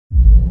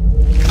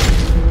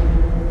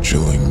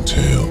Chilling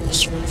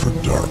tales for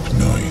dark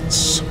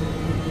nights.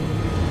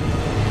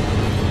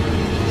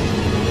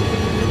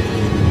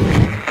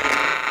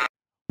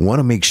 Want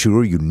to make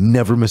sure you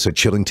never miss a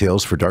Chilling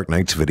Tales for Dark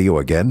Nights video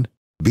again?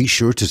 Be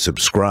sure to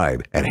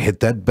subscribe and hit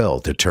that bell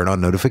to turn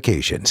on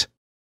notifications.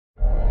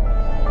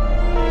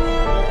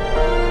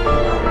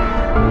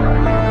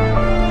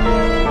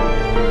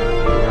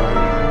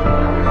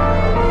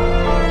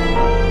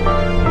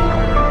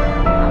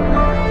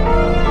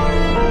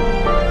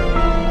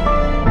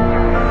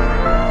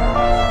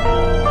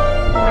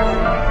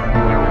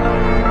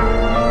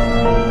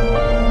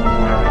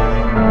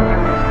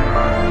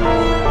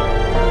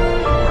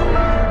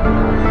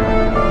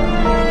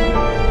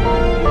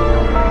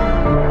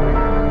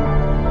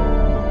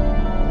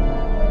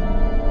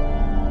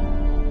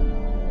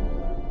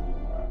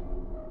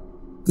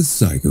 The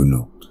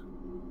Psychonaut.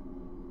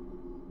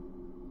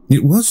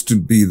 It was to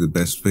be the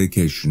best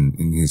vacation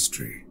in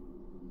history.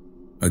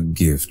 A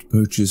gift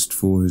purchased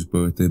for his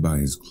birthday by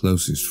his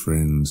closest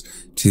friends,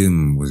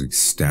 Tim was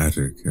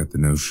ecstatic at the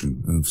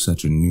notion of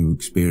such a new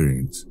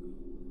experience.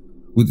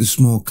 With the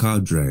small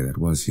cadre that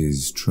was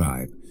his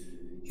tribe,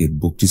 he had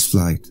booked his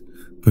flight,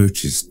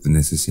 purchased the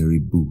necessary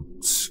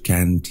boots,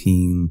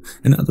 canteen,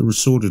 and other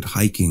assorted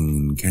hiking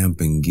and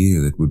camping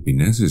gear that would be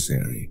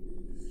necessary,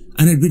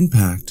 and had been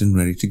packed and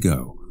ready to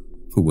go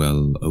for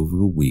well over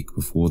a week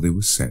before they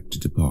were set to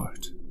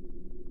depart.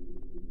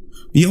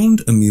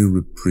 Beyond a mere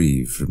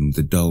reprieve from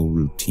the dull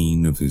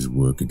routine of his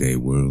workaday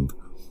world,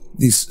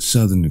 this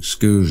southern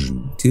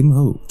excursion, Tim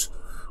hoped,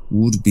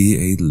 would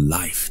be a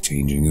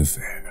life-changing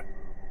affair.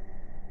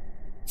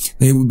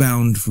 They were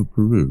bound for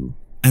Peru,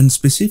 and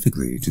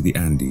specifically to the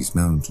Andes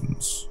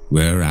Mountains,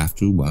 where,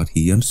 after what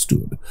he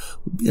understood,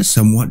 would be a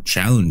somewhat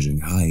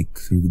challenging hike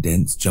through the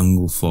dense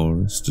jungle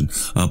forest and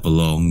up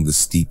along the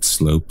steep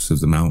slopes of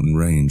the mountain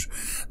range,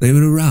 they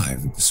would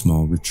arrive at the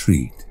small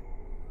retreat.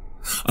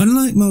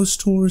 Unlike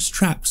most tourist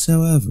traps,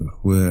 however,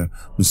 where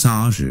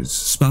massages,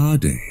 spa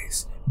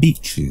days,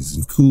 beaches,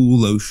 and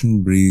cool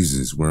ocean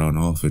breezes were on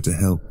offer to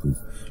help with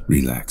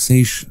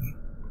relaxation,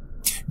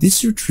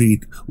 this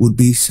retreat would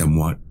be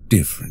somewhat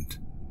different.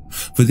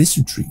 For this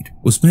retreat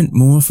was meant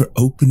more for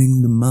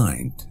opening the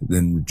mind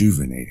than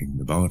rejuvenating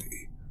the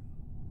body.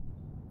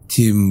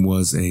 Tim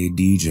was a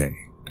DJ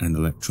and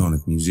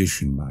electronic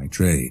musician by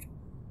trade.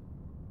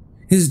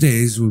 His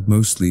days were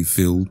mostly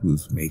filled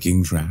with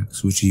making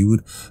tracks which he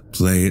would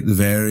play at the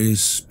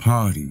various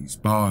parties,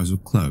 bars, or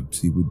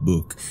clubs he would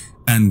book,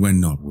 and when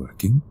not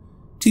working,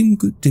 Tim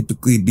could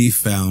typically be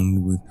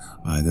found with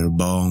either a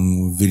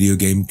bong or video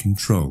game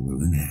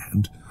controller in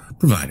hand,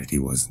 provided he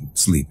wasn't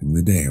sleeping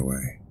the day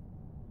away.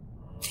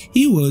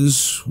 He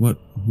was what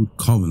would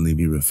commonly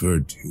be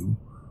referred to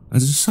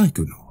as a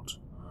psychonaut,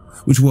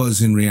 which was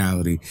in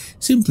reality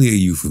simply a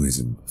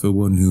euphemism for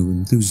one who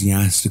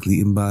enthusiastically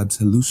imbibes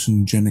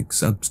hallucinogenic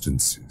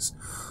substances,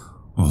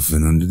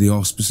 often under the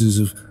auspices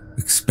of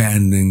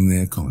expanding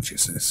their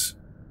consciousness.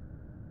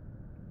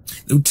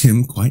 Though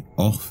Tim quite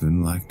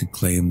often liked to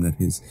claim that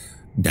his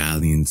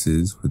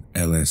dalliances with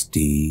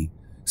LSD,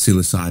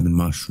 psilocybin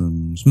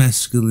mushrooms,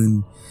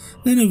 mescaline,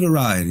 and a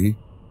variety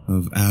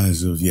of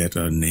as of yet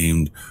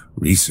unnamed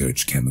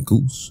research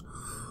chemicals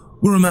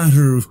were a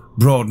matter of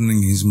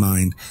broadening his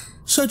mind,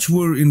 such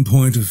were in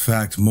point of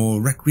fact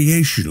more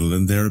recreational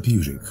than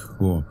therapeutic,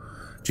 or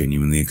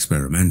genuinely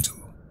experimental.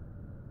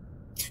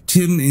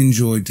 Tim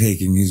enjoyed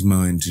taking his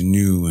mind to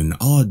new and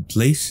odd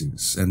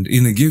places, and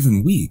in a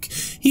given week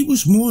he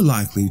was more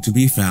likely to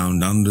be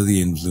found under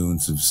the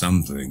influence of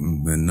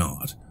something than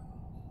not.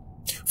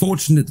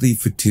 Fortunately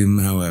for Tim,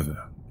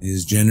 however,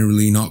 his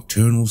generally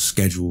nocturnal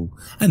schedule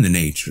and the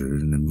nature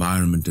and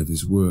environment of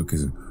his work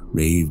as a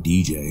rave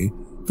DJ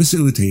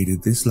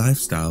facilitated this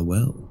lifestyle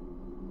well.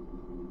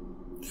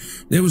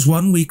 There was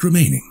 1 week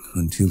remaining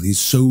until his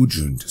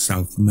sojourn to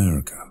South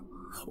America,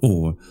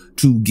 or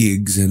 2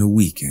 gigs and a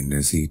weekend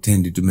as he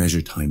tended to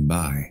measure time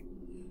by.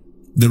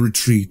 The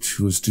retreat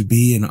was to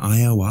be an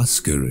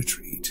ayahuasca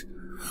retreat,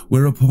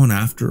 whereupon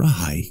after a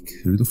hike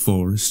through the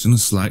forest and a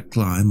slight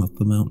climb up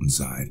the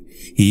mountainside,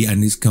 he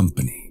and his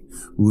company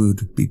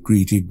would be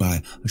greeted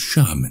by a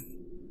shaman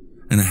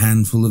and a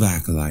handful of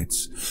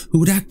acolytes who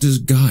would act as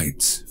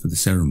guides for the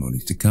ceremony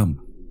to come.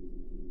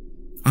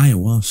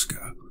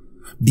 Ayahuasca,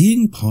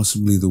 being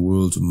possibly the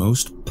world's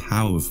most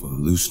powerful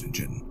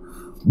hallucinogen,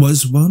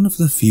 was one of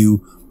the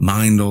few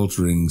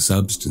mind-altering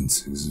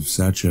substances of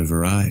such a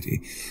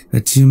variety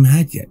that Tim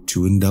had yet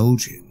to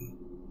indulge in.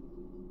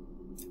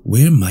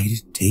 Where might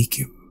it take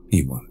him,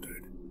 he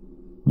wondered.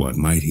 What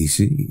might he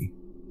see?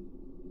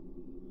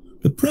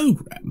 The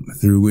program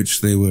through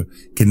which they were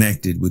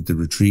connected with the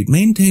retreat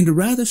maintained a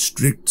rather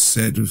strict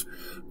set of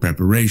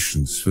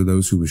preparations for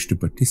those who wished to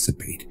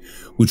participate,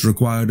 which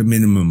required a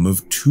minimum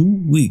of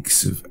 2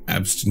 weeks of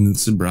abstinent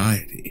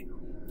sobriety,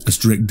 a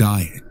strict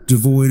diet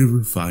devoid of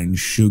refined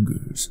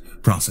sugars,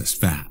 processed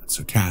fats,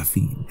 or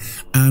caffeine,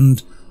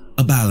 and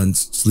a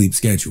balanced sleep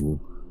schedule,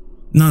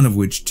 none of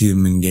which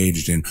Tim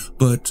engaged in,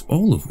 but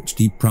all of which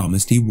he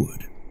promised he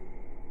would.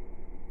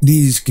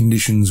 These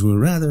conditions were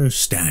rather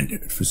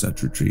standard for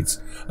such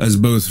retreats, as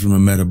both from a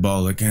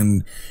metabolic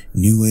and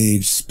New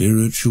Age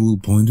spiritual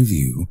point of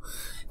view,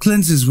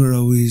 cleanses were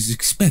always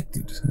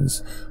expected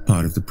as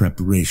part of the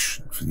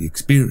preparation for the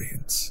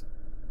experience.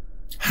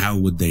 How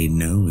would they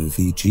know if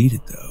he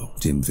cheated, though,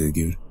 Tim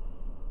figured.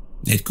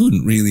 It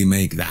couldn't really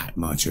make that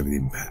much of an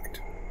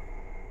impact.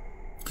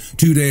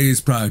 2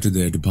 days prior to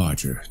their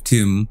departure,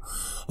 Tim,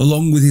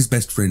 along with his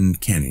best friend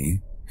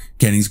Kenny,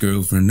 Kenny's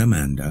girlfriend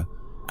Amanda,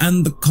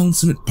 and the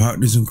consummate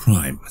partners in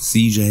crime,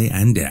 CJ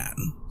and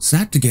Dan,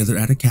 sat together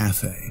at a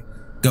cafe,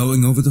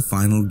 going over the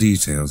final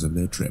details of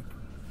their trip.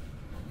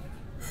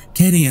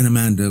 Kenny and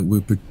Amanda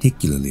were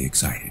particularly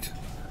excited,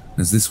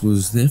 as this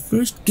was their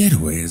first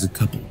getaway as a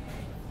couple.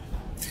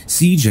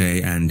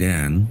 CJ and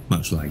Dan,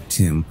 much like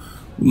Tim,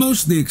 were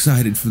mostly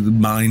excited for the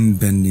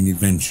mind-bending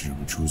adventure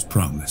which was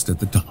promised at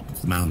the top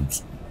of the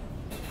mountain.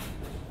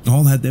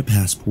 All had their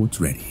passports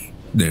ready,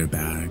 their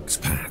bags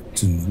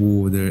packed, and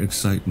wore their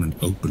excitement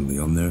openly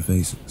on their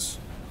faces.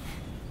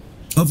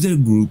 Of their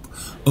group,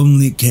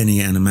 only Kenny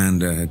and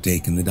Amanda had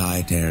taken the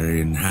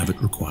dietary and habit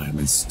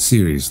requirements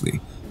seriously,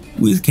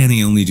 with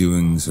Kenny only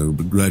doing so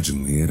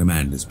begrudgingly at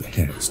Amanda's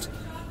behest.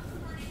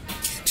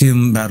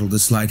 Tim battled a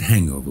slight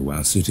hangover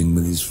while sitting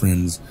with his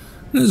friends,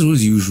 as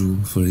was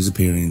usual for his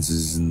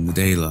appearances in the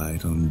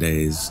daylight on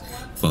days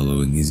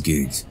following his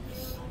gigs,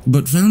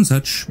 but found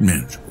such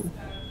manageable.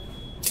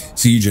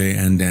 CJ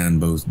and Dan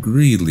both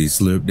greedily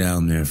slurped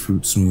down their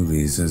fruit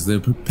smoothies as their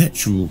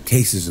perpetual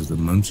cases of the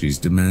munchies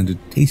demanded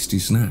tasty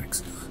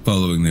snacks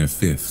following their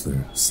 5th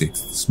or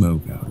 6th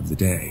smoke out of the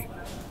day.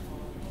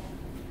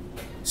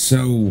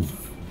 "So,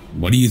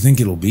 what do you think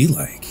it'll be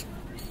like?"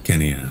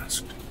 Kenny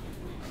asked.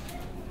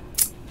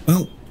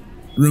 "Well,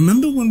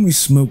 remember when we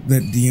smoked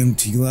that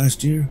DMT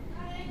last year?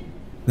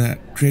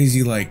 That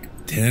crazy,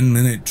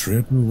 10-minute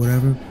trip or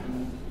whatever?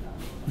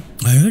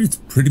 I heard it's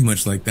pretty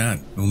much like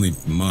that, only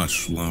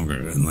much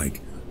longer and,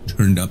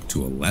 turned up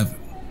to 11,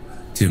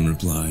 Tim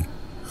replied,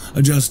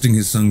 adjusting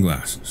his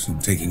sunglasses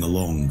and taking a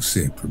long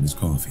sip from his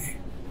coffee.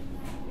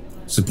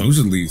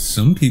 "Supposedly,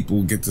 some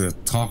people get to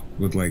talk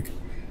with,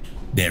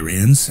 their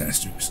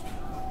ancestors.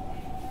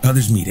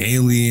 Others meet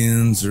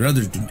aliens or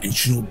other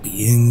dimensional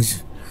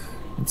beings.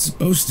 It's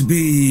supposed to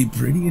be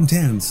pretty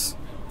intense."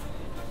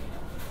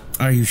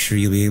 "Are you sure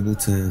you'll be able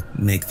to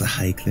make the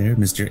hike there,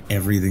 Mr.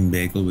 Everything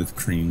Bagel with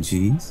cream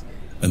cheese?"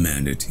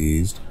 Amanda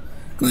teased,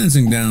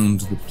 glancing down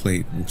to the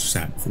plate which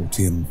sat before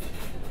Tim.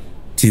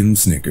 Tim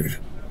snickered.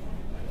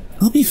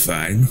 "I'll be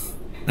fine.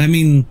 I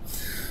mean,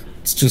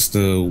 it's just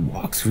a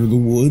walk through the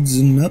woods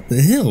and up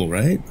the hill,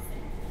 right?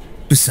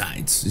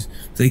 Besides,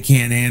 if they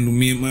can't handle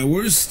me at my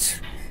worst,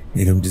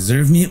 they don't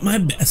deserve me at my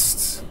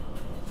best."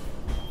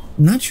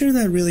 "I'm not sure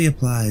that really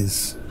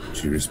applies,"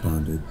 she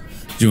responded,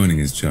 joining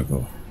his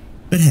chuckle.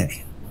 "But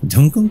hey,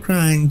 don't go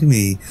crying to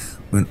me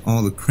when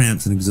all the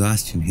cramps and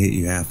exhaustion hit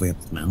you halfway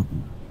up the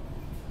mountain."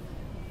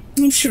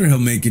 "I'm sure he'll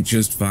make it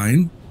just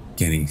fine,"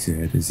 Kenny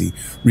said as he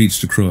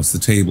reached across the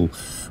table,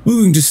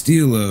 moving to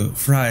steal a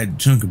fried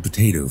chunk of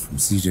potato from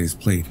CJ's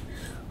plate,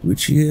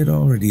 which he had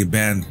already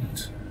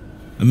abandoned.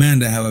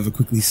 Amanda, however,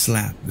 quickly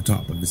slapped the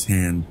top of his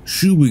hand,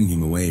 shooing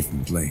him away from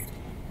the plate.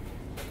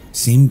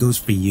 "Same goes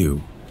for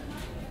you.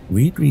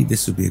 We agreed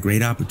this would be a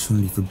great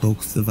opportunity for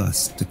both of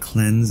us to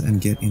cleanse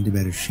and get into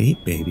better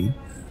shape, baby,"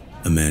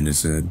 Amanda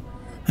said,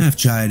 half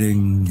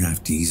chiding,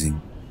 half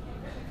teasing.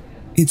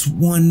 "It's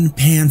one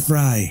pan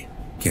fry,"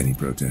 Kenny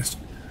protested.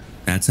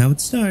 "That's how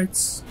it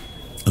starts,"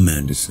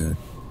 Amanda said,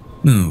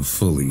 no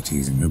fully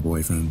teasing her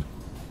boyfriend.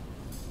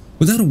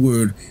 Without a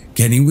word,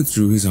 Kenny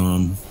withdrew his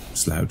arm,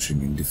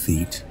 slouching in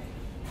defeat.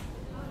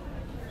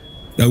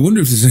 "I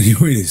wonder if there's any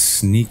way to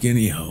sneak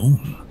any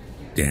home,"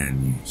 Dan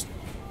mused.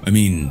 "I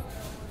mean,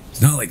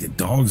 it's not like the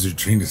dogs are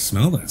trained to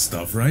smell that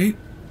stuff, right?"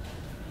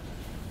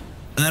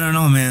 "I don't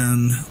know,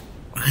 man.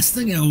 Last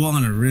thing I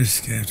want to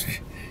risk after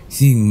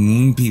seeing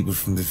moon people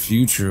from the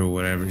future or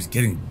whatever is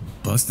getting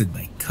busted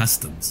by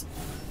customs,"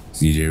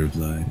 CJ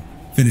replied,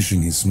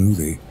 finishing his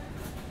smoothie.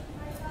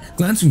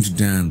 Glancing to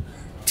Dan,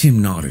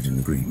 Tim nodded in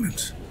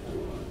agreement.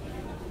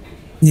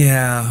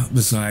 "Yeah,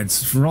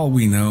 besides, for all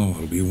we know,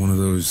 it'll be one of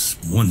those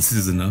once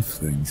is enough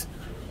things.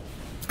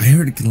 I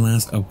heard it can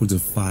last upwards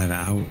of 5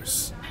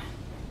 hours.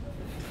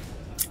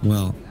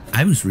 Well,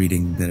 I was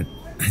reading that it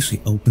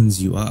actually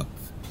opens you up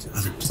to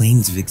other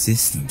planes of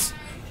existence,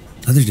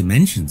 other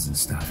dimensions and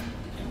stuff.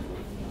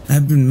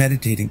 I've been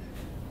meditating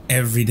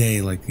every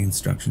day like the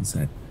instructions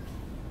said.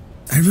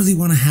 I really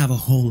want to have a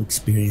whole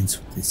experience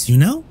with this, you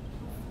know?"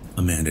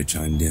 Amanda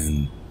chimed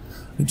in,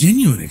 a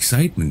genuine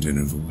excitement in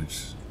her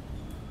voice.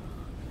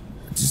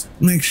 "Just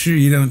make sure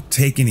you don't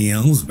take any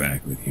elves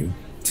back with you,"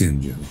 Tim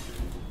joked.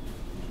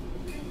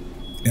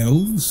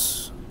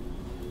 "Elves?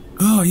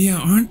 Oh yeah,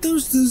 aren't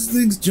those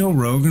things Joe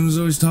Rogan was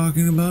always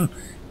talking about?"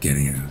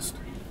 Kenny asked.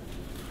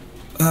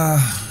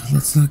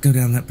 Let's not go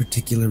down that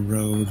particular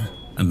road,"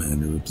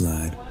 Amanda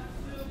replied.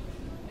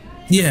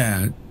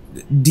 "Yeah,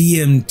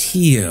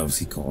 DMT elves,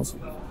 he calls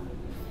them."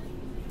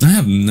 "I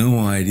have no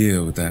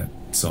idea what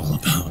that's all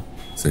about,"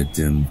 said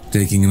Tim,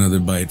 taking another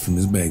bite from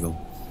his bagel.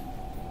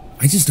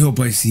 I just hope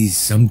I see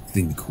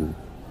something cool.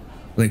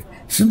 Like,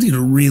 something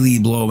to really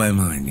blow my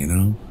mind, you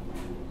know?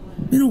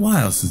 It's been a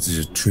while since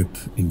a trip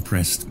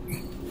impressed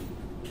me.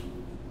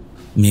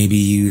 Maybe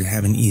you'd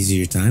have an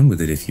easier time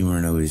with it if you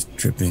weren't always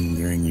tripping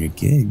during your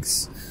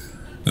gigs,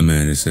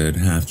 Amanda said,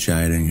 half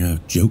chiding,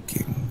 half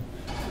joking.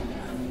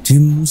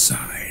 Tim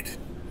sighed.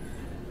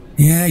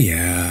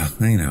 Yeah,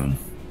 I know.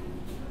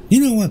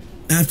 You know what?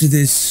 After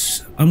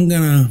this, I'm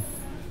gonna...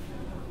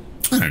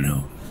 I don't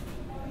know.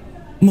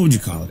 What would you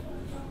call it?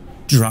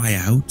 Dry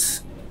out?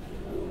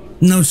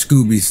 No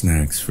Scooby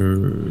snacks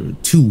for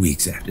 2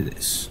 weeks after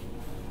this.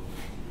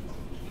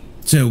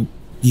 So,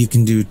 you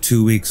can do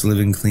 2 weeks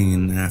living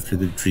clean after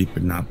the treat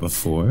but not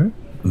before?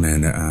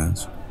 Amanda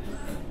asked.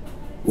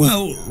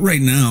 Well,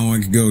 right now I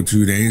could go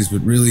 2 days,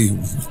 but really,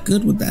 what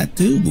good would that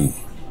do?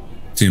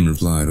 Tim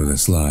replied with a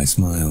sly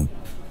smile.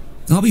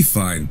 I'll be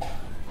fine.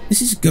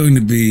 This is going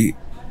to be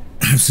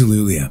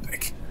absolutely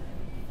epic.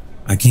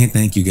 I can't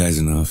thank you guys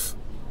enough.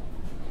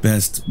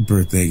 Best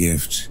birthday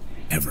gift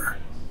ever.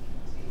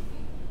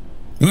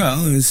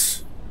 Well,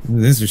 these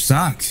are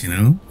socks, you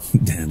know?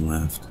 Dan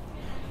laughed.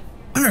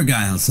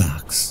 Argyle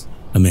socks,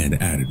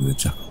 Amanda added with a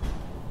chuckle.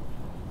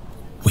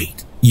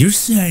 Wait, you're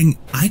saying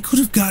I could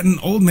have gotten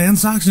old man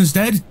socks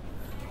instead?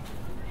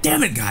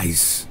 Damn it,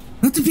 guys.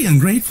 Not to be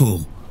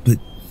ungrateful, but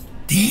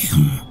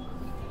damn.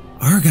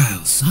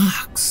 Argyle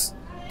socks,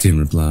 Tim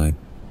replied,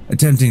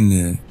 attempting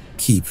to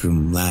keep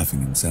from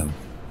laughing himself.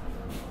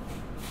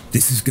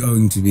 This is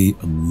going to be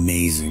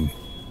amazing,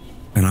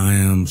 and I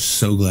am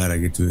so glad I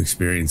get to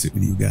experience it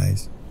with you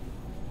guys.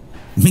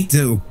 Me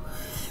too.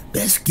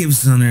 Best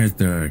gifts on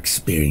earth are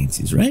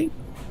experiences, right?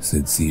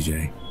 Said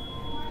CJ.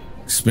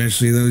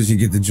 Especially those you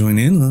get to join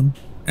in on,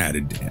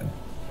 added Dan.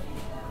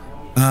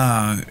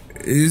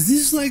 Is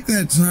this like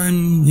that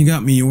time you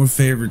got me your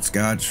favorite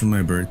scotch for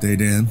my birthday,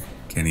 Dan?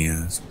 Kenny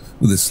asked,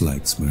 with a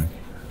slight smirk.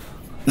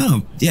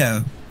 Oh,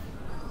 yeah.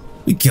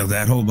 We killed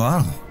that whole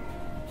bottle.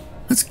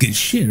 That's good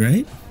shit,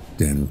 right?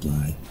 Dan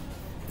replied.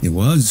 It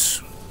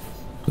was.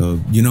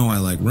 So, you know I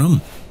like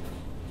rum.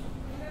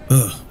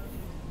 Ugh,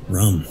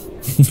 rum.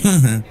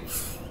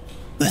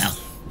 Well,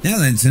 now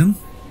then, Tim.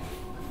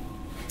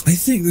 I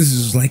think this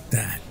is like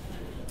that.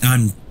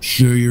 I'm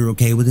sure you're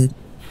okay with it?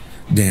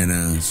 Dan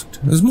asked,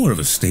 as more of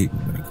a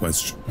statement than a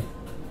question.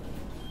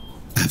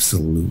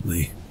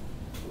 Absolutely.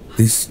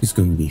 This is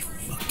going to be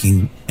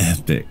fucking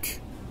epic,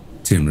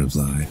 Tim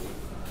replied,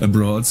 a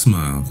broad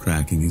smile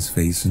cracking his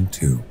face in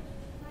two.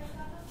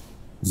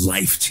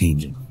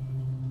 Life-changing.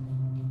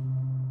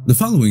 The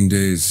following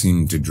days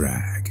seemed to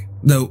drag,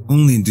 though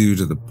only due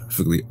to the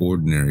perfectly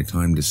ordinary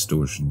time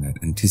distortion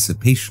that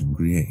anticipation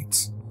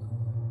creates.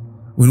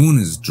 When one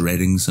is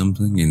dreading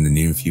something in the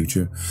near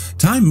future,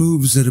 time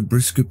moves at a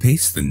brisker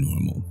pace than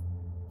normal.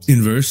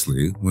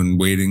 Inversely, when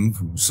waiting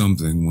for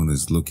something one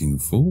is looking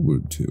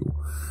forward to,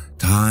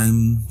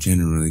 time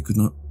generally could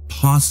not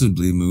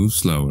possibly move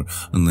slower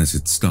unless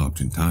it stopped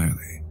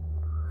entirely.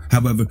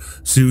 However,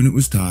 soon it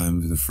was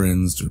time for the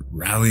friends to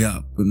rally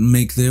up and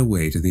make their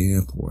way to the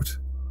airport.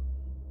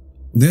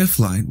 Their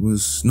flight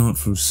was not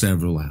for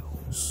several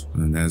hours,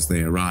 and as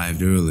they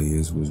arrived early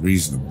as was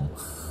reasonable,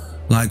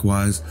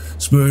 likewise,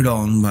 spurred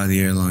on by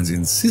the airline's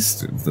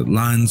insistence that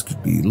lines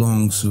could be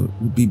long so it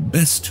would be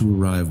best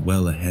to arrive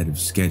well ahead of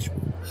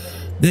schedule,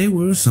 they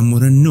were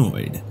somewhat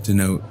annoyed to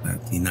note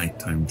that the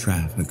nighttime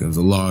traffic of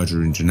the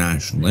larger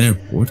international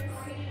airport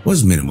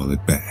was minimal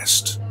at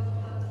best.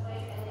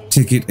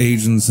 Ticket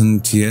agents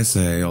and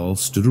TSA all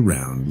stood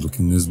around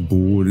looking as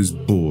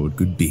bored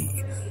could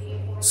be.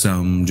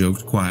 Some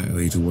joked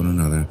quietly to one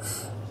another,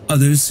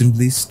 others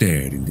simply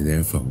stared into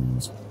their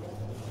phones.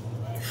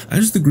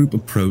 As the group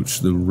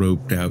approached the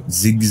roped-out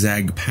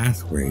zigzag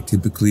pathway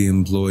typically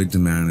employed to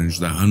manage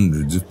the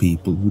hundreds of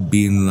people who would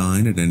be in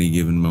line at any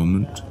given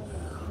moment,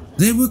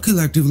 they were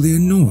collectively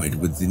annoyed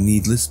with the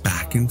needless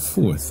back and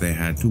forth they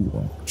had to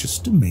walk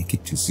just to make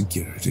it to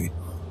security.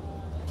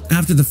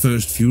 After the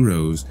first few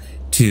rows,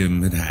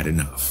 Tim had had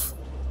enough.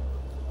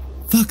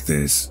 Fuck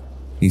this,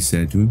 he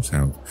said to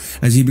himself,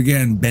 as he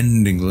began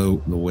bending low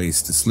at the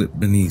waist to slip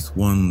beneath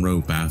one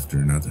rope after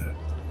another.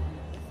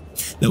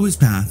 Though his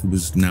path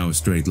was now a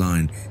straight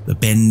line, the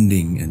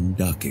bending and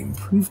ducking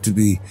proved to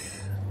be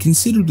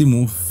considerably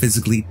more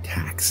physically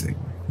taxing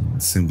than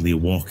simply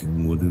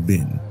walking would have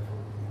been.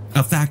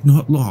 A fact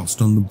not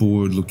lost on the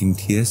bored-looking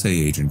TSA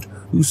agent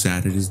who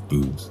sat at his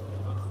booth,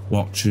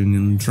 watching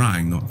and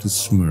trying not to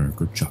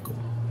smirk or chuckle.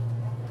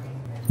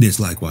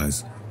 This,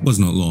 likewise, was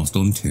not lost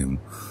on Tim,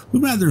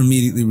 who rather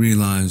immediately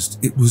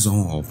realized it was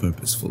all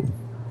purposeful.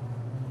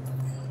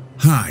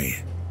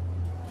 Hi,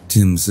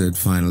 Tim said,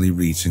 finally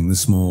reaching the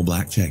small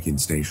black check-in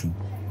station.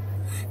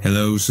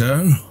 Hello,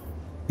 sir,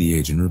 the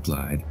agent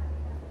replied.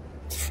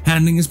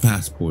 Handing his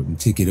passport and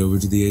ticket over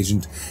to the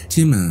agent,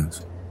 Tim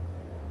asked,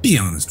 Be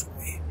honest with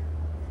me.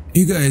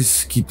 You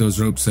guys keep those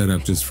ropes set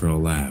up just for a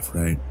laugh,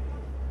 right?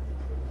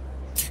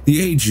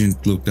 The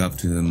agent looked up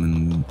to him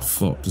and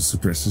fought to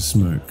suppress a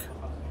smirk.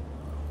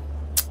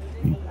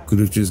 You could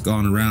have just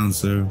gone around,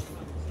 sir,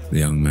 the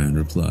young man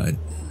replied,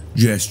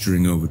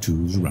 gesturing over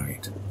to his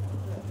right.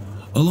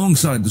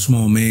 Alongside the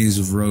small maze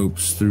of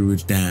ropes through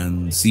which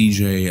Dan,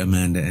 CJ,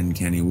 Amanda, and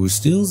Kenny were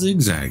still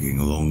zigzagging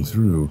along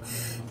through,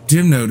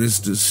 Tim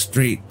noticed a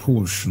straight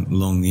portion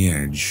along the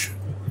edge,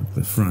 at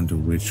the front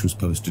of which was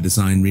posted a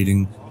sign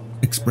reading,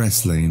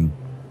 "Express Lane."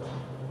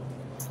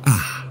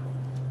 "Ah,"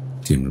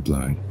 Tim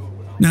replied,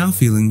 now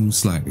feeling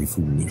slightly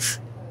foolish.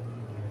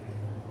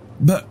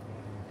 "But,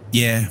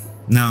 yeah,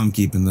 now I'm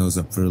keeping those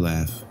up for a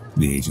laugh,"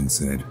 the agent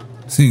said,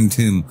 seeing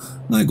Tim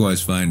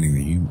likewise finding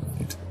the humor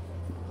in it.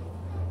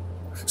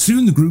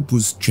 Soon the group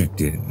was checked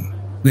in.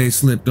 They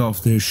slipped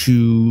off their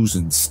shoes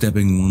and,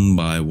 stepping one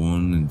by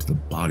one into the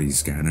body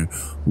scanner,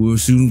 were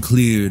soon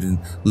cleared and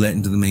let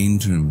into the main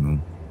terminal.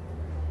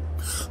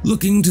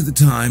 Looking to the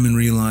time and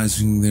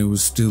realizing there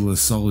was still a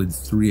solid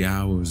 3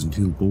 hours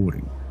until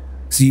boarding,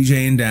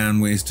 CJ and Dan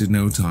wasted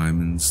no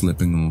time in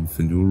slipping off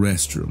into a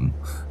restroom,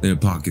 their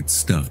pockets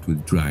stuffed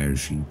with dryer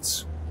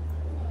sheets.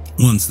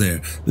 Once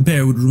there, the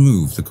pair would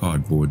remove the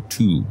cardboard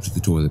tubes of the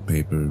toilet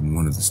paper in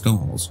one of the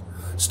stalls,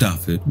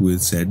 stuff it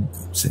with said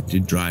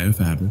scented dryer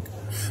fabric,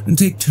 and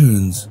take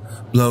turns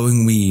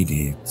blowing weed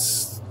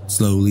hits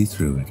slowly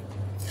through it,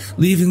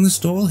 leaving the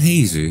stall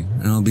hazy,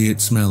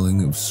 albeit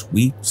smelling of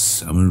sweet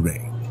summer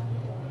rain.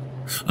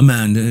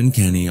 Amanda and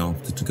Kenny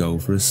opted to go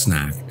for a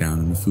snack down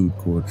in the food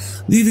court,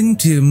 leaving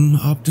Tim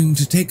opting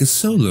to take a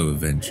solo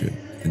adventure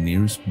to the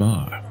nearest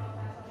bar.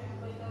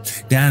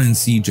 Dan and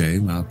CJ,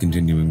 while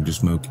continuing to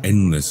smoke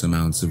endless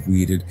amounts of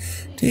weed, had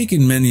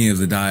taken many of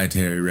the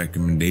dietary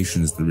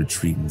recommendations the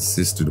retreat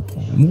insisted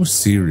upon more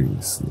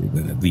seriously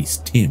than at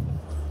least Tim,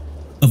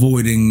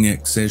 avoiding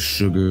excess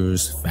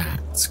sugars,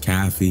 fats,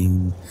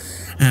 caffeine,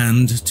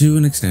 and, to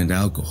an extent,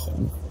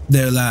 alcohol.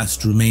 Their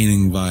last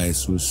remaining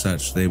vice was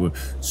such they were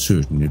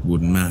certain it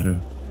wouldn't matter.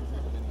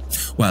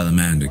 While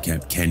Amanda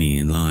kept Kenny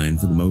in line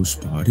for the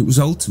most part, it was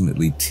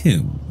ultimately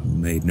Tim who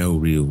made no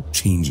real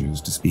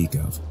changes to speak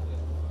of.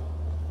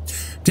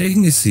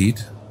 Taking a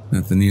seat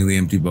at the nearly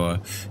empty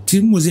bar,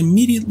 Tim was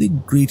immediately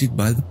greeted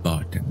by the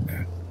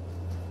bartender.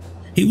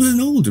 He was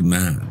an older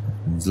man,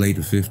 in his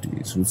later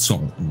 50s, with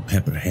salt and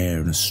pepper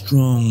hair and a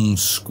strong,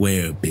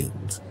 square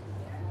build.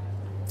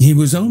 He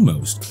was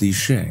almost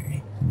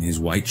cliché, in his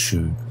white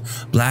shirt,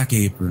 black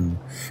apron,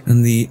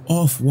 and the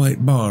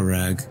off-white bar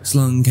rag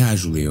slung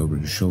casually over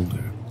his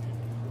shoulder.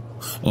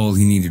 All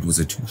he needed was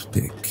a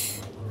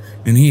toothpick,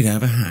 and he'd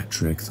have a hat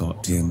trick,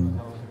 thought Tim.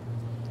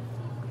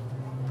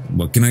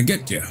 "What can I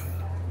get you?"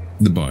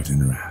 the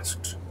bartender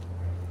asked.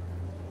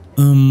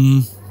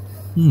 I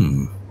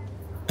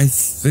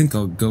think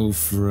I'll go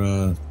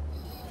for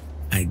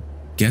I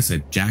guess a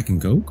Jack and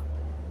Coke?"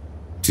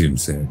 Tim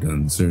said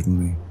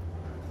uncertainly.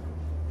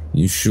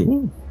 "You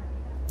sure?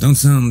 Don't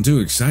sound too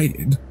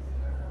excited.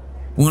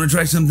 Want to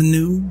try something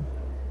new?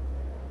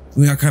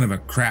 We are kind of a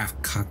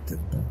craft cocktail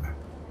bar,"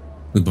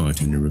 the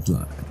bartender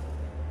replied.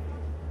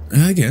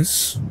 "I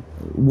guess.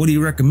 What do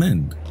you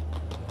recommend?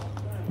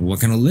 What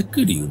kind of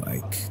liquor do you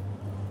like?"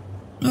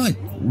 "I like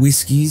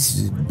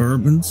whiskeys,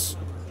 bourbons,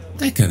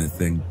 that kind of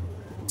thing,"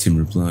 Tim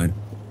replied,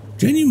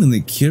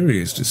 genuinely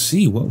curious to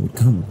see what would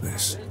come of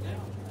this.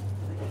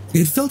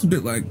 It felt a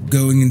bit like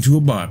going into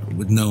a barber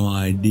with no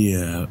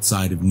idea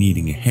outside of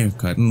needing a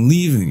haircut and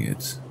leaving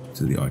it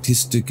to the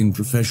artistic and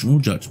professional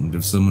judgment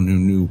of someone who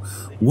knew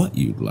what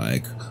you'd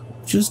like,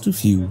 just a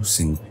few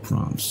single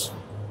prompts.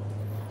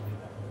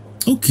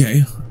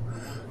 "Okay,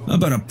 how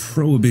about a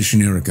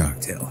Prohibition-era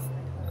cocktail?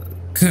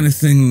 Kind of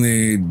thing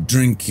they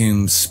drink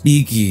in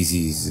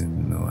speakeasies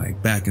and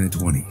like back in the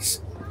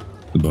 20s,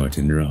 the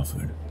bartender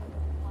offered.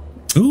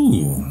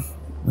 "Ooh,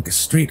 like a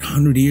straight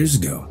 100 years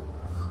ago.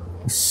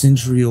 A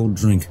century-old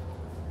drink.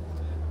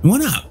 Why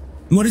not?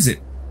 What is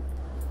it?"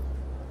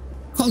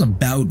 "Called a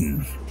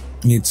Bowden.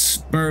 It's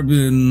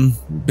bourbon,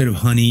 bit of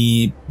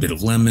honey, bit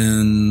of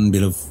lemon,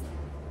 bit of...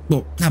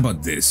 Well, how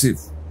about this? If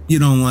you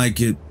don't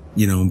like it,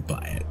 you don't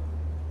buy it."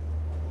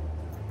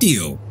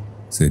 "Deal,"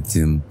 said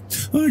Tim,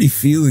 already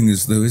feeling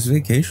as though his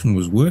vacation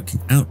was working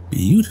out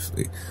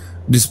beautifully,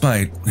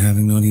 despite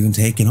having not even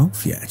taken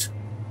off yet.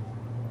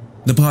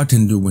 The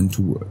bartender went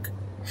to work,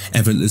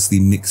 effortlessly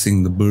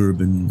mixing the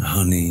bourbon,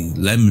 honey,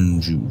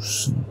 lemon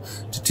juice, and,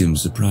 to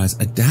Tim's surprise,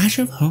 a dash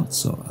of hot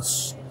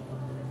sauce.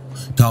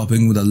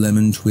 Topping with a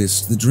lemon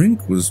twist, the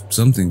drink was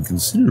something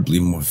considerably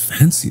more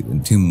fancy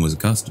than Tim was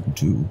accustomed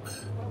to.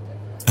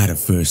 At a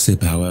first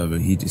sip, however,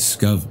 he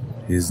discovered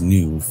his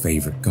new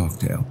favorite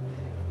cocktail.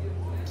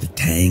 The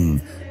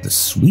tang, the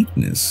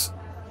sweetness,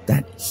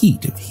 that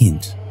heat of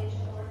hint.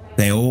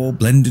 They all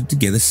blended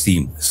together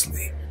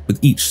seamlessly, with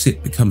each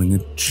sip becoming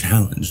a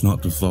challenge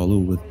not to follow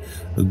with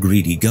a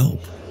greedy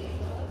gulp.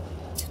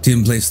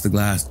 Tim placed the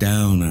glass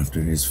down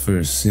after his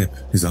first sip,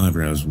 his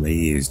eyebrows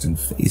raised and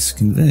face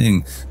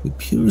conveying the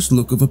purest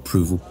look of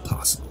approval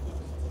possible.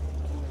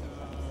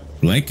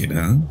 "Like it,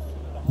 huh?"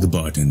 the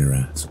bartender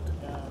asked.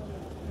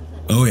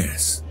 "Oh,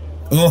 yes.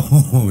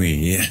 Oh,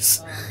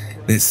 yes.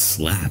 This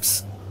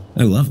slaps.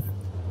 I love it."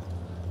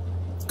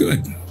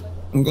 "Good.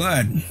 I'm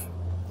glad.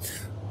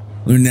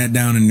 Learned that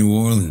down in New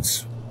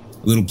Orleans.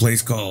 A little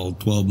place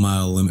called 12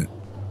 Mile Limit.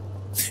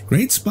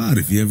 Great spot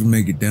if you ever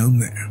make it down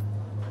there."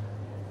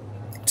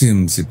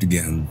 Tim sipped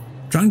again,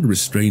 trying to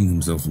restrain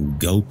himself from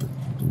gulping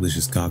the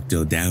delicious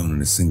cocktail down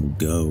in a single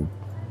go.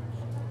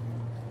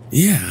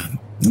 Yeah,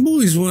 I've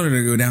always wanted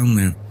to go down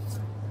there.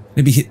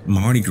 Maybe hit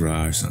Mardi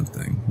Gras or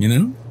something, you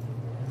know?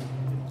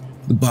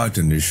 The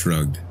bartender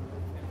shrugged.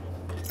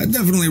 I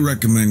definitely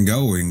recommend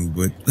going,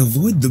 but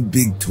avoid the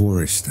big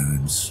tourist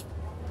times.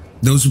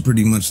 Those are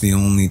pretty much the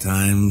only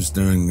times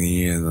during the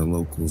year the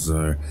locals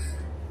are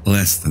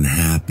less than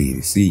happy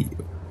to see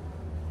you.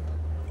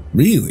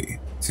 Really?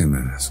 Tim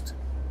asked.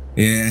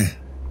 Yeah.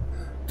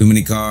 Too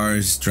many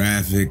cars,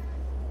 traffic.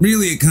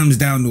 Really, it comes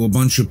down to a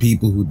bunch of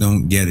people who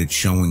don't get it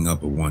showing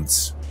up at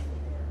once.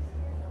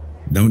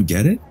 Don't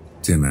get it?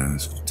 Tim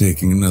asked,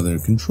 taking another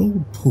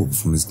controlled pull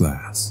from his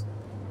glass.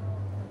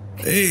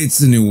 It's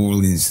the New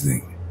Orleans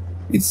thing.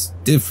 It's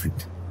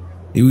different.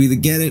 You either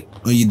get it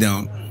or you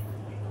don't.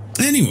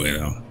 Anyway,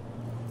 though,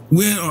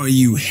 where are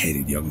you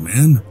headed, young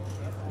man?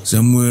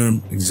 Somewhere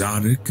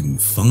exotic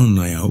and fun,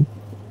 I hope.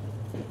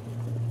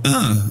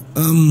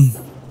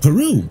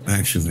 Peru,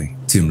 actually,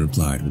 Tim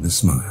replied with a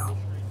smile.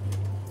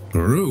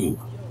 Peru?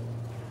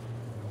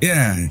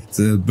 Yeah, it's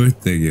a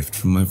birthday gift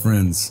from my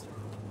friends.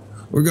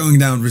 We're going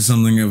down for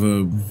something of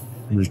a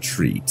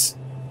retreat.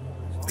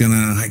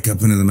 Gonna hike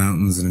up into the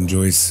mountains and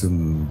enjoy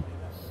some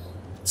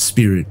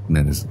spirit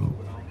medicine.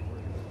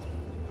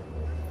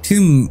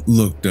 Tim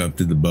looked up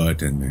to the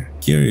bartender,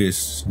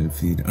 curious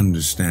if he'd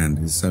understand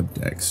his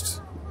subtext.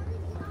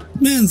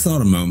 The man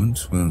thought a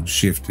moment while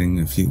shifting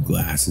a few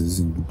glasses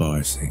into the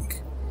bar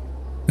sink.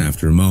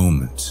 After a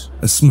moment,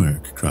 a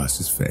smirk crossed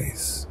his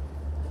face.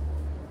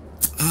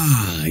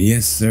 Ah,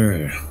 yes,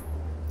 sir.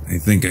 I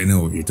think I know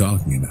what you're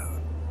talking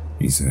about,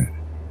 he said.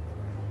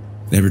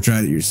 Ever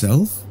tried it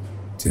yourself?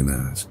 Tim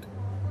asked.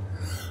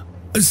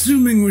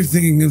 Assuming we're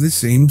thinking of the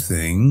same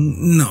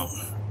thing, no.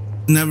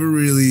 Never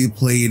really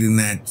played in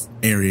that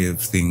area of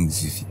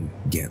things, if you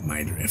get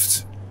my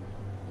drift.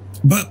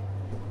 But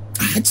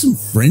I had some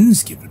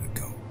friends give it a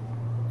go.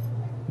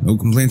 No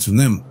complaints from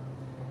them.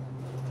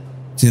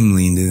 Tim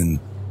leaned in,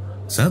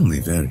 suddenly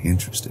very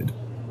interested.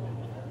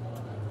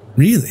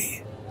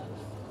 Really?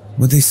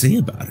 What'd they say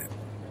about it?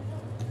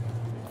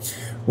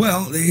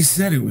 Well, they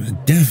said it was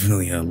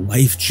definitely a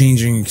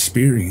life-changing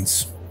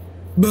experience.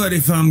 But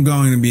if I'm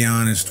going to be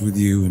honest with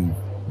you and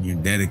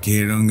you're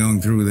dedicated on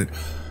going through with it,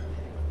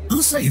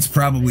 I'll say it's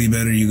probably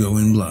better you go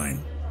in blind.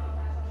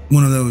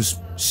 One of those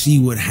see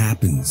what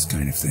happens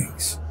kind of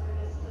things.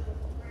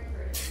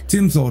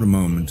 Tim thought a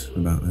moment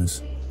about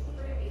this.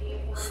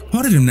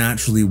 Part of him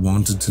naturally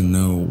wanted to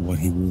know what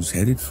he was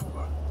headed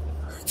for.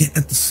 Yet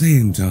at the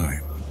same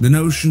time, the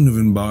notion of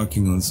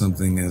embarking on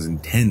something as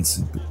intense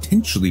and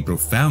potentially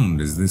profound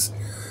as this,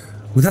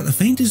 without the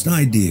faintest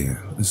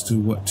idea as to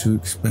what to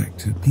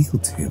expect,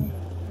 appealed to him.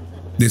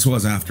 This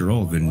was, after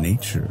all, the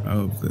nature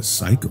of the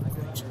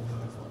Psychonaut.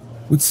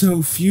 With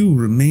so few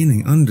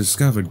remaining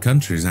undiscovered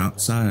countries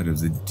outside of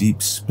the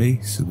deep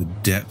space of the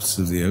depths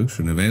of the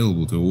ocean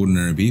available to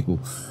ordinary people,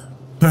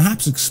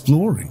 perhaps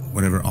exploring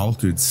whatever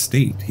altered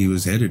state he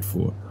was headed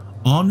for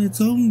on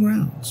its own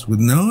grounds with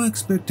no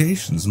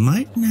expectations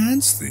might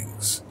enhance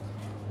things.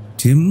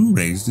 Tim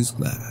raised his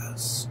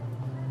glass.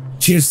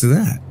 Cheers to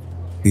that,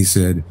 he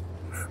said,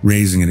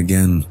 raising it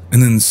again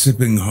and then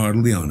sipping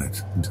heartily on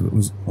it until it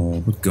was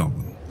all but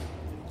gone.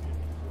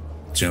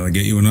 Shall I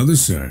get you another,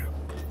 sir?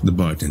 The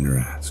bartender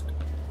asked.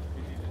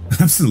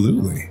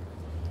 Absolutely.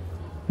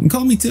 And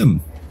call me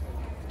Tim.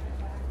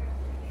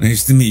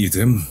 Nice to meet you,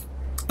 Tim.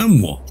 I'm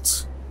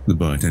Walt, the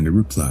bartender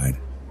replied,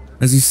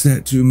 as he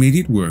set to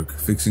immediate work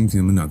fixing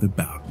Tim another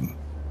bouton.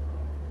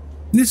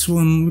 This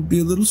one would be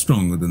a little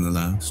stronger than the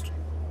last.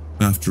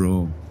 After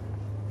all,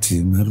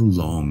 Tim had a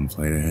long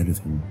flight ahead of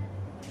him.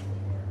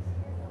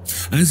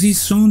 As he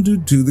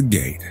sauntered to the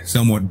gate,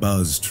 somewhat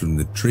buzzed from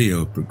the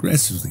trio of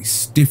progressively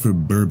stiffer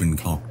bourbon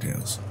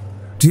cocktails,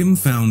 Tim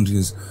found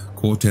his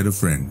quartet of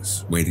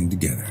friends waiting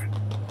together.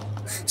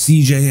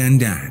 CJ and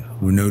Dan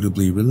were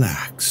notably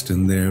relaxed,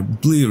 and their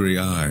bleary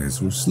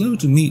eyes were slow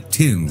to meet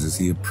Tim's as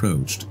he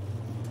approached.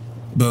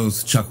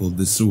 Both chuckled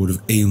this sort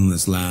of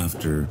aimless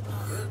laughter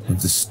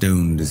of the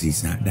stoned as he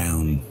sat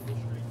down.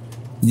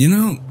 You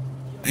know,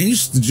 I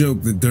used to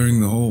joke that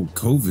during the whole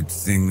COVID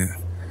thing that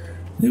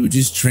they were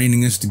just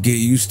training us to get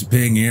used to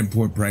paying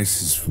airport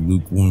prices for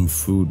lukewarm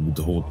food with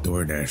the whole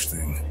DoorDash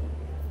thing.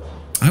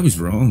 I was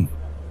wrong.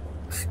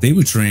 They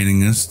were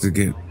training us to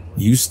get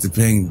used to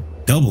paying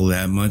double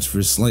that much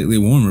for slightly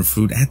warmer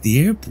food at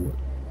the airport,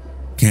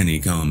 Kenny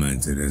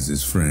commented as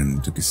his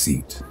friend took a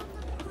seat.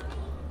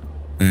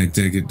 I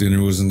take it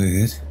dinner wasn't a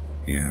hit?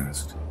 He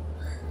asked.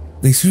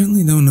 They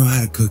certainly don't know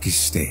how to cook a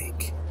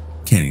steak,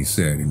 Kenny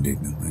said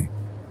indignantly.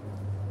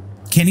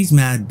 Kenny's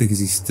mad because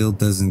he still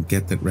doesn't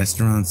get that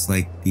restaurants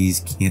like these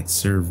can't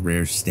serve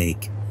rare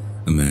steak,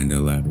 Amanda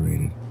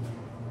elaborated.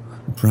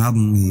 A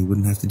problem he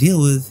wouldn't have to deal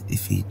with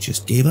if he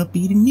just gave up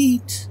eating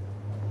meat.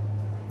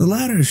 The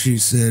latter, she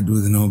said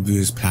with an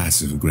obvious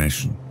passive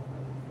aggression.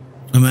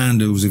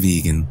 Amanda was a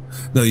vegan,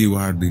 though you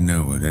hardly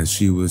know it, as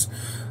she was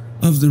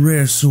of the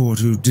rare sort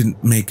who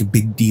didn't make a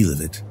big deal of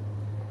it.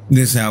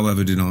 This,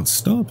 however, did not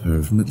stop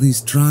her from at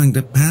least trying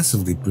to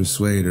passively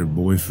persuade her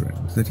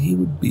boyfriend that he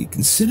would be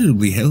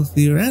considerably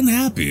healthier and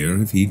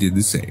happier if he did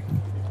the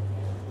same.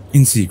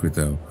 In secret,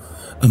 though,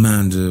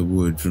 Amanda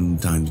would, from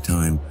time to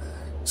time,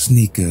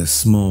 sneak a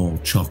small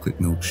chocolate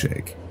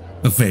milkshake,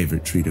 a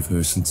favorite treat of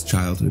hers since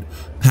childhood,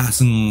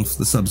 passing off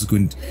the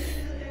subsequent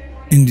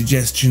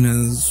indigestion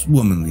as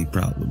womanly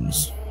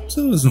problems,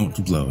 so as not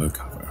to blow her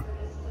cover.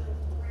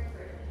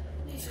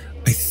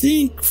 I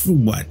think for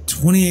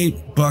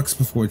 $28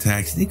 before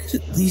tax, they could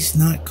at least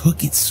not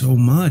cook it so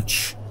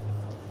much.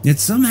 Yet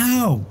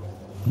somehow,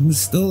 it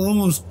was still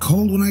almost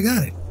cold when I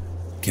got it.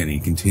 Kenny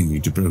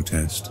continued to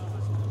protest.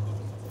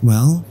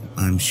 Well,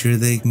 I'm sure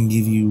they can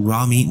give you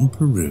raw meat in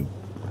Peru,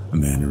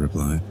 Amanda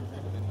replied.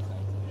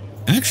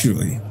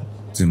 Actually,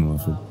 Tim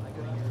offered,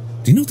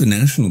 do you know what the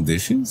national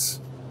dish is?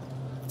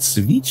 It's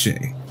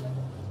ceviche.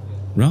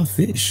 Raw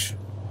fish.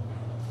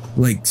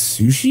 Like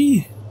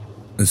sushi?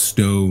 A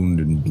stoned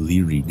and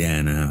bleary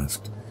Dan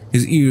asked,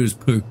 his ears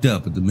perked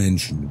up at the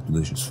mention of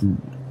delicious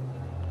food.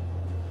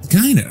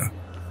 Kinda.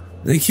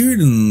 They cure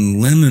it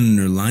in lemon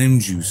or lime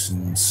juice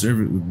and serve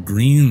it with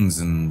greens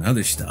and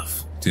other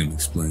stuff, Tim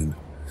explained,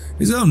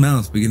 his own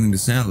mouth beginning to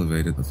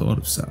salivate at the thought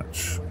of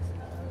such.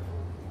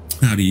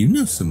 How do you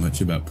know so much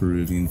about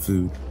Peruvian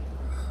food?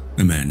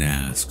 Amanda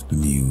asked,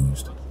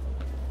 amused.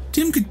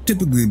 Tim could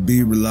typically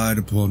be relied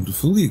upon to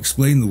fully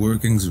explain the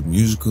workings of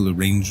musical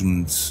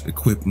arrangements,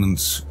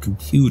 equipments,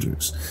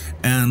 computers,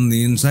 and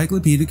the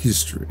encyclopedic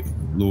history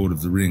of Lord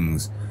of the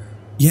Rings,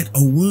 yet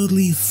a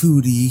worldly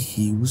foodie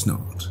he was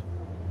not.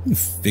 I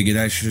figured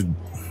I should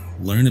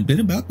learn a bit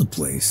about the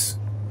place,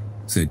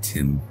 said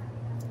Tim.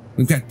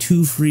 We've got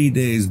 2 free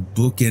days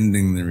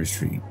bookending the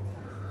retreat.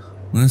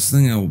 Last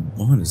thing I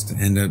want is to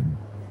end up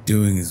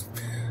doing is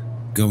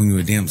going to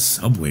a damn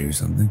Subway or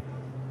something.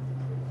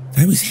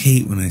 I always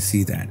hate when I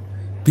see that.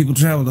 People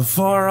travel to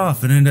far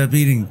off and end up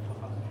eating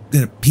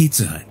at a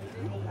Pizza Hut.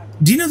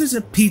 Do you know there's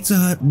a Pizza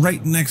Hut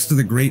right next to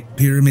the Great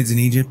Pyramids in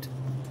Egypt?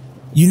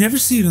 You never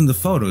see it in the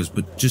photos,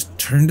 but just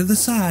turn to the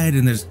side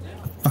and there's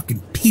a fucking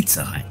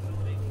Pizza Hut.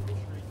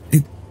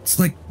 It's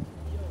like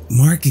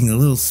marking a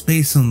little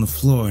space on the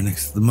floor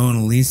next to the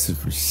Mona Lisa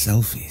for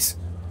selfies.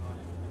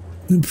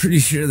 I'm pretty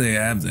sure they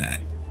have that,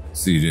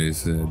 CJ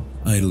said,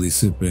 idly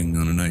sipping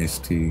on an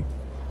iced tea.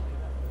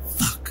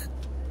 Fuck,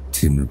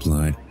 Tim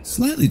replied,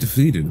 slightly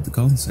defeated at the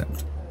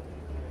concept.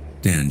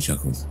 Dan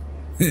chuckled.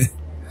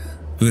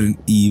 Put an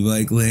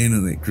e-bike lane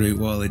on that Great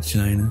Wall of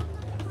China.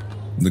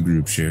 The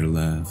group shared a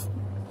laugh.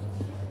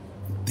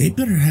 They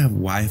better have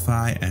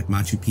Wi-Fi at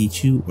Machu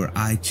Picchu or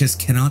I just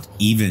cannot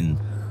even,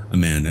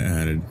 Amanda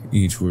added,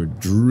 each word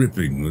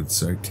dripping with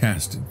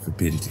sarcastic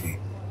vapidity.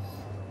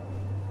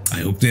 I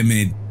hope they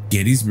made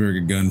Gettysburg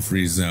a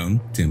gun-free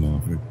zone, Tim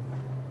offered.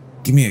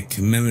 Give me a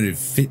commemorative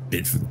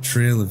Fitbit for the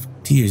Trail of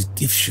Tears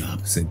gift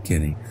shop, said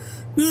Kenny,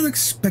 not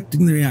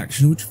expecting the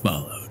reaction which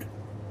followed.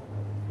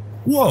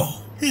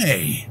 Whoa,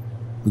 hey,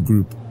 the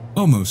group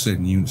almost said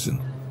in unison.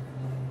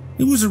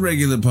 It was a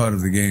regular part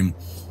of the game,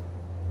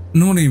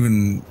 not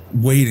even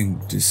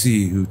waiting to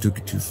see who took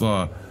it too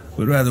far,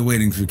 but rather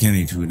waiting for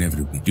Kenny to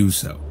inevitably do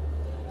so.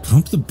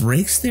 Pump the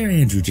brakes there,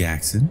 Andrew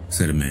Jackson,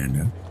 said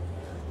Amanda.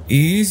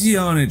 Easy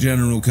on it,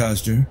 General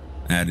Custer,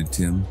 added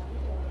Tim.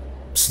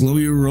 Slow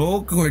your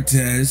roll,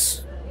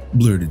 Cortez,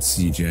 blurted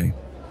CJ.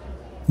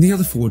 The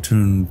other 4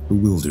 turned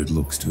bewildered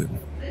looks to him.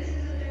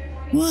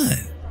 What?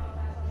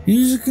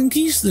 He's a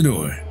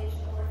conquistador.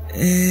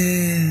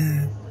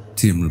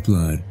 Tim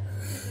replied,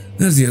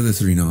 as the other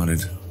 3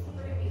 nodded.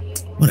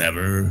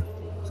 Whatever,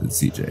 said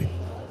CJ.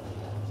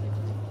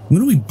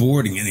 When are we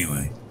boarding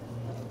anyway?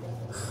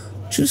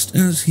 Just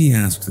as he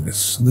asked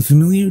this, the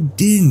familiar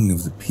ding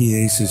of the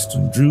PA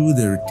system drew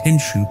their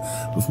attention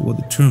before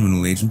the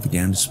terminal agent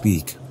began to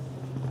speak.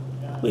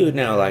 We would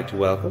now like to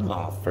welcome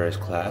all first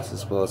class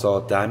as well as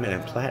all Diamond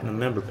and Platinum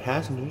member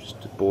passengers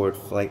to board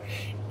Flight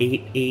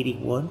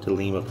 881 to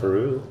Lima,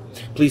 Peru.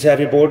 Please have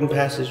your boarding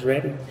passes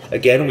ready.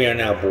 Again, we are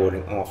now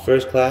boarding all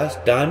first class,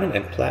 Diamond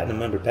and Platinum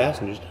member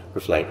passengers for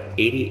Flight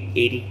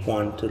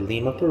 8081 to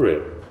Lima,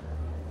 Peru.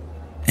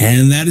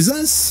 And that is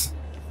us,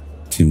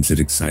 Tim said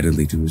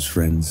excitedly to his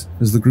friends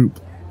as the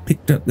group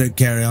picked up their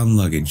carry-on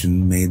luggage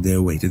and made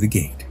their way to the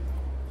gate.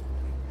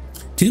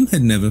 Tim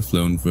had never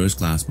flown first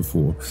class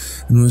before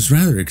and was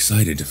rather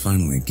excited to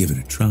finally give it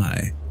a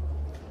try.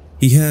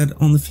 He had,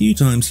 on the few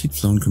times he'd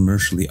flown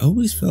commercially,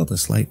 always felt a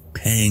slight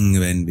pang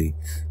of envy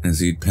as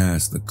he'd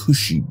passed the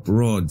cushy,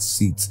 broad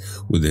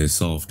seats with their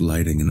soft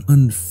lighting and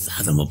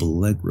unfathomable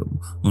legroom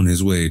on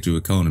his way to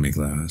economy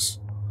class.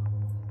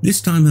 This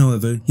time,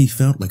 however, he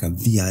felt like a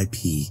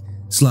VIP,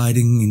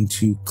 sliding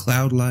into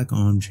cloud-like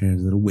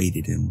armchairs that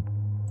awaited him.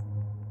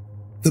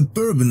 The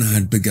bourbon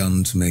had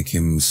begun to make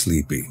him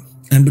sleepy,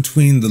 and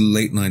between the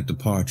late-night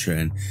departure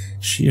and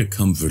sheer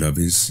comfort of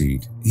his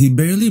seat, he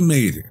barely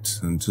made it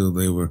until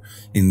they were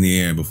in the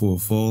air before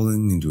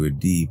falling into a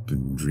deep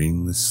and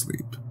dreamless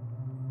sleep.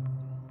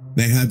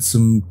 They had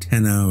some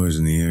 10 hours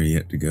in the air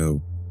yet to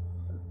go,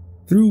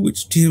 through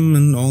which Tim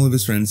and all of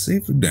his friends,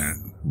 save for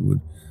Dan,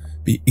 would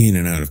be in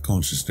and out of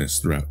consciousness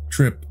throughout the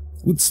trip,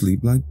 would sleep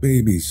like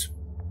babies.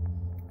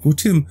 For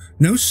Tim,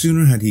 no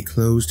sooner had he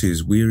closed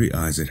his weary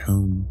eyes at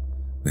home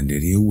than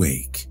did he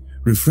awake,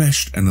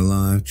 refreshed and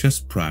alive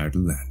just prior to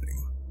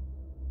landing.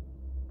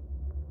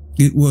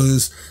 It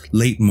was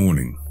late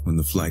morning when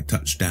the flight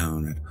touched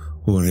down at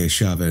Jorge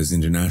Chavez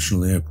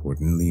International Airport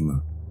in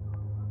Lima.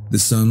 The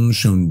sun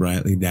shone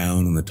brightly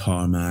down on the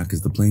tarmac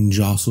as the plane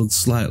jostled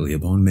slightly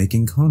upon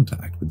making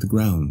contact with the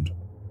ground.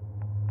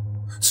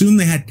 Soon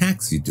they had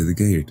taxied to the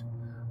gate.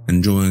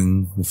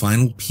 Enjoying the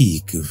final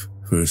peak of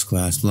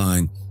first-class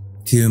flying,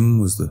 Tim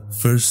was the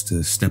first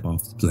to step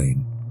off the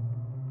plane.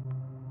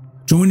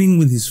 Joining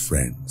with his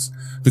friends,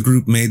 the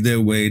group made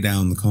their way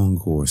down the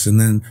concourse and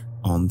then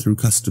on through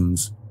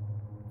customs.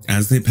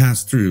 As they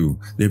passed through,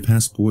 their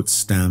passports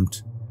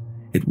stamped,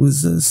 it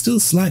was still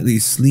slightly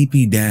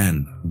sleepy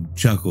Dan who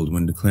chuckled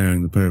when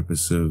declaring the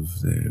purpose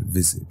of their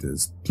visit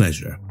as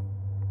pleasure.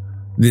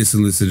 This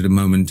elicited a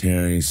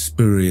momentary,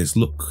 spurious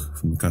look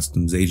from the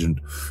customs agent,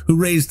 who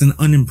raised an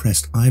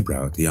unimpressed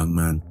eyebrow at the young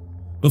man,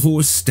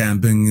 before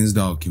stamping his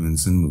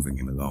documents and moving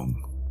him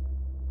along.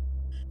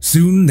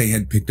 Soon they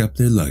had picked up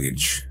their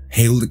luggage,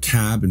 hailed a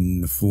cab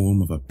in the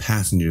form of a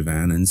passenger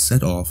van, and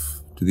set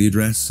off to the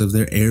address of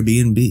their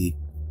Airbnb.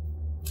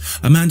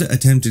 Amanda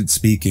attempted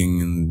speaking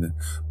in the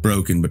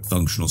broken but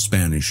functional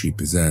Spanish she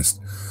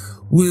possessed,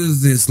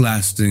 with this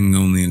lasting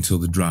only until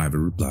the driver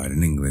replied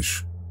in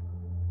English.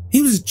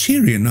 He was a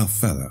cheery enough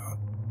fellow,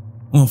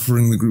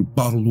 offering the group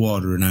bottled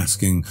water and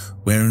asking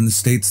where in the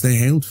States they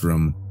hailed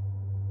from.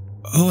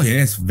 "Oh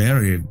yes,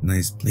 very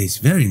nice place,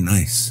 very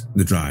nice,"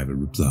 the driver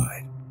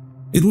replied.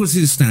 It was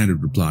his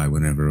standard reply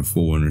whenever a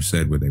foreigner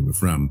said where they were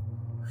from.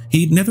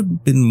 He'd never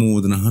been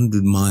more than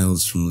 100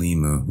 miles from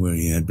Lima, where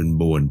he had been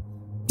born,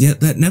 yet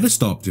that never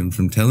stopped him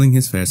from telling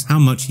his fares how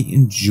much he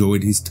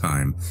enjoyed his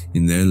time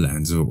in their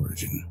lands of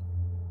origin.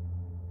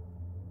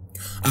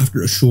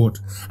 After a short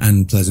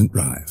and pleasant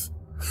drive,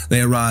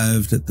 they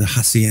arrived at the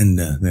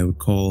hacienda they would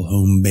call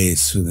home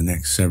base for the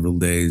next several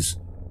days.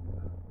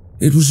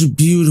 It was a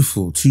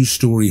beautiful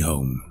two-story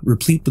home,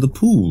 replete with a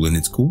pool in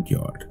its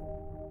courtyard.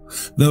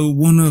 Though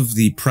one of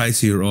the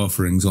pricier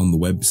offerings on the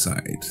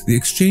website, the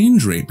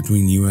exchange rate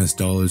between US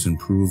dollars and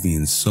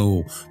Peruvian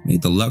sol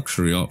made the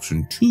luxury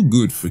option too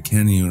good for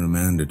Kenny or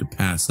Amanda to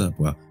pass up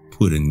while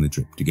putting the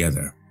trip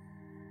together.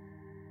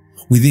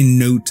 Within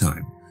no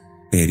time,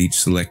 they had each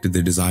selected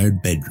their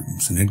desired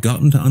bedrooms and had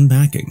gotten to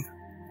unpacking.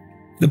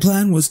 The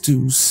plan was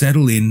to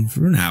settle in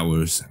for an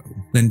hour or so,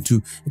 then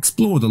to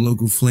explore the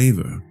local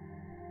flavor.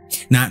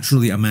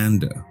 Naturally,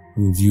 Amanda,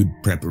 who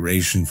viewed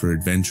preparation for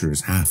adventure as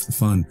half the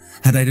fun,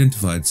 had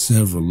identified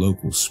several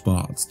local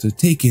spots to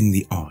take in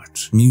the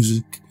art,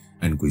 music,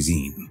 and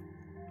cuisine.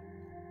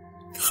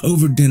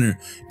 Over dinner,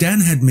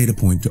 Dan had made a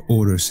point to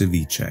order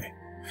ceviche,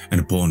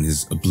 and upon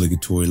his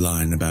obligatory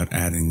line about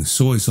adding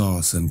soy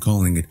sauce and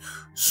calling it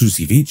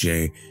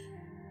suciviche,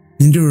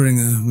 enduring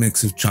a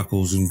mix of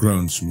chuckles and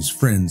groans from his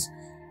friends,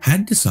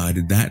 had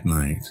decided that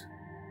night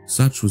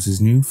such was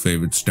his new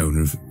favorite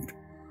stoner food.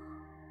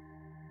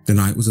 The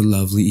night was a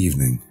lovely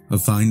evening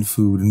of fine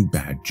food and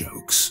bad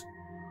jokes.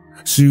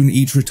 Soon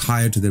each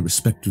retired to their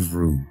respective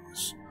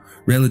rooms,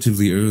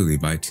 relatively early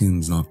by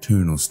Tim's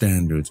nocturnal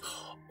standards,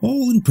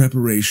 all in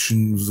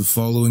preparation of the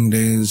following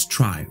day's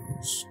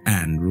trials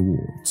and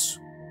rewards.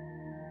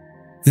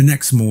 The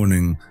next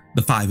morning,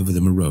 the five of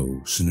them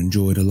arose and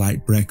enjoyed a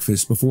light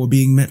breakfast before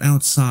being met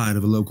outside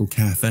of a local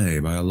cafe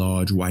by a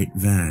large white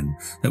van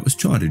that was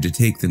chartered to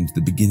take them to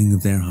the beginning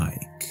of their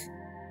hike.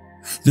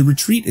 The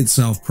retreat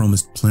itself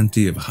promised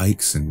plenty of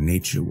hikes and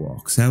nature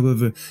walks.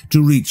 However,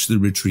 to reach the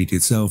retreat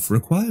itself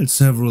required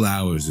several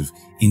hours of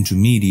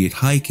intermediate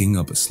hiking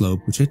up a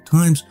slope which at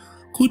times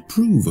could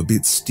prove a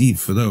bit steep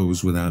for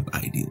those without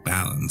ideal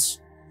balance.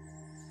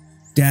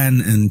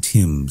 Dan and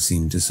Tim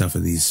seemed to suffer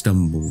these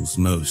stumbles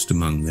most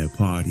among their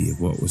party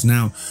of what was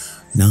now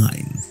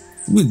 9,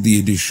 with the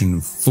addition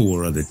of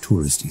 4 other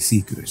touristy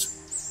seekers.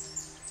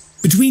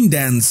 Between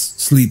Dan's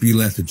sleepy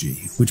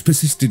lethargy, which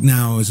persisted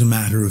now as a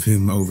matter of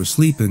him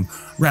oversleeping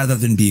rather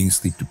than being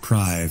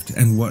sleep-deprived,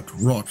 and what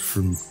wrought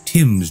from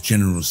Tim's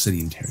general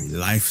sedentary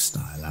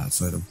lifestyle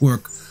outside of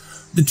work,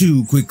 the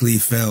two quickly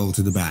fell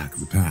to the back of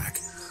the pack,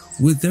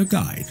 with their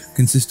guide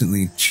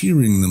consistently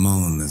cheering them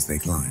on as they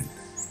climbed.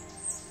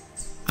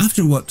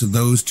 After what to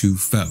those two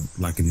felt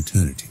like an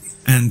eternity,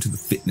 and to the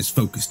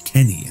fitness-focused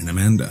Kenny and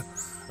Amanda,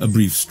 a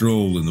brief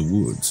stroll in the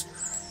woods,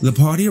 the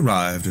party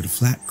arrived at a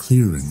flat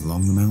clearing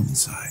along the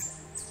mountainside.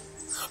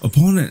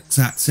 Upon it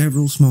sat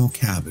several small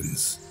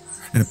cabins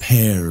and a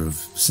pair of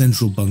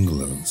central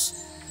bungalows.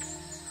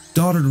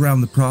 Dotted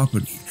around the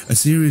property, a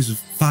series of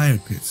fire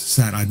pits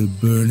sat either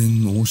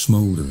burning or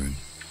smoldering.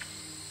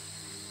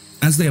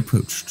 As they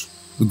approached,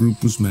 the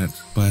group was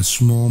met by a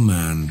small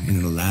man in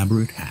an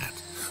elaborate hat,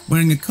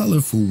 wearing a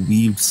colorful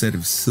weaved set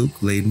of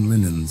silk-laden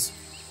linens.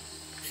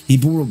 He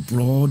bore a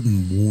broad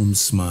and warm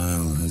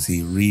smile as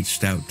he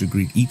reached out to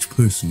greet each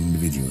person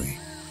individually,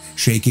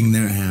 shaking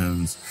their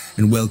hands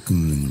and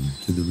welcoming them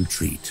to the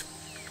retreat.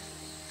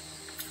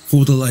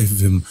 For the life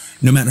of him,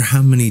 no matter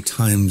how many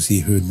times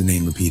he heard the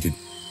name repeated,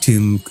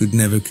 Tim could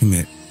never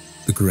commit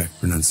the correct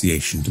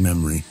pronunciation to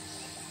memory.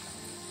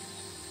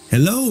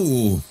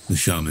 "Hello," the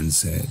shaman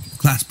said,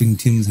 clasping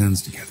Tim's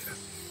hands together.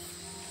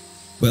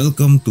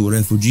 "Welcome to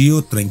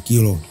Refugio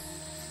Tranquilo.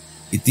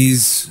 It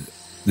is..."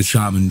 The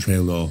shaman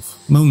trailed off,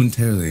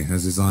 momentarily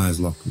as his eyes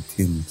locked with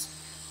Tim's.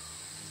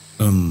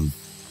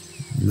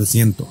 Lo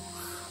siento.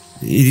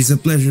 It is a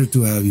pleasure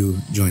to have you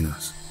join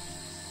us."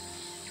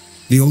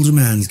 The older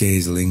man's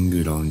gaze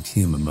lingered on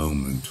Tim a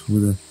moment,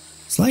 with a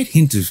slight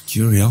hint of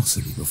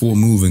curiosity before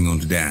moving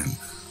on to Dan,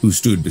 who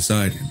stood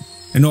beside him,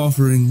 and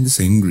offering the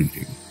same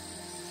greeting.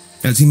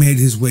 As he made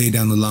his way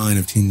down the line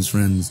of Tim's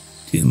friends,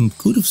 Tim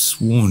could have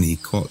sworn he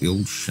caught the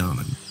old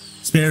shaman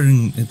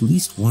sparing at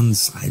least one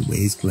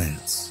sideways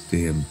glance to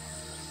him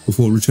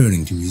before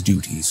returning to his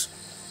duties.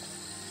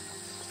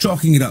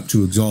 Chalking it up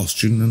to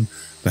exhaustion and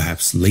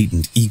perhaps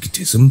latent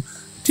egotism,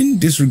 Tim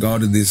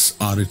disregarded this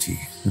oddity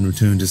and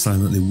returned to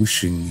silently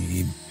wishing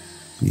he'd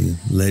be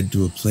led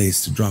to a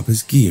place to drop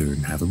his gear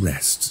and have a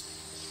rest.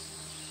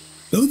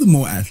 Though the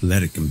more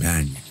athletic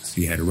companions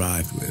he had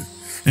arrived with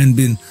and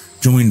been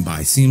joined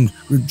by seemed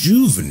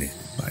rejuvenated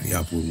by the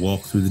upward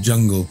walk through the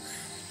jungle,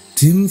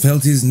 Tim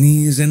felt his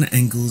knees and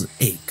ankles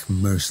ache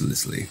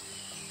mercilessly.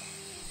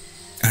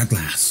 At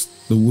last,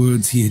 the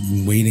words he had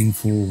been waiting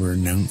for were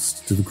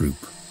announced to the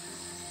group.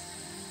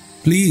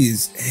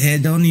 "Please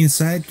head on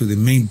inside to the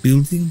main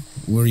building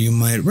where you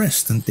might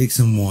rest and take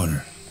some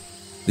water,"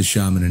 the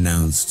shaman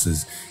announced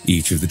as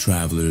each of the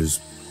travelers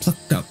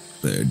plucked up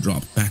their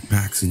dropped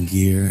backpacks and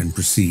gear and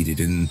proceeded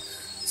in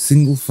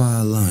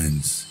single-file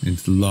lines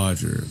into the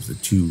larger of the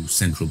two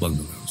central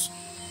bungalows.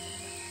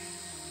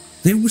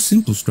 They were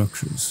simple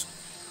structures,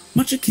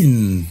 much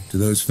akin to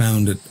those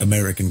found at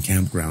American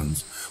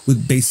campgrounds,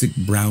 with basic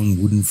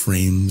brown wooden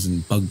frames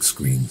and bug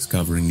screens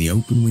covering the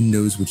open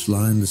windows which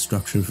lined the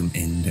structure from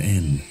end to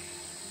end.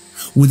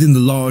 Within the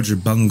larger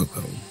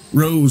bungalow,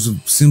 rows of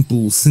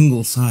simple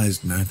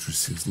single-sized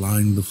mattresses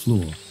lined the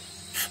floor,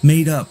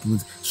 made up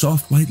with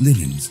soft white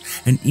linens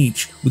and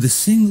each with a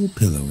single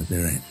pillow at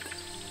their end.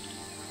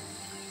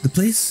 The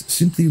place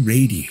simply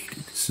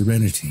radiated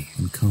serenity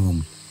and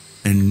calm,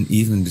 and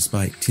even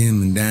despite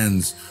Tim and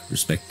Dan's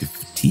respective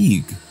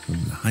fatigue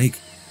from the hike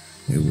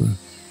they were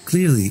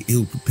clearly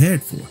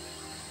ill-prepared for,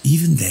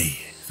 even they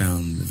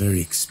found the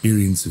very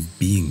experience of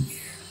being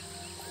here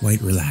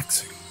quite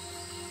relaxing.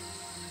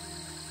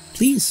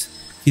 "Please,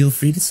 feel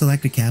free to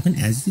select a cabin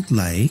as you'd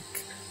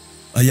like,"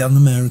 a young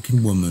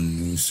American woman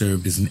who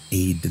served as an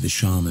aide to the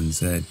shaman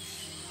said,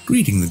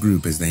 greeting the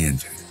group as they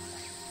entered.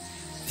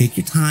 "Take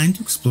your time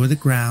to explore the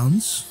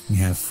grounds. We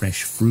have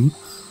fresh fruit,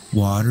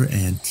 water,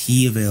 and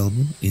tea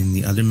available in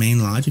the other main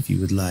lodge if you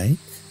would like.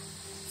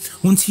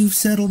 Once you've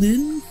settled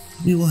in,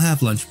 we will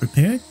have lunch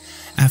prepared,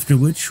 after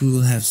which we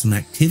will have some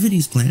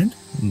activities planned,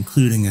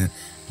 including a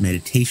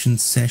meditation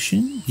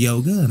session,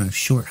 yoga, and a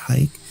short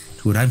hike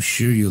to what I'm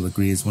sure you'll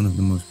agree is one of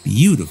the most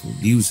beautiful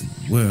views in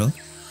the world.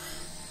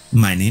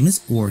 My name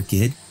is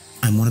Orchid.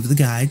 I'm one of the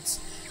guides.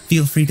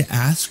 Feel free to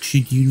ask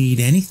should you need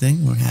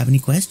anything or have any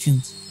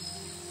questions."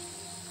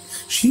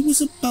 She was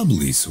a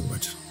bubbly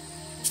sort,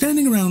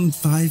 standing around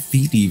 5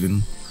 feet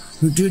even.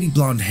 Her dirty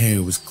blonde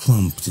hair was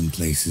clumped in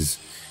places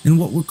in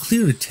what were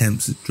clear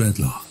attempts at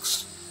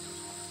dreadlocks.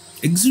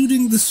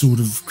 Exuding the sort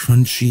of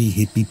crunchy,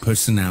 hippie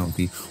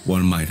personality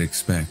one might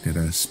expect at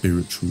a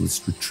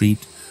spiritualist retreat,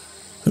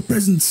 her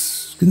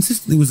presence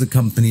consistently was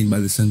accompanied by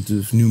the scent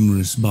of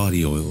numerous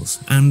body oils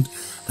and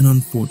an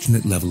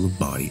unfortunate level of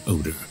body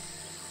odor.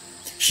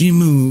 She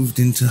moved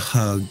in to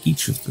hug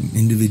each of them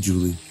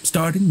individually,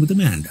 starting with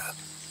Amanda.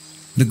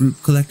 The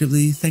group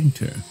collectively thanked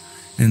her,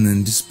 and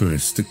then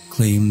dispersed to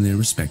claim their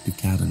respective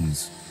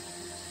cabins.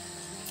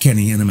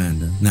 Kenny and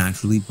Amanda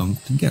naturally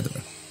bunked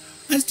together,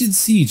 as did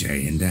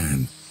CJ and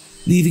Dan,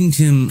 leaving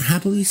Tim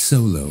happily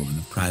solo in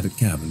a private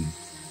cabin.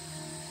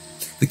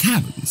 The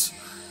cabins,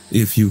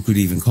 if you could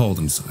even call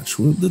them such,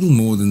 were little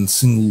more than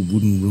single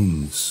wooden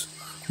rooms,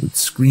 with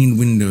screened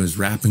windows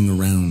wrapping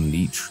around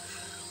each,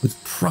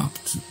 with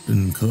propped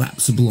and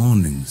collapsible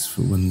awnings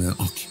for when the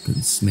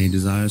occupants may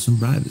desire some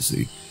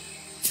privacy.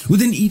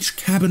 Within each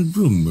cabin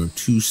room were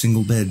 2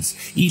 single beds,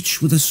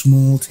 each with a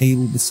small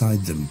table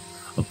beside them,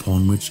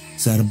 upon which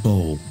sat a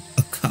bowl,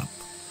 a cup,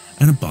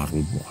 and a bottle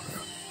of water.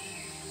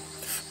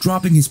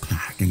 Dropping his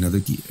pack and other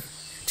gear,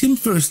 Tim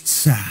first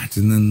sat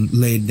and then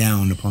laid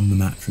down upon the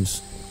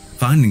mattress,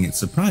 finding it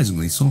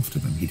surprisingly softer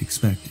than he'd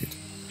expected.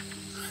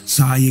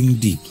 Sighing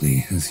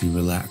deeply as he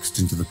relaxed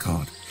into the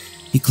cot,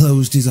 he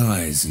closed his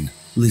eyes and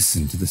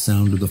listened to the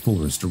sound of the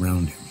forest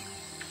around him.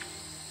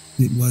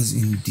 It was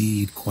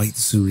indeed quite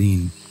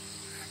serene,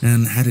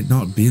 and had it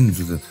not been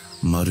for the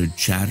muttered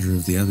chatter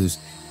of the others,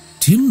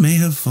 Tim may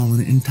have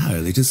fallen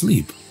entirely to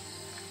sleep.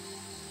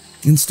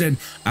 Instead,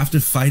 after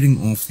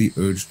fighting off the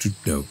urge to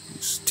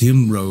doze,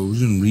 Tim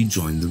rose and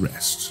rejoined the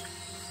rest.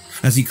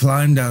 As he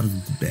climbed out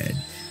of the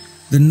bed,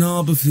 the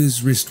knob of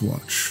his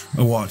wristwatch,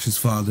 a watch his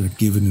father had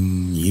given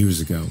him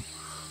years ago,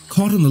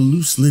 caught on the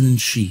loose linen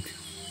sheet.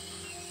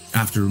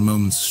 After a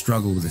moment's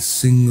struggle with a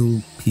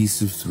single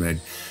piece of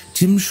thread,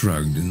 Tim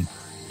shrugged and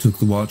took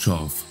the watch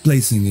off,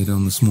 placing it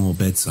on the small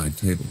bedside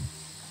table.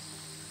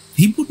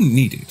 He wouldn't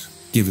need it,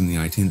 given the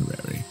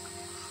itinerary.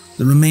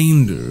 The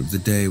remainder of the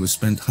day was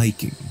spent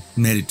hiking,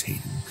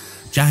 meditating,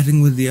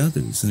 chatting with the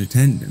others in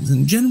attendance,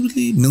 and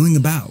generally milling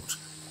about.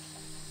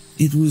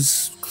 It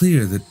was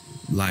clear that,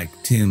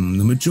 like Tim,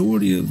 the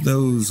majority of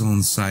those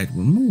on site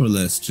were more or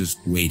less just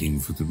waiting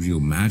for the real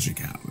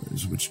magic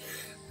hours, which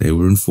they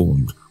were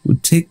informed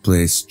would take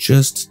place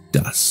just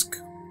dusk.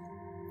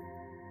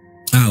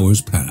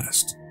 Hours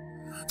passed.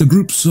 The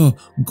group saw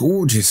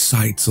gorgeous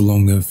sights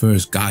along their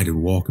first guided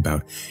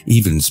walkabout,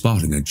 even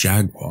spotting a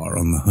jaguar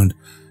on the hunt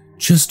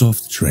just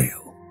off the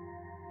trail.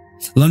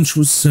 Lunch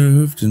was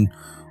served and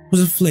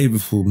was a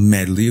flavorful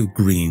medley of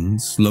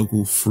greens,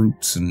 local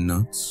fruits, and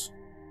nuts.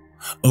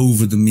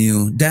 Over the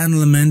meal, Dan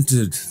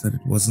lamented that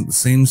it wasn't the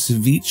same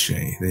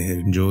ceviche they had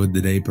enjoyed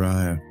the day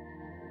prior.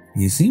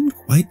 He seemed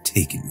quite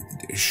taken with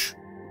the dish.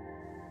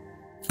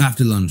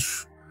 After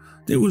lunch,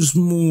 there was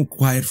more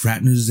quiet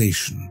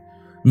fraternization,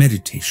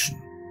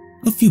 meditation.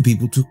 A few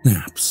people took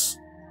naps.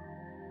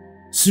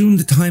 Soon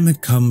the time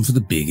had come for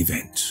the big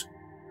event,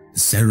 the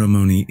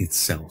ceremony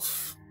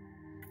itself.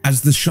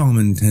 As the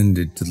shaman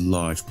tended to the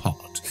large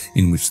pot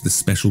in which the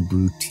special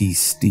brewed tea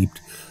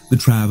steeped, the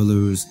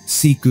travelers,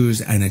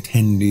 seekers, and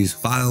attendees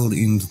filed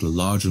into the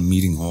larger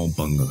meeting hall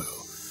bungalow,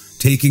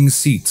 taking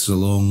seats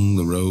along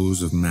the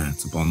rows of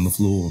mats upon the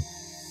floor.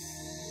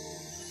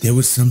 There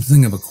was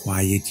something of a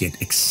quiet yet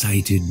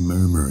excited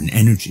murmur and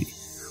energy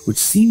which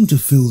seemed to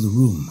fill the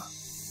room.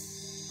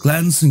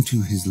 Glancing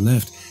to his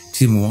left,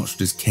 Tim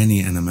watched as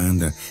Kenny and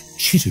Amanda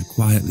chittered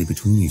quietly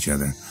between each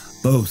other,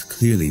 both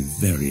clearly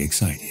very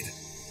excited.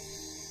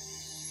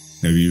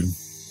 "Have you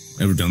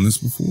ever done this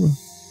before?"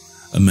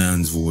 a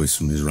man's voice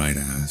from his right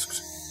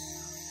asked.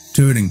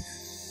 Turning,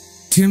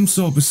 Tim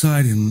saw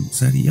beside him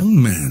sat a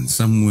young man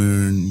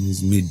somewhere in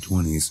his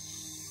mid-20s,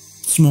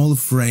 small of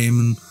frame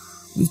and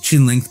with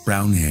chin-length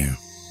brown hair.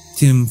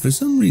 Tim, for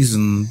some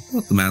reason,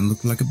 thought the man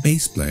looked like a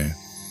bass player.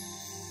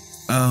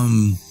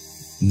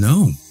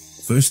 No,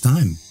 first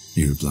time,"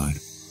 he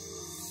replied.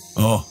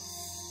 "Oh,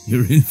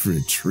 you're in for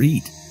a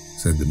treat,"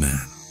 said the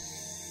man.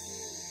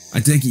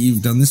 "I take it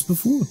you've done this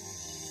before?"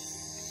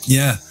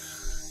 "Yeah,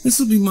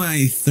 this'll be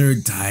my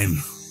third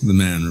time," the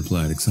man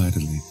replied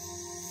excitedly.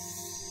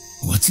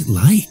 "What's it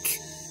like?"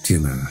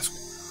 Tim asked,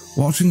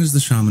 watching as the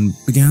shaman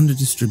began to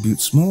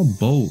distribute small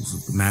bowls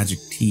of the magic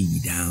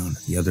tea down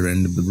at the other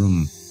end of the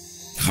room.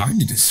 "Hard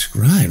to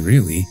describe,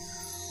 really.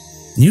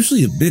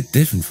 Usually a bit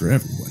different for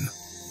everyone.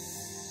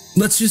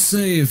 Let's just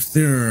say if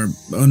there are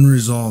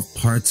unresolved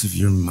parts of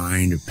your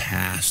mind or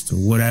past or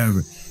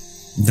whatever,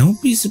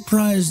 don't be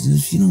surprised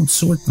if you don't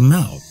sort them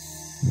out,"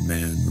 the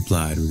man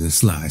replied with a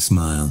sly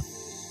smile.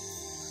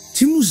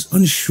 Tim was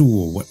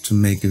unsure what to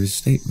make of his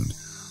statement,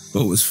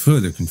 but was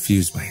further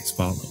confused by its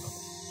follow-up.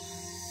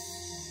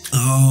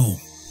 "Oh,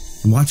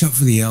 and watch out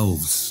for the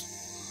elves.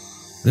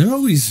 They're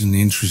always an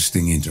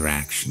interesting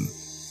interaction,"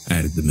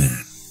 added the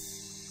man.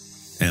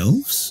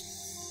 "Elves?"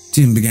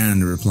 Tim began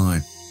to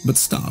reply, but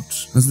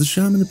stopped as the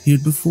shaman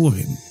appeared before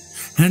him,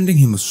 handing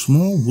him a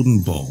small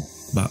wooden bowl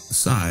about the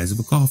size of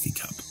a coffee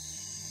cup.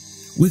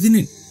 Within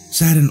it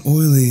sat an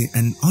oily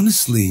and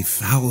honestly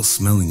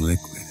foul-smelling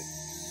liquid.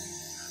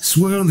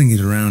 Swirling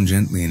it around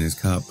gently in his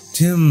cup,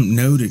 Tim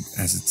noted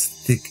as its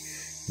thick,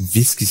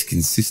 viscous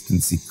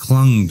consistency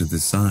clung to the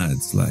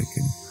sides like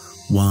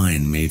a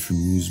wine made from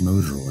used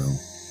motor oil.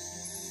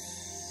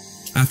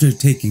 After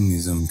taking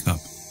his own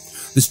cup,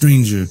 the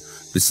stranger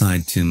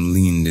beside Tim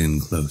leaned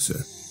in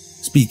closer,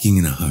 speaking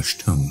in a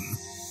hushed tone.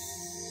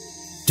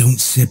 "Don't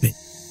sip it.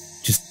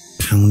 Just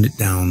pound it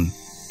down.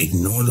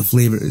 Ignore the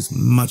flavor as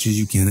much as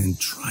you can and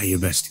try your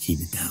best to keep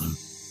it down."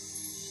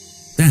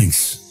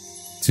 "Thanks,"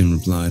 Tim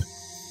replied,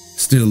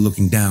 still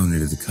looking down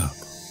into the cup.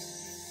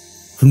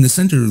 From the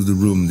center of the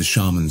room, the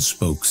shaman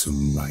spoke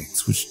some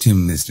rites, which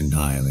Tim missed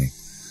entirely,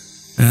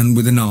 and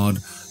with a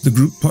nod, the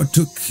group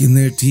partook in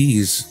their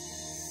teas.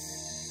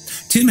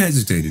 Tim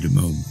hesitated a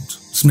moment,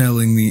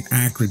 smelling the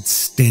acrid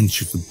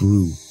stench of the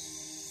brew.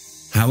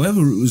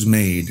 However it was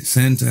made,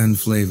 scent and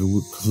flavor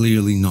were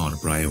clearly not a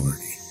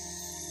priority.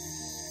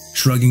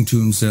 Shrugging to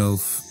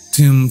himself,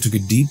 Tim took a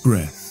deep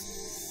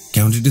breath,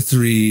 counted to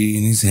 3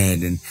 in his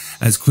head, and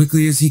as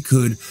quickly as he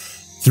could,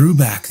 threw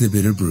back the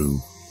bitter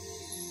brew.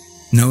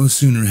 No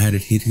sooner had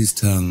it hit his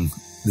tongue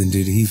than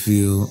did he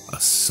feel a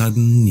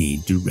sudden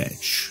need to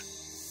retch.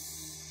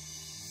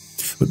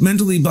 But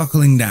mentally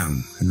buckling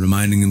down and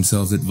reminding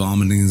himself that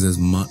vomiting is as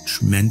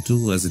much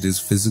mental as it is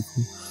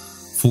physical,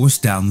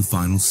 forced down the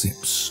final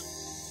sips.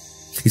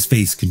 His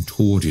face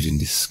contorted in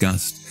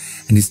disgust,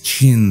 and his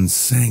chin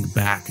sank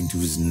back into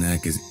his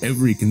neck as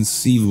every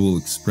conceivable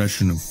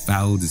expression of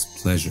foul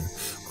displeasure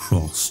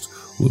crossed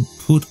or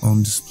put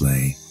on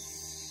display.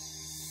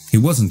 He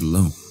wasn't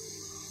alone.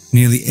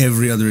 Nearly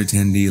every other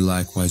attendee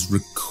likewise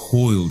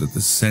recoiled at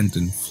the scent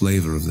and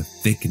flavor of the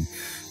thick and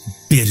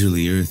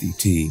bitterly earthy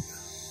tea.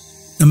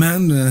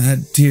 Amanda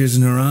had tears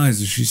in her eyes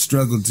as she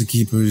struggled to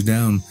keep hers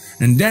down,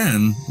 and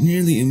Dan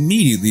nearly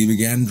immediately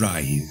began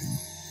dry heaving.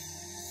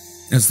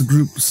 As the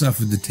group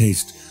suffered the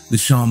taste, the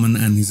shaman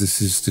and his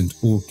assistant,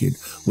 Orchid,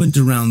 went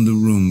around the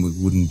room with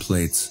wooden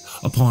plates,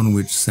 upon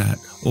which sat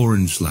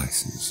orange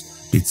slices,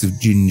 bits of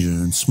ginger,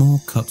 and small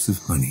cups of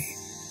honey.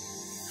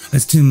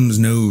 As Tim's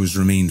nose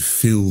remained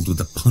filled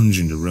with a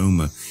pungent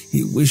aroma,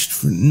 he wished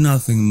for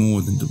nothing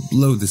more than to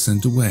blow the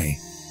scent away.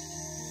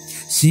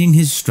 Seeing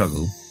his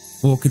struggle,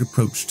 Orchid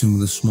approached him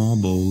with a small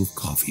bowl of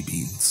coffee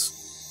beans.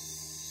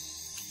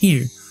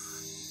 "Here,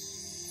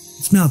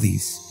 smell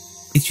these.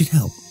 It should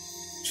help,"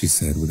 she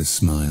said with a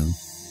smile.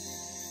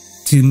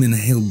 Tim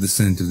inhaled the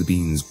scent of the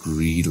beans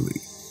greedily,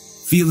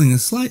 feeling a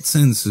slight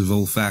sense of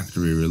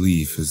olfactory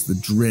relief as the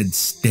dread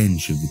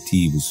stench of the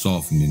tea was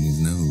softened in his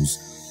nose.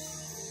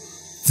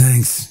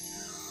 "Thanks.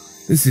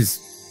 This is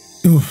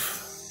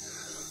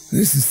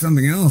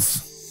something else."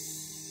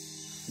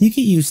 "You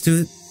get used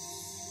to it.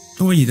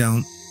 Or you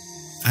don't.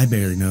 I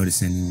barely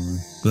notice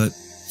anymore. But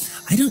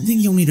I don't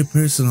think you'll meet a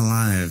person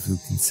alive who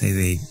can say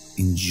they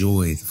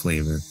enjoy the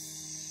flavor,"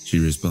 she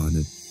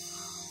responded,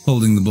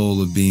 holding the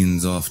bowl of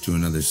beans off to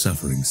another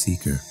suffering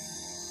seeker.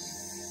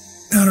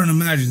 "I don't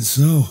imagine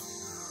so.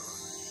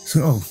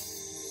 So,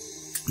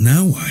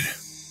 now what?"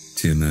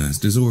 Tim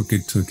asked as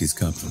Orchid took his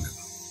cup from him.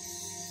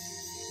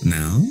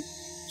 "Now?"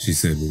 she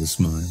said with a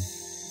smile.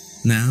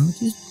 "Now,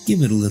 just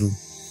give it a little.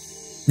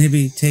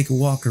 Maybe take a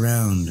walk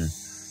around or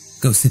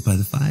go sit by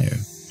the fire."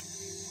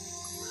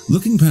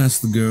 Looking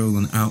past the girl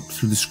and out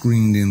through the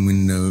screened-in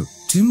window,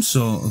 Tim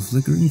saw a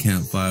flickering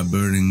campfire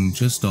burning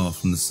just off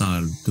from the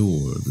side of the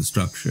door of the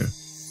structure.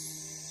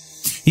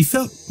 He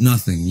felt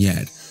nothing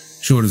yet,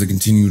 short of the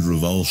continued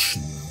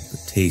revulsion of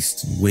the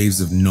taste and waves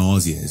of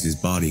nausea as his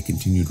body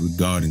continued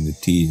regarding the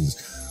tea as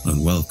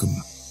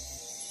unwelcome.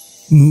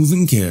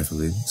 Moving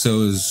carefully,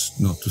 so as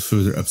not to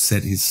further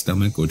upset his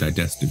stomach or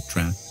digestive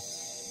tract,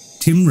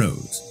 Tim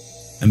rose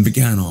and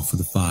began off for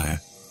the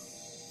fire.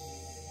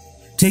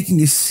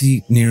 Taking a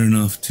seat near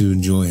enough to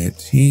enjoy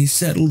it, he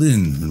settled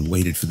in and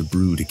waited for the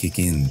brew to kick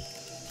in.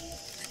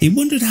 He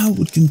wondered how it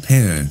would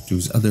compare to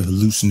his other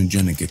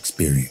hallucinogenic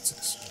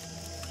experiences.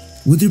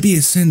 Would there be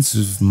a sense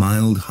of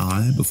mild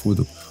high before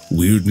the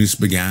weirdness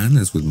began,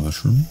 as with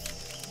mushrooms?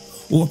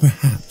 Or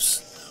perhaps,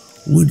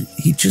 would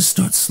he just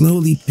start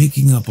slowly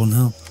picking up on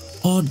how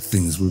odd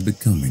things were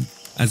becoming,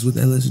 as with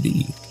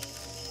LSD?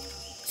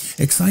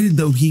 Excited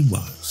though he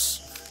was,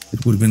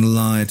 it would have been a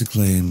lie to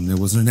claim there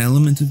wasn't an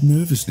element of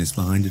nervousness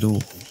behind it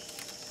all.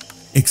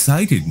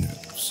 Excited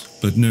nerves,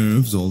 but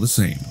nerves all the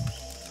same.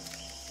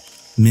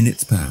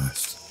 Minutes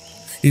passed.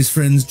 His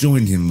friends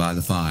joined him by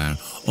the fire,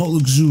 all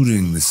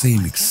exuding the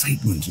same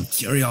excitement and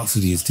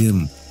curiosity as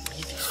Tim.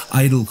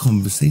 Idle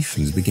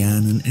conversations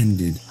began and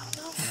ended.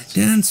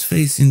 Dan's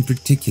face in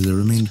particular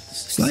remained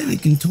slightly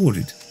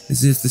contorted,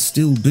 as if the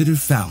still bitter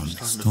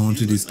foulness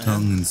taunted his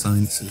tongue and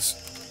sinuses.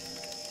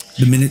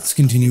 The minutes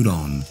continued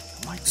on,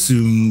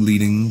 soon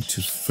leading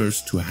to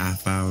first to a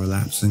half-hour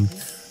lapsing,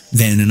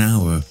 then an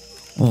hour,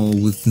 all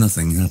with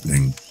nothing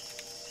happening.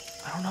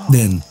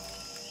 Then,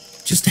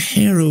 just a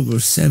hair over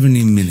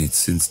 70 minutes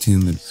since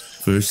Tim had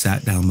first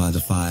sat down by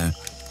the fire,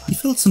 he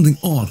felt something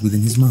odd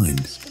within his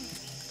mind.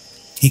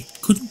 He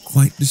couldn't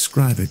quite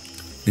describe it,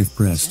 if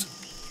pressed,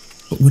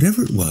 but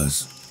whatever it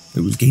was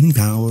gaining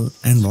power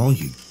and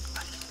volume.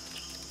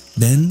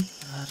 Then,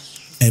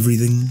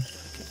 everything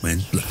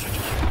went black.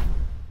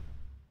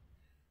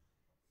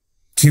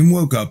 Tim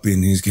woke up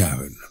in his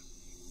cabin.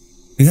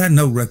 He had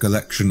no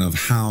recollection of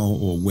how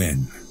or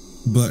when,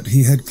 but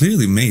he had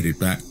clearly made it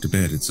back to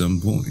bed at some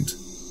point.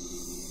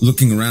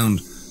 Looking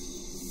around,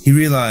 he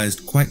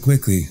realized quite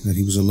quickly that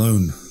he was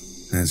alone,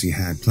 as he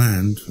had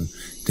planned for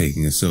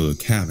taking a solo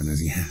cabin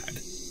as he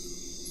had.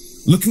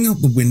 Looking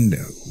out the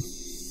window,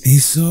 he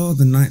saw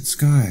the night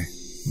sky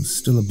was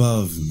still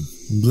above and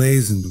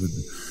emblazoned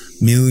with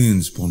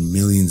millions upon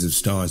millions of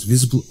stars,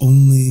 visible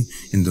only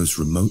in those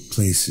remote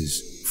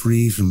places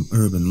free from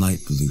urban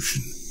light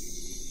pollution.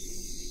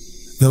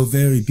 Though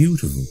very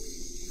beautiful,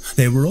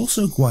 they were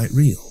also quite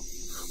real,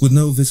 with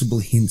no visible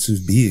hints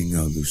of being a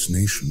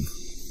hallucination.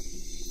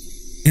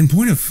 In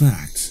point of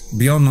fact,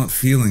 beyond not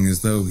feeling as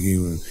though he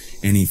were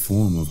any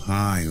form of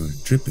high or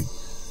tripping,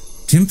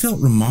 Tim felt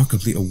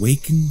remarkably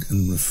awakened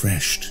and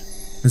refreshed,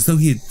 as though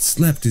he had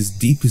slept his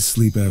deepest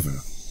sleep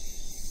ever.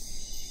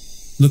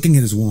 Looking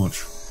at his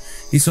watch,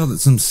 he saw that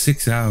some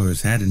 6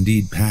 hours had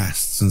indeed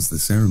passed since the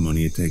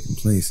ceremony had taken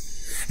place,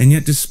 and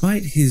yet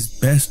despite his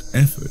best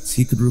efforts,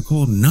 he could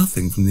recall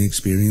nothing from the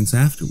experience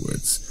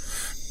afterwards,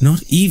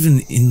 not even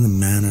in the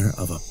manner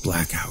of a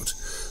blackout,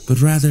 but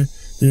rather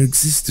there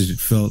existed, it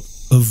felt,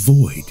 a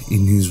void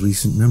in his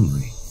recent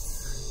memory,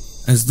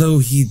 as though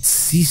he'd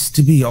ceased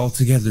to be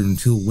altogether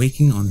until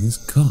waking on his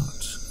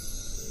cot.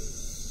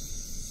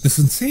 The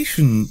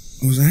sensation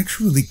was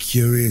actually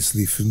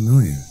curiously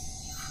familiar,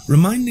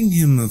 reminding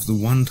him of the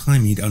one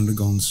time he'd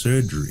undergone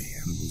surgery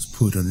and was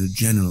put under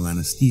general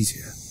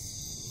anesthesia.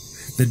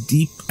 The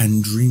deep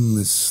and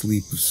dreamless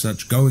sleep of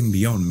such going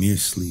beyond mere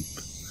sleep,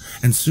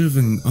 and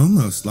serving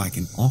almost like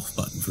an off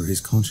button for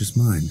his conscious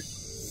mind.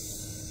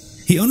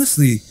 He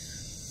honestly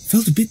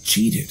felt a bit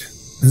cheated,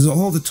 as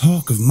all the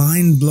talk of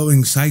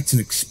mind-blowing sights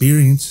and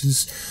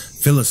experiences,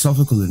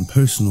 philosophical and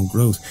personal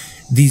growth,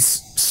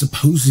 these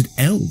supposed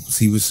elves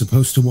he was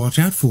supposed to watch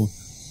out for,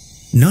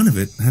 none of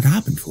it had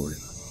happened for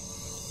him.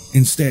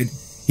 Instead,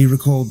 he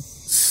recalled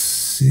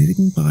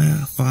sitting by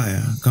a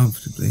fire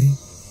comfortably,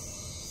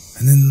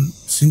 and then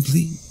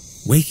simply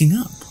waking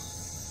up.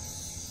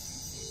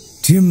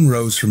 Tim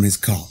rose from his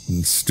cot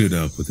and stood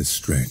up with a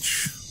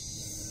stretch.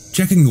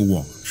 Checking the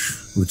watch,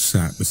 which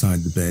sat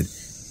beside the bed,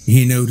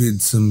 he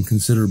noted some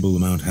considerable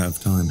amount of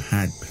time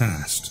had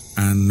passed,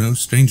 and no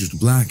stranger to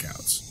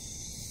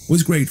blackouts.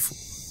 Was grateful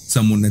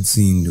someone had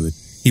seen to it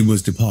he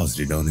was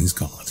deposited on his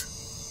cot.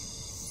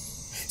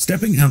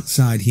 Stepping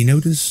outside, he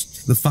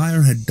noticed the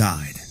fire had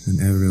died,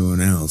 and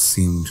everyone else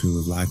seemed to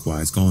have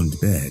likewise gone to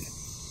bed.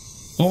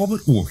 All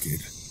but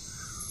Orchid,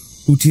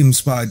 who Tim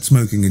spied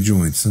smoking a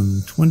joint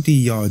some 20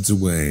 yards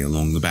away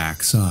along the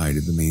back side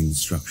of the main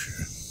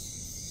structure.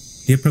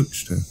 He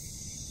approached her.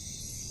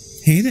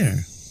 "Hey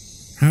there,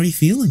 how are you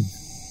feeling?"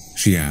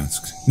 she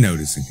asked,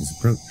 noticing his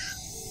approach.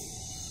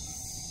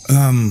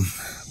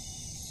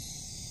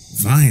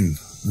 Fine,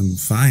 I'm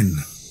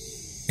fine,"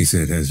 he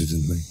said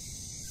hesitantly.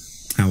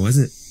 "How was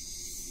it?"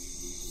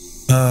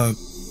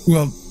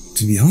 Well,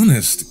 to be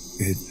honest,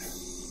 it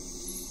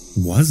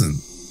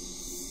wasn't."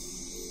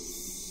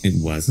 "It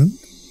wasn't?"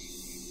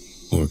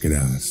 Orchid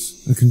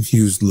asked, a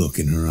confused look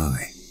in her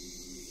eye.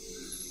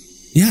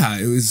 "Yeah,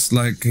 it was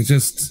like I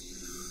just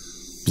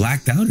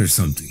blacked out or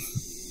something.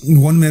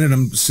 One minute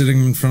I'm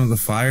sitting in front of the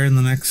fire, and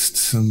the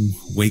next I'm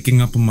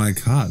waking up on my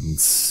cot and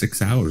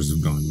 6 hours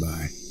have gone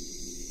by."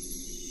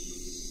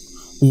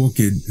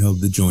 Orchid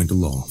held the joint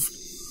aloft,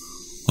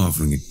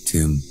 offering it to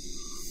Tim,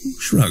 who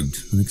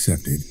shrugged and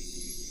accepted.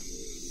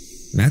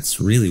 "That's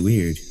really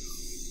weird.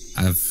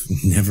 I've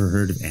never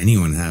heard of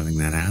anyone having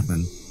that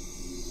happen."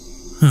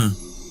 "Huh."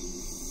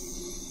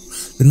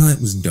 The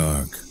night was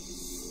dark,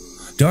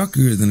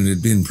 darker than it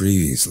had been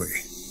previously.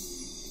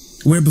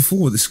 Where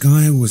before the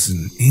sky was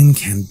an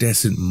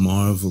incandescent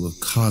marvel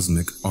of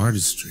cosmic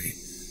artistry,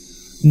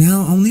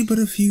 now only but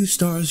a few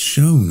stars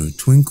shone or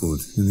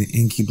twinkled in the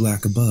inky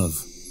black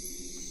above.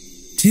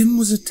 Tim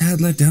was a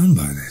tad let down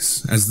by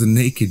this, as the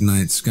naked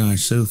night sky,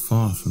 so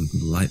far from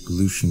the light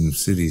pollution of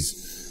cities,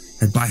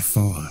 had by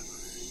far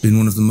been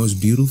one of the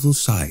most beautiful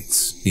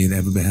sights he had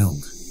ever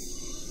beheld.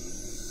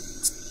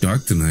 "It's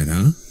dark tonight,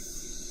 huh?"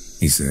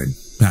 he said,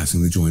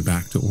 passing the joint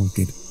back to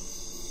Orchid.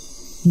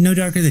 "No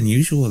darker than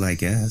usual, I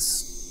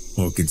guess,"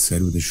 Orchid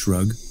said with a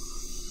shrug.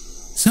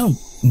 "So,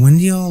 when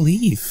do y'all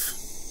leave?"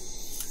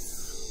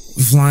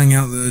 "Flying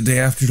out the day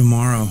after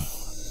tomorrow.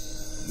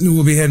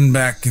 We'll be heading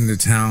back into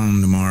town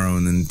tomorrow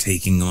and then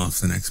taking off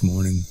the next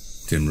morning,"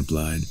 Tim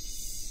replied.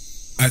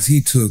 As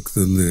he took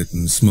the lit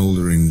and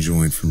smoldering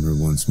joint from her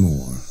once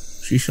more,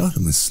 she shot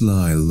him a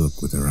sly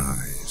look with her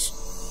eyes.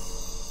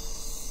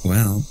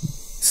 "Well,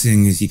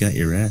 seeing as you got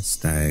your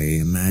rest, I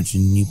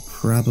imagine you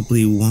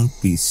probably won't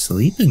be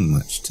sleeping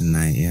much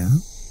tonight, yeah?"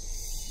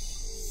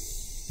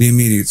 The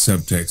immediate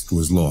subtext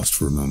was lost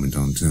for a moment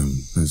on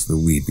Tim, as the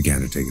weed began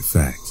to take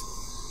effect.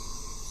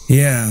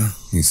 "Yeah,"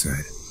 he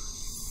said.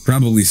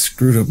 "Probably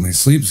screwed up my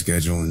sleep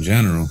schedule in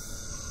general."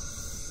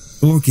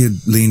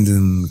 Orchid leaned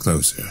in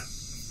closer.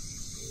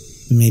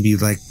 "Maybe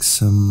like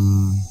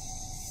some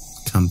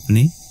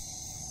company?"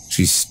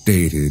 she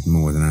stated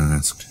more than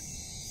asked.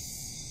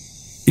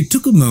 It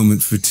took a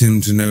moment for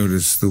Tim to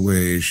notice the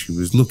way she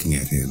was looking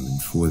at him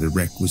and for the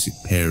requisite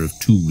pair of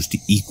twos to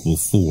equal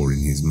 4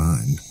 in his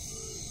mind.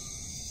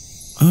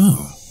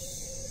 "Oh.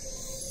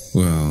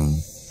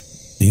 Well,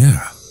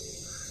 yeah.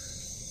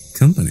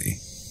 Company.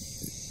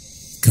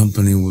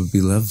 Company would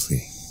be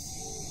lovely,"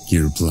 he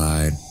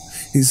replied,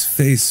 his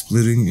face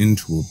splitting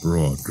into a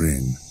broad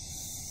grin.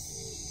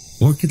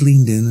 Orchid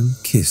leaned in and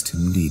kissed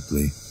him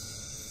deeply.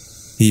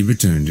 He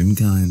returned in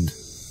kind.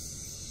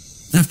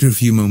 After a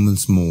few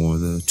moments more,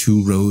 the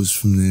two rose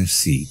from their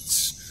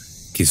seats,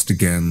 kissed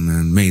again,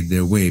 and made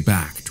their way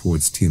back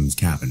towards Tim's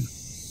cabin.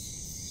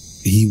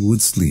 He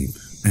would sleep,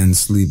 and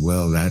sleep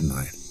well that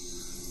night,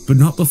 but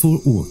not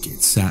before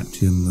Orchid sapped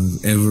him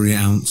of every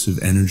ounce of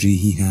energy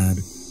he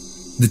had,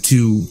 the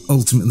two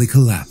ultimately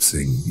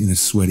collapsing in a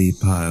sweaty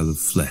pile of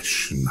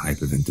flesh and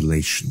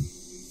hyperventilation.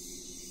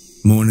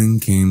 Morning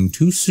came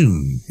too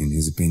soon, in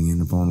his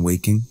opinion, upon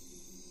waking.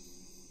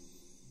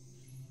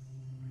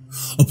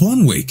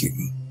 Upon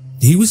waking,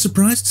 he was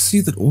surprised to see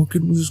that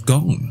Orchid was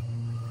gone,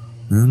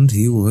 and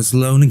he was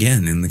alone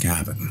again in the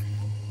cabin.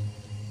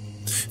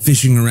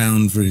 Fishing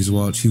around for his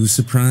watch, he was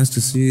surprised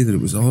to see that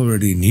it was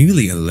already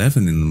nearly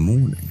 11 in the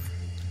morning.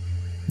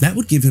 That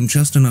would give him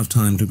just enough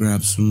time to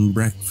grab some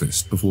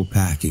breakfast before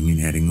packing and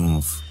heading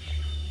off.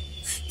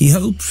 He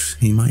hoped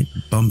he might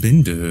bump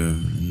into her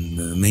in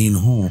the main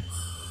hall,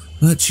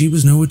 but she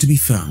was nowhere to be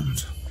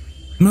found.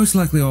 Most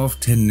likely off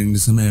tending to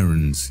some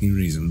errands, he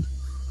reasoned.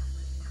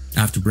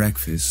 After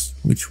breakfast,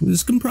 which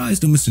was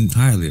comprised almost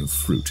entirely of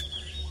fruit,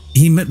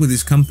 he met with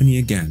his company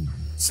again,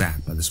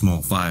 sat by the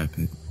small fire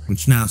pit,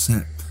 which now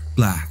sat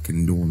black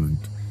and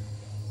dormant.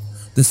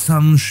 The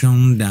sun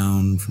shone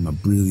down from a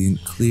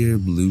brilliant, clear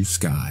blue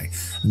sky,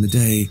 and the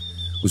day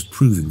was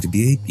proving to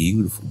be a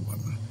beautiful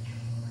one.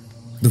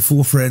 The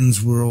four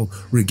friends were all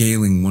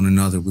regaling one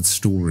another with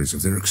stories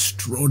of their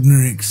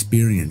extraordinary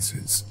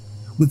experiences,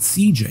 with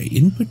CJ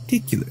in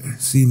particular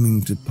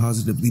seeming to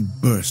positively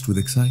burst with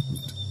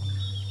excitement.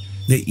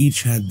 They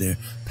each had their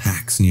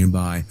packs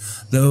nearby,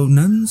 though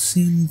none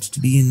seemed to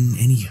be in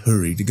any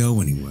hurry to go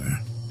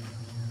anywhere.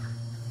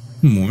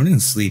 "Morning,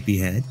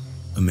 sleepyhead,"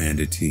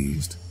 Amanda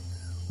teased.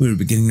 "We were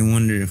beginning to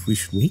wonder if we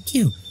should wake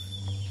you.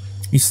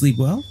 You sleep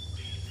well?"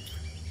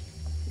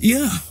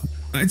 "Yeah,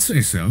 I'd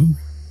say so,"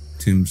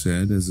 Tim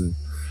said as a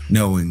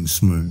knowing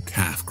smirk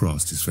half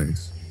crossed his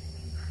face.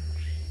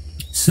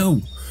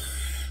 "So,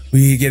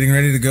 we getting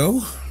ready to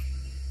go?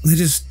 I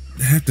just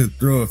have to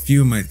throw a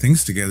few of my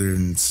things together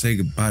and say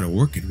goodbye to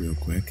Orchid real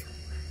quick."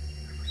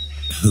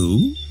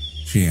 "Who?"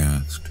 she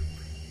asked.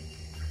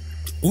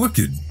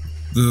 "Orchid,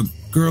 the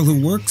girl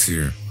who works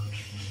here."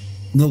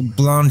 "Little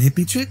blonde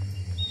hippie chick?"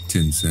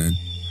 Tim said,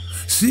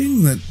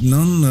 seeing that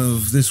none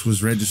of this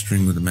was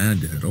registering with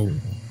Amanda at all.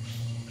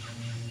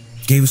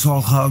 "Gave us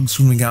all hugs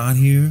when we got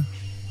here.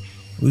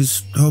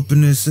 Was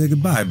hoping to say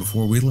goodbye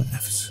before we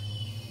left."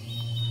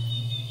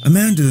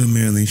 Amanda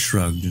merely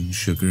shrugged and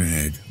shook her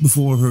head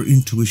before her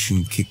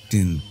intuition kicked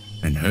in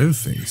and her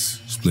face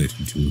split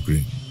into a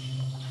grin.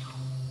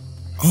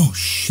 "Oh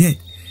shit,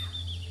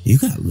 you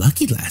got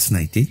lucky last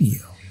night, didn't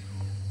you?"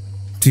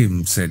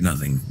 Tim said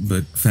nothing,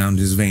 but found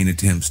his vain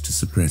attempts to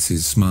suppress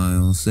his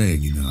smile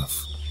saying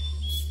enough.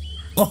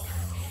 "Oh,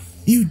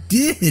 you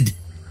did?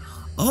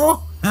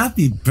 Oh,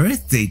 happy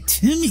birthday,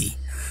 Timmy,"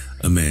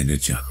 Amanda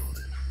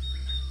chuckled.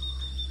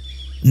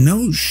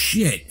 "No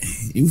shit,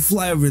 you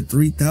fly over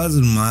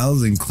 3,000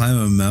 miles and climb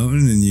a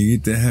mountain and you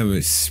get to have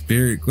a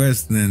spirit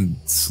quest and then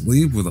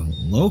sleep with a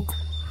local?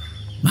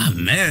 My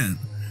man,"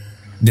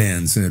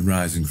 Dan said,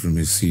 rising from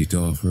his seat to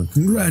offer a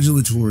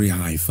congratulatory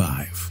high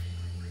five.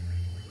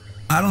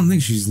 "I don't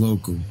think she's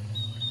local.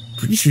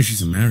 Pretty sure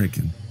she's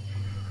American.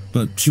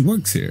 But she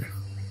works here.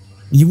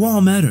 You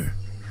all met her,"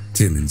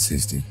 Tim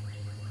insisted.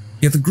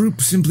 Yet the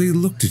group simply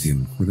looked at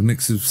him with a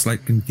mix of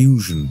slight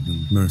confusion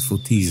and mirthful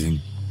teasing.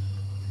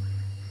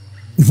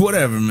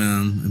 "Whatever,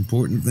 man.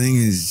 Important thing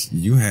is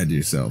you had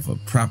yourself a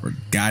proper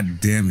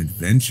goddamn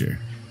adventure.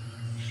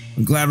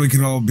 I'm glad we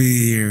could all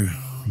be here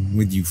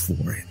with you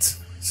for it,"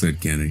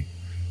 said Kenny.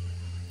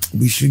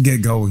 "We should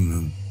get going,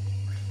 though.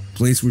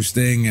 Place we're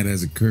staying at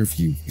has a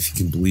curfew, if you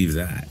can believe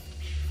that."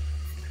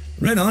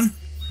 "Right on,"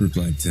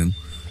 replied Tim.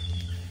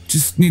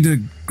 "Just need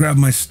to grab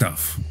my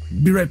stuff.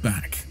 Be right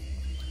back."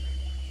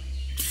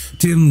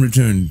 Tim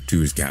returned to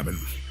his cabin,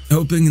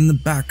 hoping in the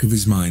back of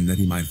his mind that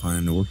he might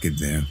find Orchid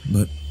there,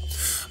 but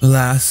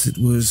alas, it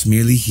was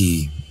merely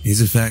he,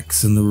 his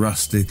effects, and the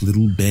rustic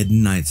little bed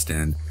and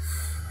nightstand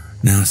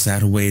now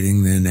sat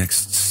awaiting their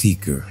next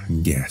seeker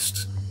and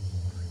guest.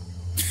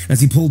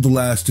 As he pulled the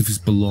last of his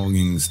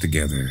belongings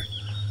together,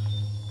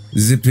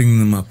 zipping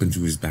them up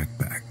into his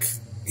backpack,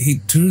 he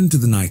turned to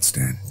the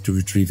nightstand to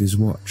retrieve his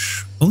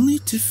watch, only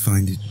to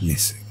find it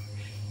missing.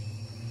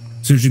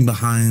 Searching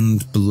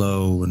behind,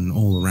 below, and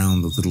all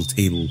around the little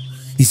table,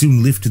 he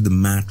soon lifted the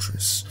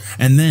mattress,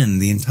 and then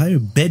the entire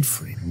bed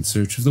frame in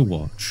search of the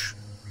watch,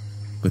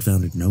 but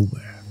found it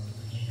nowhere.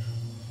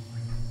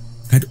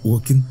 Had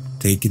Orchid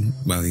taken it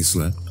while he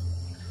slept?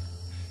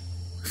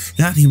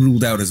 That he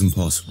ruled out as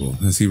impossible,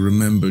 as he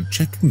remembered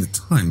checking the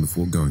time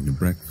before going to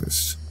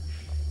breakfast.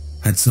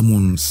 Had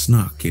someone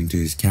snuck into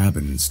his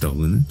cabin and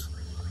stolen it?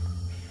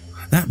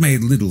 That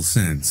made little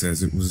sense,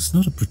 as it was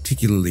not a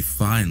particularly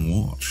fine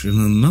watch, and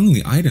among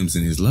the items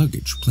in his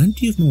luggage,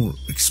 plenty of more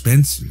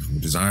expensive or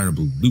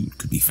desirable loot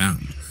could be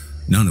found,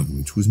 none of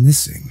which was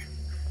missing.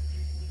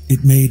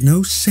 It made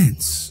no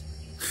sense,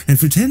 and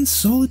for 10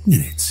 solid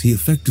minutes he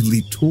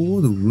effectively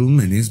tore the room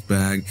and his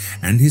bag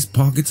and his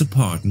pockets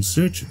apart in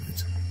search of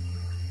it.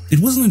 It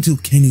wasn't until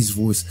Kenny's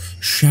voice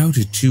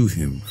shouted to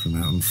him from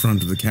out in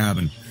front of the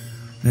cabin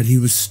that he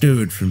was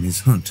stirred from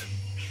his hunt.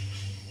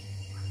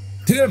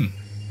 "Tim,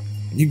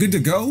 you good to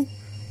go?"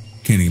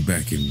 Kenny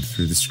beckoned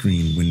through the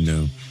screen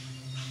window.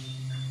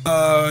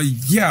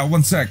 Yeah,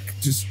 one sec.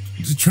 Just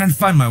trying to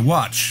find my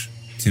watch,"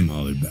 Tim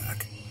hollered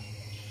back.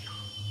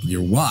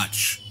 "Your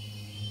watch?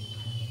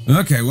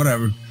 Okay,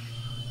 whatever.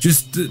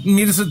 Just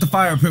meet us at the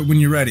fire pit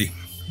when you're ready.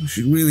 We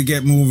should really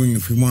get moving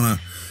if we want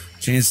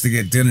a chance to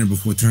get dinner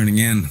before turning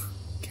in,"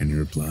 Kenny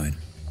replied.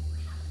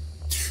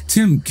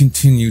 Tim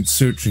continued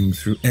searching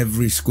through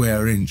every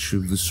square inch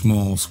of the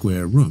small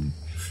square room,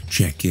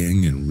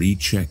 checking and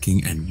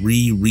rechecking and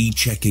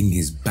rechecking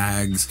his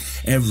bags,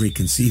 every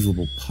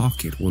conceivable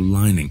pocket or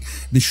lining,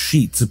 the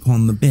sheets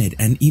upon the bed,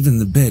 and even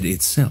the bed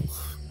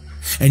itself.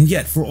 And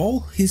yet, for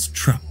all his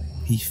trouble,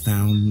 he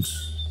found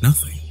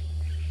nothing.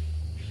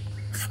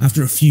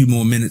 After a few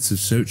more minutes of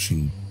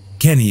searching,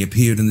 Kenny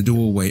appeared in the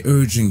doorway,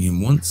 urging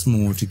him once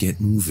more to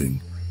get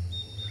moving.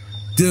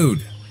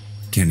 "Dude,"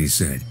 Kenny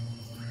said,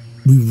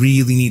 "we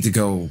really need to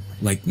go,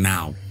 like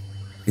now.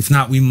 If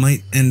not, we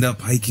might end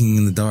up hiking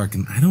in the dark,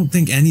 and I don't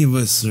think any of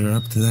us are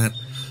up to that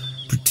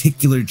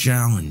particular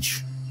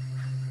challenge.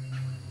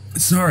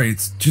 Sorry,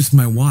 it's just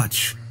my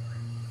watch.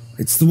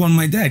 It's the one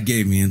my dad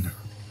gave me, and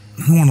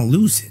I don't want to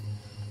lose it.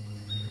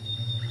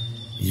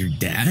 Your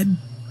dad?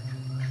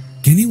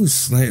 Kenny was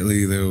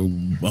slightly, though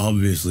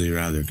obviously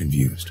rather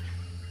confused.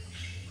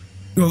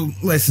 Well,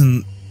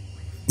 listen,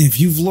 if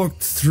you've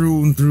looked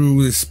through and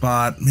through this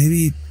spot,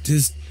 maybe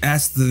just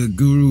ask the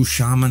guru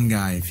shaman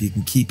guy if he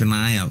can keep an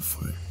eye out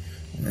for it.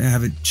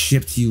 Have it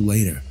shipped to you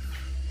later.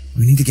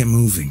 We need to get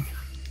moving.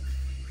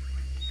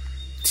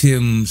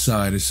 Tim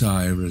sighed a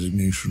sigh of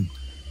resignation.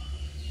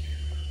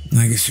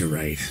 I guess you're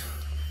right.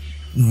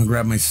 I'll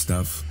grab my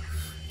stuff,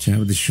 chat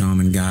with the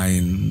shaman guy,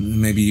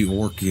 and maybe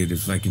Orchid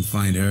if I can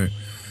find her,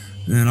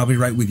 and I'll be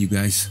right with you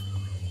guys.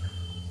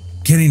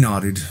 Kenny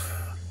nodded,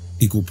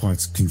 equal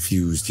parts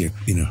confused yet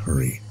in a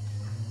hurry.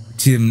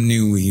 Tim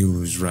knew he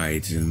was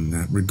right, and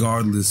that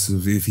regardless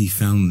of if he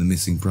found the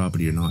missing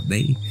property or not,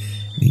 they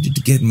needed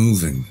to get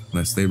moving,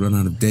 lest they run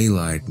out of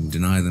daylight and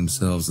deny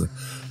themselves a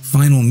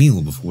final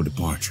meal before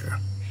departure.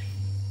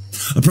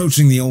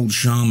 Approaching the old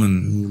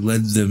shaman who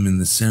led them in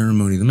the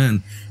ceremony, the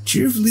man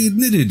cheerfully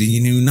admitted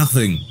he knew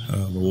nothing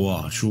of the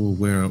watch or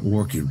where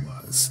Orchid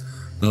was,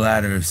 the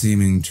latter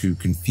seeming to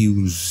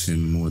confuse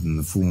him more than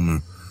the former,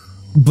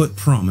 but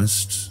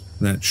promised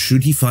that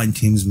should he find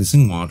Tim's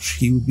missing watch,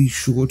 he would be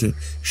sure to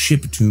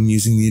ship it to him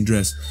using the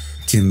address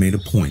Tim made a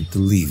point to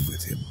leave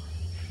with him.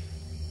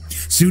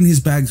 Soon his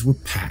bags were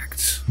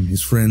packed, and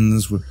his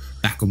friends were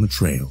back on the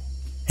trail,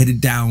 headed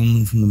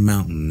down from the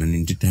mountain and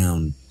into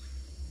town.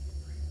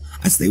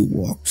 As they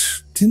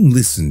walked, Tim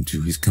listened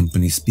to his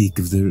company speak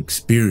of their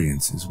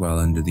experiences while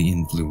under the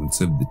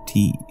influence of the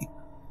tea.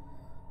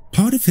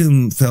 Part of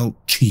him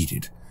felt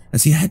cheated,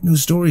 as he had no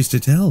stories to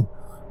tell,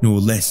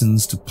 nor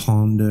lessons to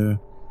ponder,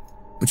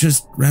 but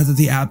just rather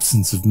the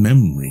absence of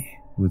memory,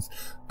 with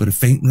but a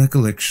faint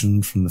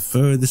recollection from the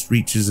furthest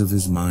reaches of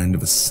his mind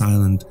of a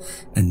silent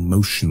and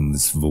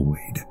motionless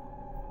void.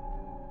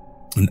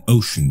 An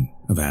ocean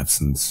of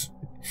absence,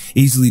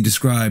 easily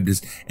described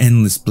as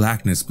endless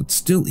blackness, but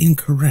still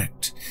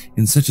incorrect,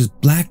 in such as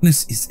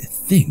blackness is a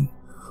thing,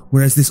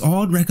 whereas this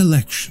odd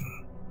recollection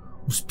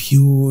was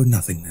pure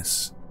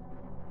nothingness.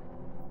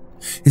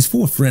 His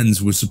four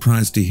friends were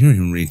surprised to hear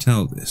him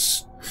retell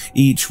this,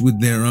 each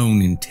with their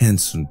own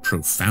intense and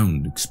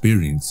profound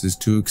experiences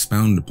to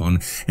expound upon,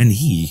 and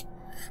he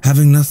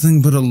having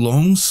nothing but a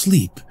long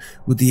sleep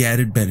with the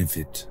added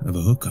benefit of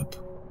a hookup.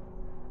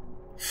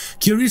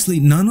 Curiously,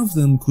 none of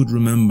them could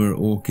remember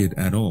Orchid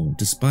at all,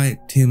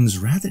 despite Tim's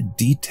rather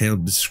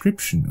detailed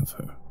description of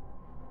her.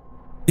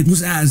 It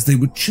was as they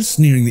were just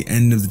nearing the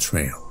end of the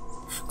trail,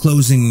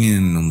 closing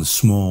in on the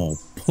small,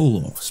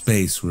 pull-off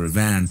space where a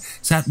van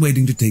sat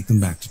waiting to take them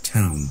back to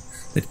town,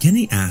 that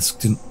Kenny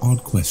asked an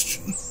odd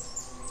question.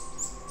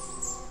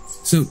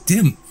 So,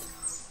 Tim,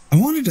 I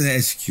wanted to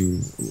ask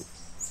you,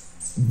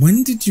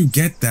 when did you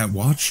get that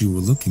watch you were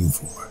looking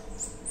for?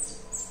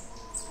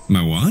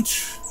 My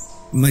watch?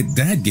 My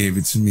dad gave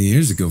it to me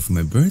years ago for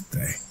my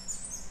birthday.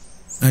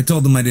 I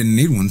told him I didn't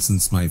need one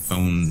since my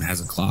phone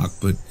has a clock,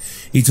 but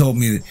he told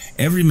me that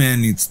every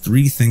man needs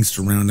 3 things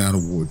to round out a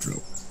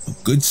wardrobe: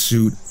 a good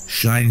suit,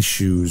 shine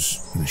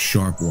shoes, and a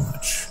sharp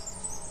watch.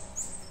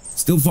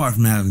 Still far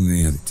from having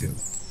the other 2,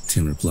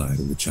 Tim replied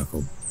with a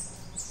chuckle.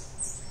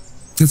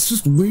 It's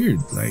just weird,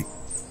 like,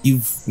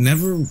 you've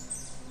never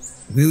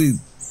really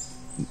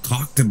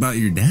talked about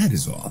your dad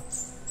is all.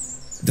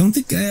 I don't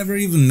think I ever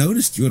even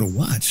noticed you had a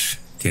watch,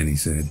 Kenny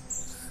said,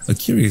 a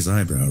curious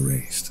eyebrow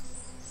raised.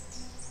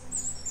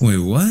 Wait,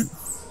 what?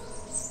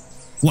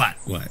 What?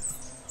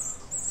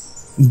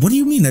 What do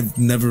you mean I've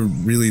never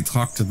really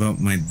talked about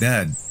my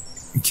dad?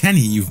 Kenny,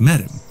 you've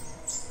met him.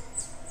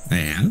 I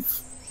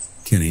have?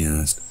 Kenny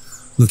asked,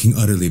 looking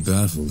utterly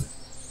baffled.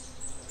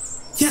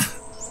 Yeah,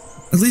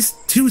 at least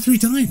 2 or 3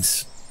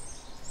 times.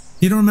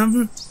 You don't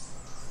remember?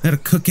 I had a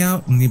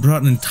cookout and he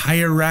brought an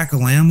entire rack of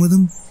lamb with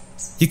him.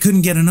 You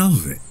couldn't get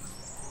enough of it.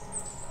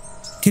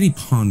 Kenny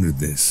pondered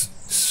this,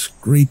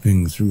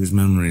 scraping through his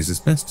memories as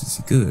best as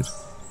he could.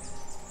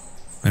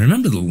 I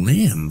remember the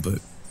lamb, but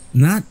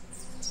not...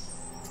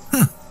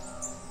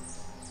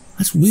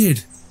 That's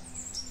weird.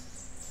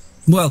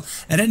 Well,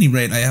 at any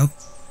rate, I hope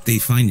they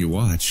find your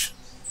watch.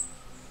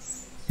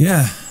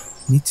 Yeah,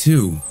 me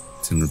too,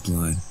 Tim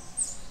replied.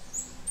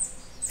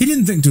 He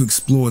didn't think to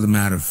explore the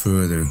matter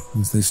further,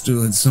 as they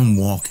still had some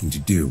walking to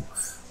do.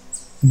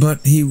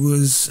 But he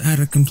was at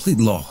a complete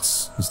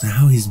loss as to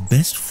how his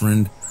best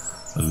friend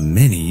of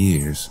many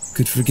years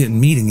could forget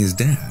meeting his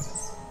dad.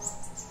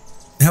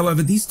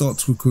 However, these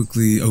thoughts were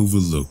quickly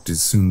overlooked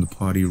as soon the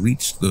party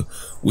reached the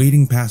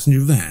waiting passenger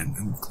van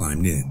and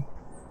climbed in.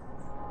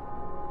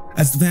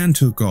 As the van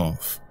took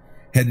off,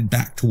 headed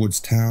back towards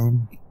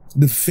town,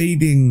 the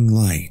fading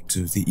light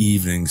of the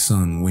evening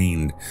sun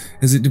waned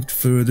as it dipped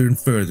further and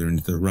further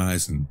into the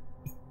horizon.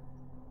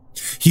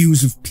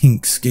 Hues of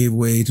pinks gave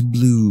way to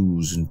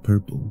blues and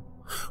purple,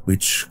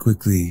 which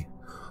quickly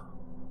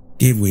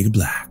gave way to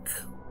black.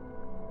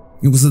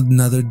 It was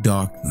another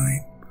dark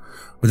night,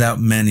 without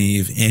many,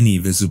 if any,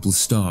 visible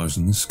stars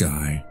in the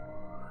sky.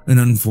 An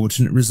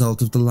unfortunate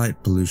result of the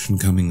light pollution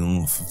coming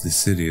off of the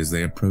city as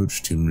they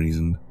approached, Tim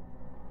reasoned.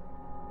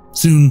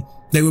 Soon,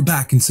 they were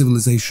back in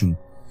civilization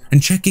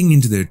and checking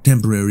into their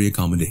temporary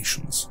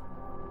accommodations.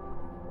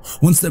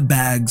 Once their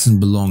bags and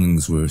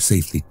belongings were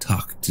safely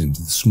tucked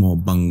into the small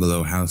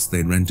bungalow house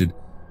they'd rented,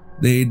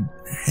 they'd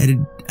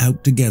headed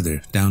out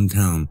together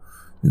downtown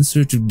in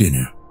search of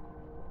dinner.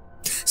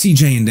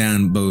 CJ and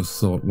Dan both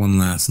thought one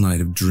last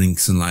night of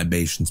drinks and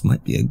libations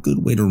might be a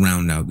good way to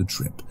round out the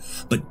trip,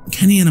 but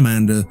Kenny and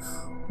Amanda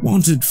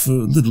wanted for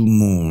little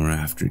more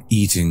after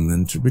eating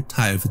than to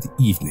retire for the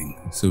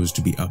evening so as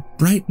to be up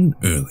bright and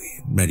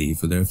early and ready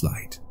for their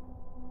flight.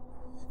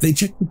 They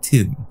checked with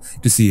Tim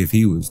to see if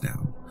he was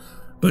down,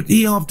 but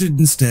he opted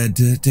instead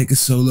to take a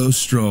solo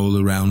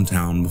stroll around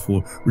town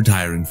before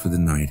retiring for the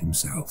night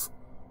himself.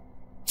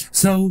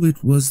 So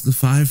it was the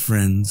 5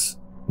 friends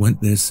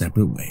went their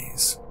separate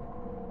ways.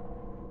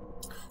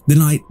 The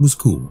night was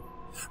cool,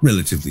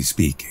 relatively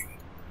speaking,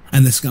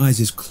 and the skies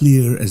as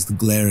clear as the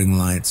glaring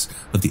lights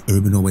of the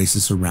urban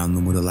oasis around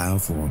them would allow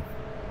for.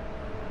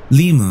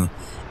 Lima,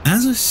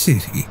 as a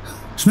city,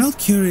 smelled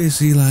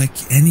curiously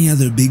like any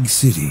other big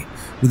city,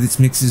 with its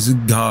mixes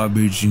of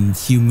garbage and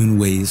human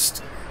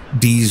waste,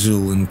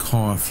 diesel and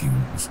car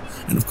fumes,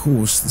 and of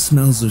course the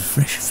smells of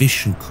fresh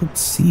fish and cooked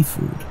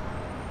seafood.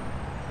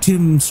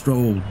 Tim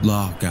strolled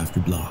block after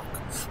block,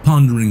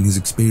 pondering his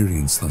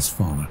experience thus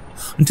far,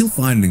 until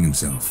finding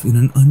himself in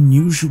an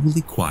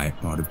unusually quiet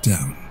part of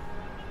town.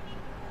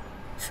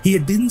 He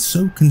had been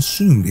so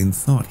consumed in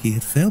thought he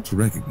had failed to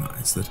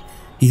recognize that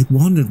he had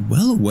wandered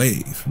well away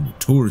from the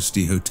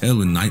touristy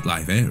hotel and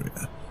nightlife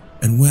area,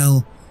 and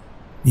well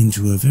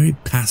into a very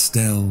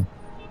pastel,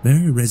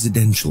 very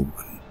residential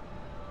one.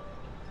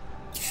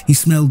 He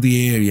smelled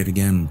the air yet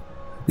again,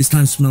 this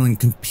time smelling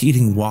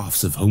competing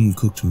wafts of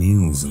home-cooked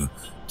meals and a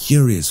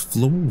curious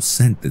floral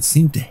scent that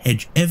seemed to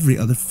hedge every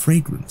other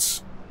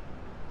fragrance.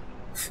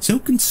 So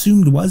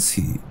consumed was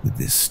he with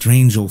this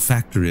strange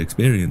olfactory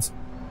experience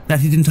that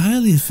he'd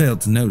entirely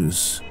failed to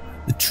notice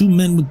the 2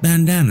 men with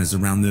bandanas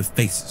around their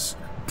faces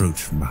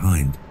approached from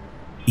behind,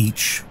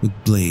 each with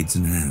blades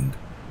in hand.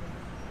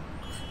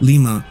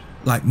 Lima,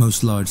 like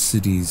most large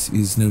cities,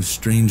 is no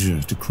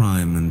stranger to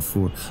crime, and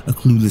for a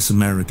clueless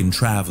American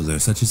traveler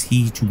such as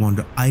he to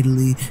wander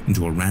idly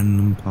into a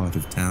random part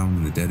of town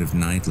in the dead of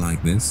night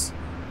like this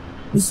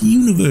was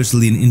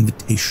universally an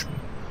invitation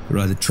for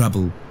either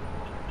trouble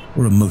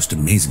or a most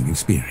amazing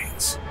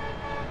experience.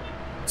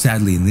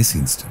 Sadly, in this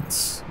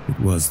instance, it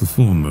was the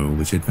former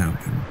which had found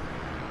him.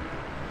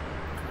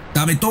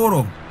 "Dame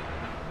toro!"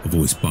 a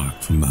voice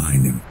barked from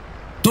behind him.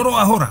 "Toro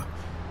ahora!"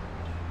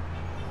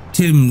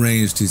 Tim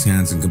raised his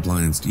hands in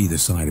compliance to either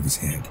side of his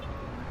head.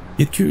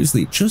 Yet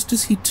curiously, just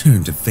as he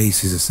turned to face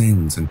his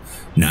assailants and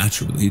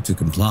naturally to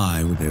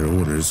comply with their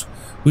orders,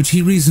 which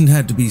he reasoned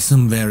had to be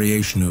some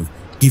variation of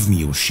 "give me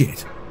your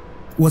shit,"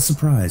 was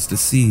surprised to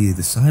see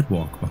the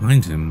sidewalk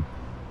behind him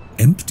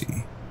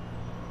empty.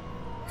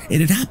 It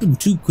had happened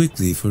too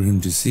quickly for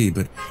him to see,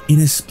 but in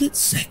a split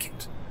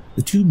second,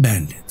 the 2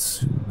 bandits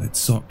who had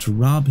sought to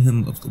rob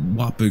him of the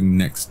whopping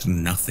next to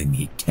nothing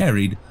he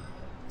carried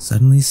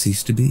suddenly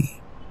ceased to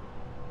be.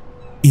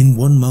 In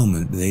one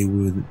moment, they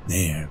were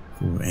there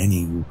for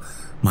any who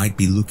might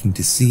be looking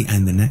to see,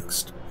 and the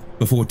next,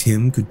 before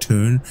Tim could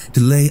turn to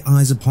lay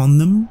eyes upon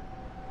them,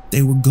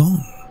 they were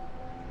gone.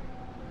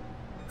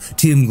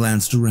 Tim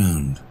glanced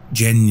around,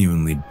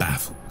 genuinely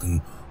baffled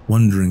and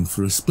wondering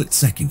for a split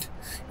second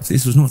if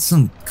this was not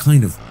some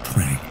kind of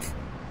prank.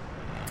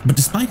 But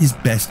despite his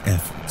best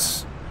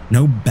efforts,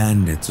 no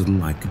bandits or the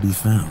like could be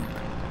found.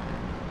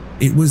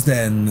 It was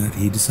then that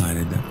he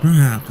decided that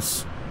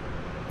perhaps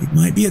it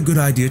might be a good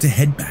idea to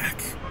head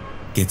back,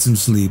 get some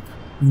sleep,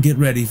 and get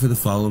ready for the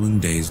following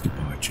day's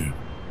departure.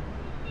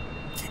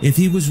 If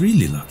he was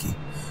really lucky,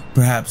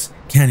 perhaps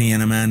Kenny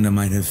and Amanda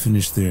might have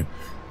finished their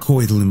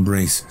coital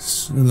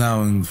embraces,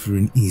 allowing for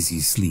an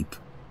easy sleep.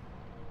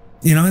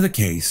 In either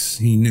case,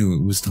 he knew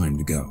it was time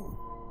to go.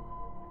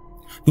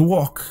 The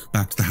walk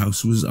back to the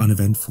house was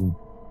uneventful.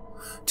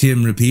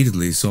 Tim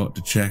repeatedly sought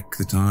to check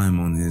the time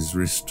on his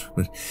wrist,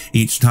 but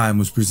each time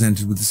was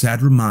presented with the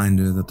sad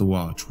reminder that the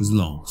watch was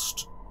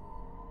lost.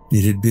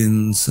 It had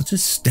been such a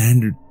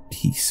standard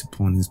piece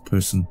upon his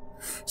person,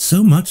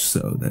 so much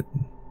so that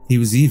he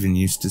was even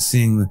used to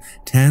seeing the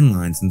tan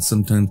lines and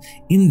sometimes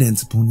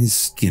indents upon his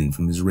skin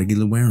from his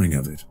regular wearing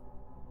of it.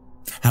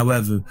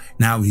 However,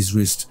 now his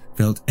wrist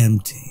felt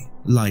empty,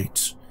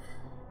 light,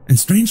 and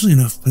strangely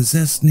enough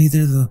possessed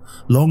neither the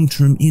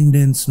long-term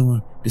indents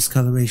nor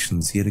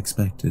discolorations he had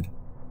expected,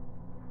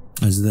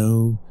 as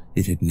though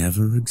it had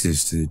never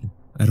existed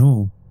at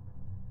all.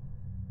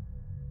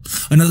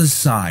 Another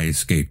sigh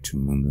escaped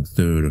him on the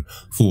 3rd or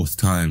 4th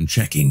time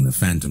checking the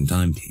phantom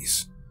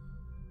timepiece.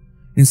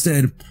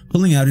 Instead,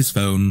 pulling out his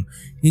phone,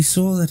 he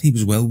saw that he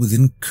was well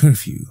within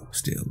curfew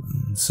still,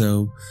 and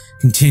so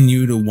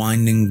continued a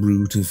winding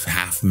route of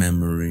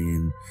half-memory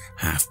and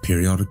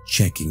half-periodic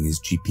checking his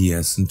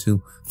GPS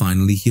until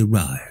finally he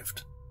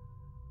arrived.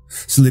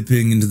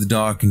 Slipping into the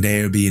darkened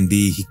Airbnb,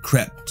 he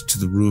crept to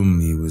the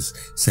room he was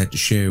set to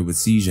share with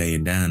CJ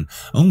and Dan,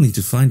 only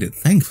to find it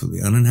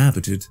thankfully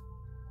uninhabited.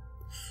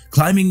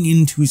 Climbing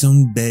into his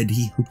own bed,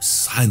 he hoped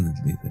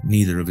silently that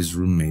neither of his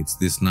roommates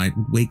this night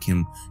would wake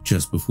him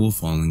just before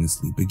falling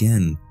asleep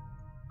again.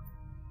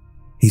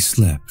 He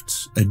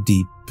slept a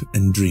deep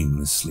and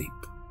dreamless sleep.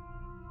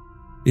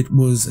 It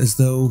was as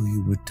though he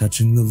were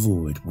touching the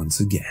void once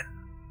again.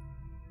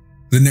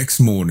 The next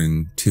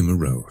morning, Tim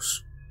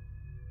arose.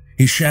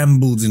 He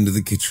shambled into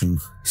the kitchen,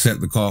 set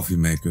the coffee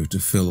maker to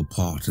fill a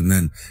pot, and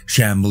then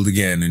shambled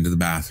again into the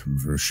bathroom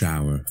for a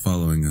shower,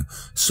 following a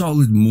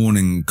solid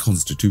morning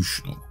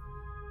constitutional.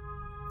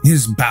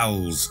 His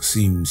bowels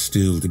seemed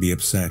still to be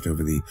upset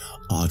over the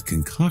odd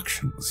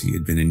concoctions he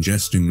had been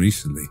ingesting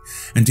recently,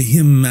 and to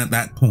him at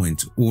that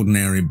point,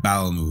 ordinary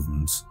bowel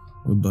movements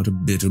were but a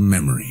bitter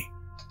memory.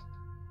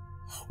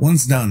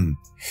 Once done,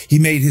 he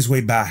made his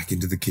way back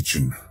into the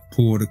kitchen,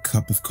 poured a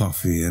cup of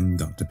coffee, and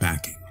got to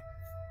packing.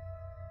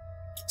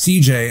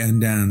 CJ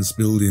and Dan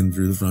spilled in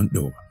through the front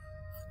door,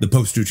 the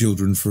poster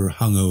children for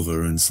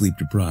hungover and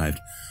sleep-deprived,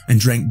 and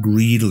drank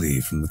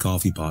greedily from the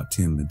coffee pot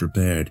Tim had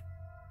prepared.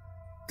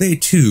 They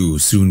too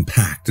soon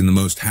packed in the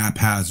most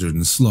haphazard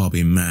and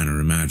sloppy manner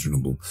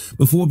imaginable,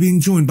 before being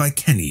joined by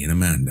Kenny and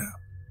Amanda.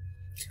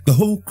 The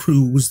whole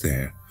crew was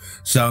there,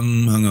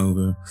 some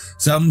hungover,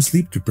 some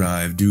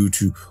sleep-deprived due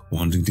to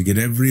wanting to get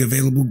every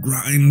available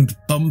grind,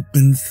 bump,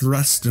 and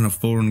thrust in a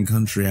foreign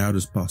country out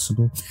as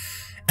possible,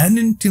 and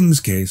in Tim's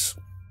case,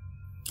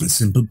 a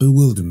simple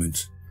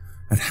bewilderment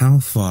at how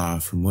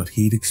far from what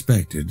he'd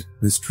expected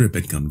this trip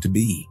had come to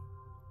be.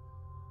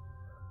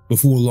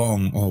 Before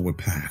long, all were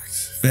packed,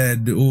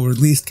 fed, or at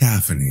least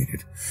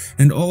caffeinated,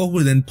 and all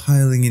were then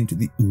piling into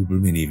the Uber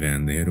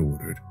minivan they had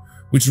ordered,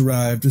 which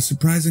arrived a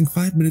surprising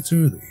 5 minutes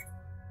early.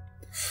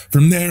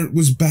 From there, it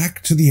was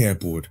back to the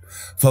airport,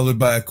 followed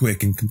by a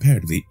quick and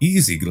comparatively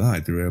easy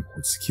glide through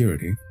airport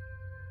security.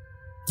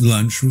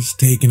 Lunch was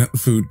taken at the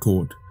food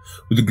court,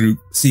 with the group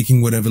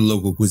seeking whatever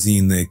local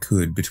cuisine they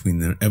could between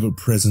their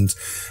ever-present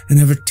and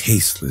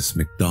ever-tasteless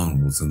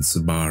McDonald's and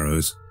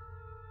Sbarro's.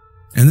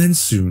 And then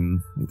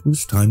soon, it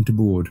was time to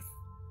board.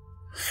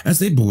 As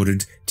they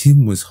boarded,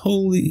 Tim was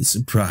wholly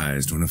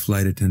surprised when a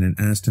flight attendant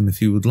asked him if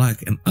he would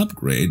like an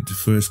upgrade to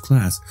first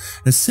class,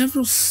 as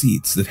several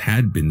seats that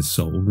had been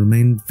sold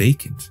remained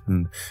vacant,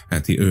 and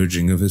at the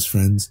urging of his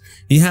friends,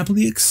 he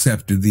happily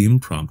accepted the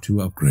impromptu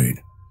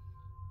upgrade.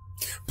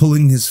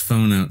 Pulling his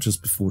phone out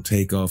just before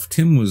takeoff,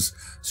 Tim was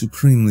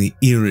supremely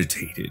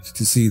irritated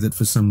to see that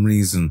for some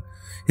reason,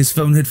 his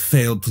phone had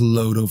failed to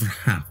load over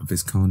half of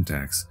his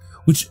contacts,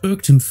 which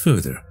irked him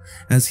further,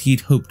 as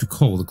he'd hoped to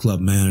call the club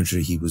manager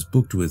he was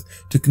booked with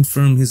to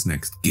confirm his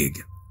next gig.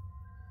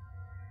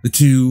 The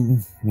two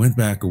went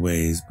back a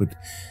ways, but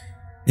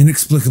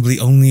inexplicably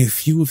only a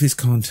few of his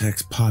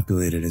contacts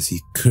populated as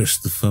he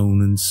cursed the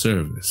phone and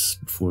service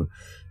before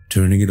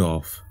turning it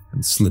off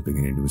and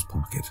slipping it into his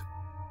pocket.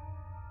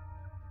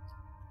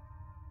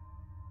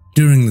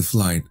 During the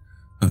flight,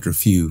 after a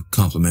few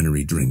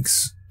complimentary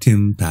drinks,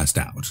 Tim passed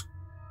out.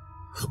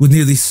 With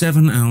nearly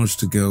 7 hours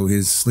to go,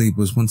 his sleep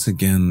was once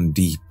again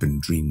deep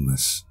and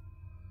dreamless.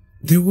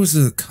 There was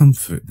a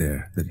comfort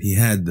there that he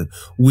had the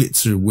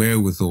wits or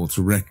wherewithal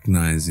to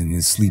recognize in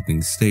his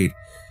sleeping state.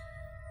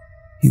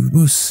 He would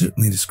most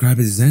certainly describe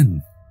as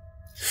zen.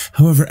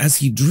 However, as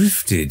he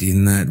drifted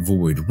in that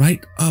void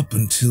right up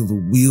until the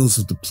wheels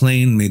of the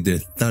plane made their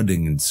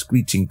thudding and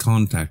screeching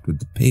contact with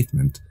the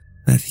pavement,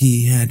 that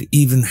he had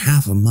even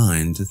half a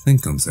mind to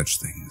think on such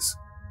things.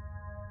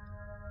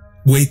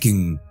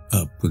 Waking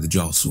up with a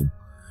jostle,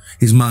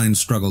 his mind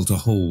struggled to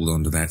hold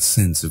onto that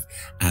sense of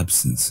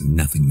absence and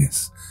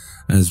nothingness,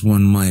 as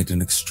one might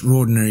an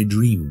extraordinary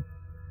dream.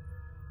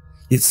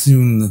 Yet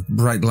soon the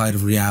bright light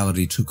of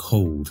reality took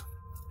hold,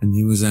 and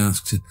he was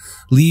asked to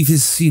leave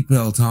his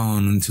seatbelt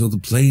on until the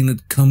plane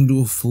had come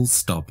to a full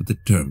stop at the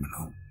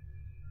terminal.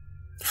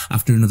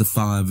 After another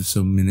 5 or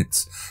so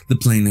minutes, the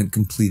plane had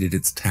completed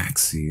its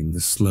taxi and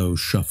the slow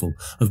shuffle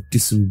of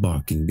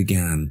disembarking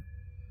began.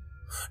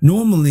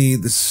 Normally,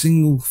 the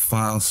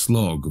single-file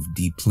slog of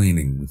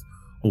deplaning, with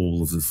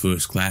all of the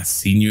first-class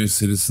senior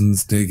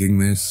citizens taking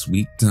their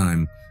sweet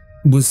time,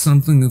 was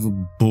something of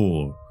a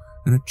bore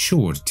and a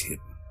chore to Tim.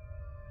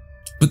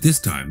 But this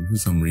time, for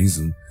some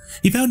reason,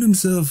 he found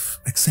himself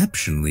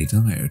exceptionally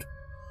tired,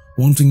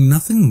 wanting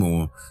nothing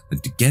more than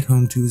to get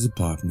home to his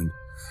apartment,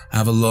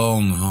 have a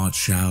long hot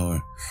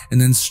shower, and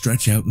then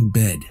stretch out in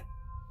bed.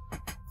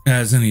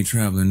 As any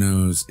traveler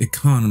knows,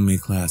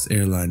 economy-class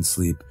airline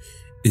sleep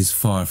is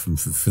far from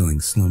fulfilling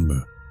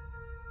slumber.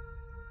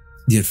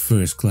 Yet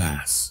first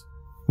class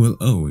will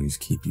always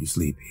keep you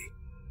sleepy.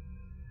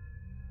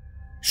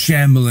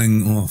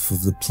 Shambling off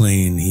of the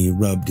plane, he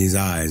rubbed his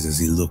eyes as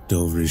he looked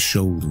over his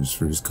shoulders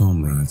for his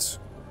comrades.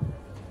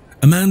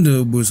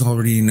 Amanda was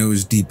already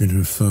nose deep in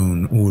her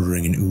phone,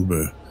 ordering an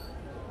Uber.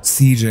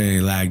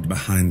 CJ lagged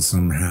behind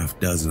some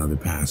half-dozen other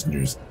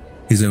passengers,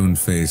 his own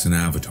face an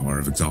avatar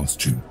of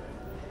exhaustion.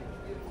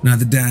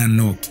 Neither Dan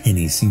nor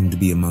Kenny seemed to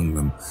be among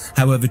them.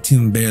 However,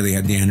 Tim barely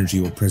had the energy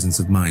or presence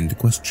of mind to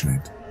question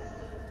it.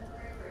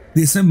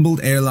 The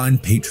assembled airline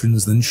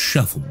patrons then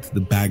shuffled to the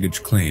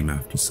baggage claim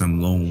after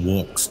some long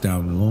walks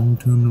down long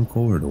terminal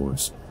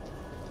corridors.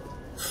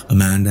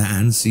 Amanda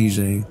and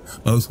CJ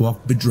both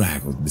walked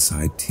bedraggled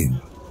beside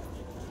Tim.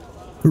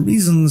 For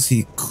reasons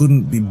he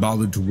couldn't be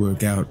bothered to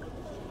work out,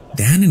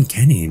 Dan and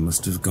Kenny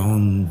must have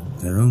gone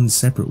their own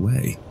separate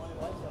way.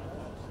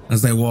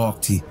 As they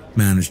walked, he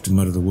managed to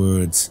mutter the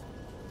words,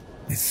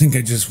 "I think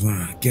I just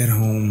want to get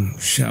home,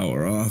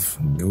 shower off,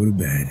 and go to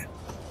bed."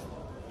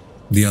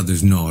 The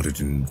others nodded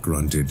and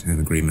grunted in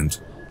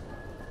agreement.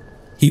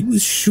 He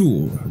was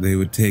sure they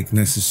would take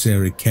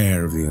necessary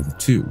care of the other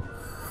two,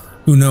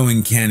 who,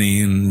 knowing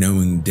Kenny and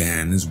knowing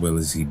Dan as well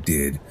as he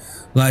did,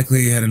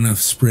 likely had enough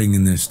spring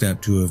in their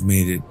step to have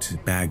made it to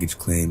baggage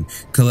claim,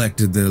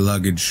 collected their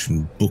luggage,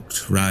 and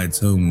booked rides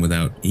home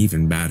without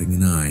even batting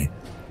an eye.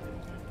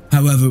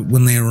 However,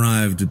 when they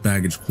arrived at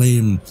baggage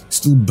claim,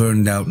 still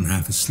burned out and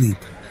half asleep,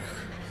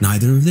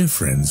 neither of their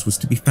friends was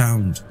to be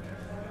found.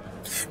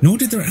 Nor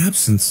did their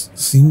absence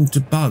seem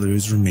to bother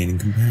his remaining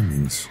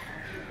companions.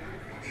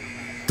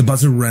 The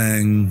buzzer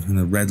rang, and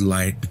a red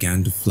light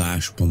began to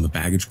flash upon the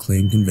baggage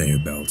claim conveyor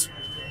belt.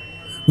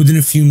 Within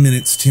a few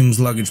minutes, Tim's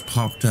luggage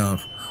popped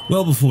out,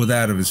 well before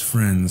that of his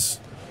friends.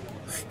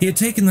 He had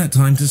taken that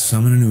time to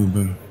summon an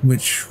Uber,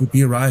 which would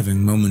be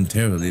arriving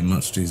momentarily,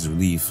 much to his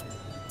relief,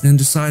 and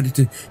decided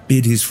to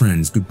bid his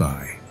friends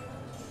goodbye.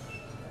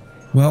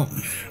 "Well,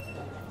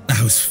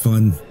 that was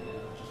fun.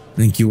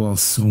 Thank you all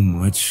so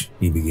much,"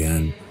 he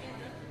began.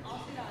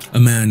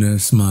 Amanda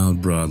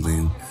smiled broadly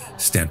and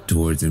stepped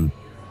towards him,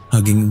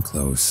 hugging him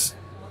close.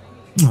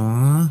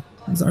 "Aw,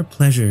 it was our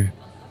pleasure.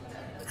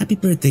 Happy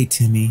birthday,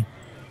 Timmy.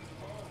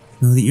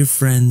 Know that you're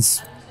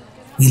friends.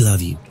 We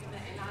love you,"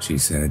 she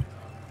said.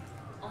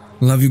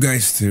 "Love you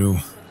guys too.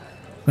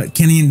 Let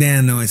Kenny and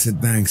Dan know I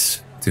said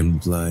thanks," Tim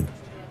replied.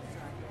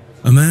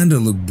 Amanda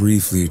looked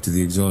briefly to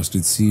the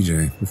exhausted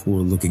CJ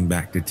before looking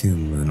back to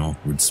Tim with an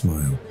awkward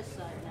smile.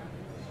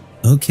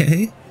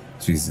 "Okay,"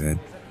 she said.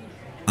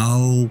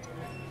 "I'll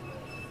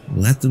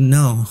let them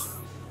know.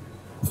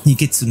 You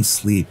get some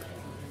sleep.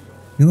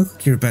 You look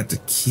like you're about to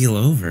keel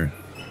over.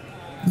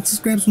 Let's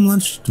just grab some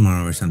lunch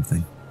tomorrow or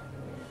something."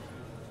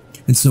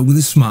 And so with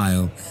a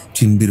smile,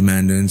 Tim bid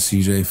Amanda and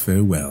CJ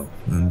farewell,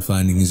 and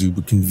finding his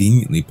Uber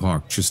conveniently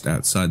parked just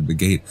outside the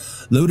gate,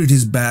 loaded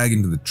his bag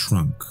into the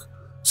trunk,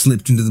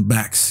 slipped into the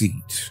back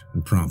seat,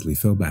 and promptly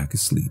fell back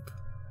asleep.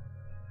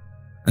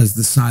 As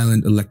the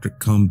silent electric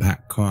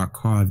compact car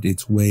carved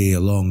its way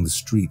along the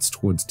streets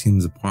towards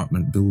Tim's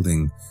apartment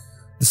building,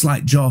 the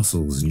slight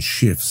jostles and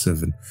shifts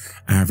of an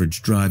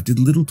average drive did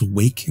little to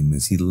wake him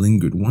as he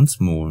lingered once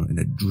more in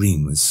a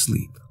dreamless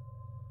sleep.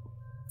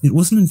 It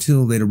wasn't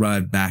until they'd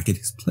arrived back at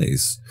his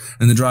place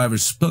and the driver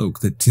spoke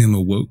that Tim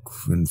awoke,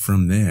 and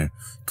from there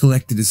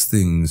collected his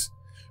things,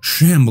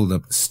 shambled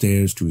up the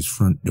stairs to his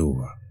front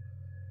door.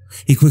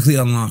 He quickly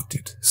unlocked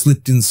it,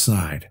 slipped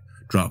inside,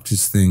 dropped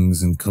his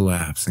things, and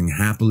collapsing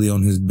happily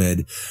on his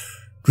bed,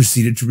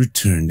 proceeded to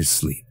return to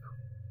sleep.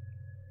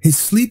 His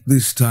sleep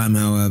this time,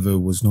 however,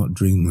 was not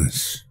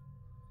dreamless.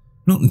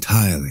 Not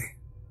entirely.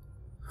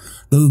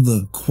 Though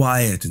the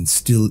quiet and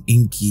still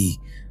inky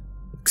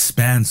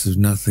expanse of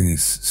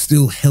nothingness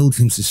still held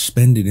him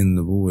suspended in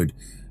the void,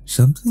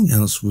 something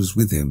else was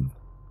with him.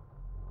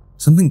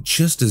 Something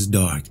just as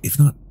dark, if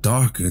not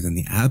darker, than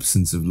the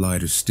absence of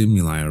light or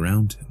stimuli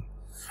around him.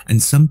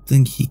 And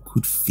something he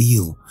could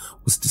feel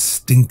was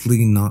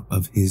distinctly not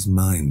of his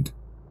mind.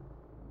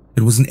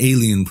 It was an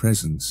alien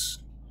presence,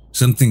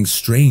 something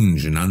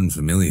strange and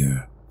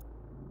unfamiliar.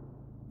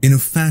 In a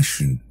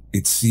fashion,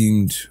 it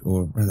seemed,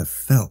 or rather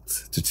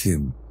felt, to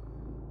Tim,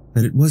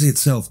 that it was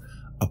itself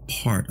a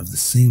part of the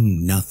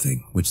same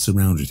nothing which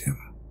surrounded him.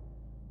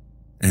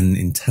 An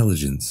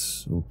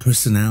intelligence, or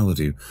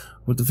personality,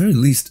 or at the very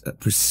least a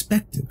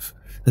perspective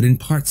that in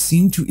part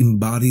seemed to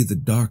embody the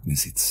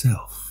darkness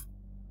itself.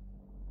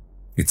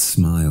 It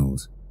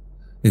smiled,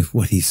 if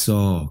what he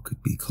saw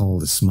could be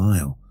called a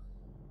smile.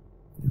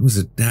 It was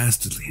a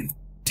dastardly and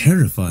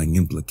terrifying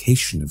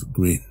implication of a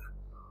grin.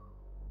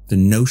 The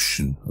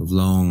notion of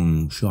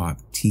long, sharp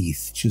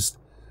teeth just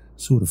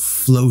sort of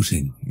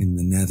floating in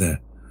the nether,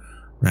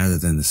 rather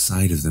than the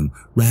sight of them,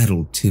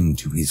 rattled Tim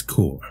to his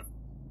core.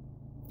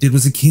 It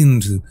was akin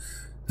to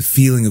the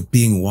feeling of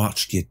being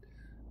watched yet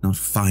not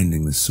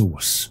finding the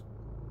source.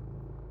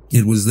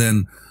 It was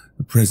then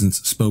the presence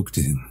spoke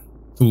to him,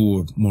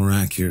 or, more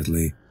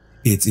accurately,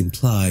 its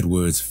implied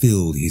words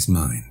filled his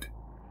mind.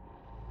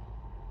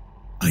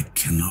 "I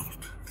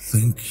cannot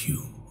thank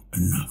you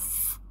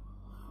enough.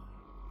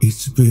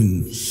 It's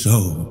been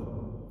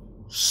so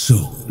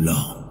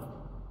long,"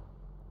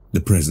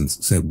 the presence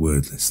said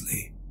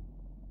wordlessly.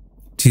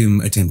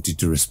 Tim attempted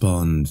to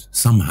respond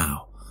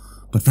somehow,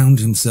 but found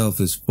himself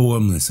as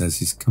formless as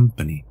his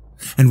company,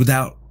 and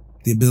without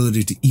the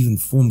ability to even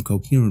form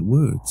coherent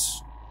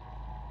words.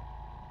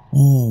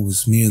 All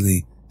was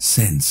merely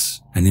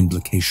sense and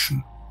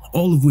implication,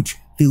 all of which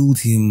filled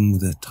him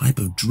with a type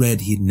of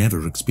dread he had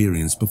never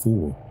experienced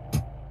before.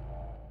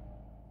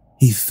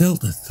 He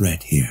felt a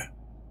threat here,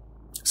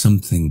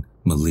 something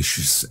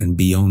malicious and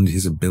beyond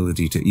his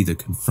ability to either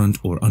confront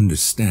or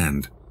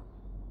understand.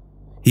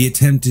 He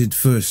attempted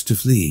first to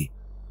flee,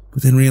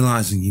 but then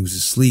realizing he was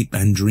asleep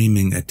and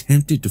dreaming,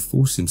 attempted to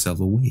force himself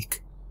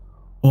awake,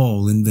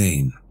 all in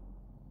vain.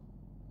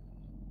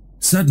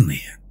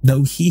 Suddenly,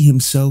 though he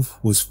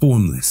himself was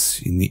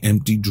formless in the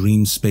empty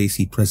dream space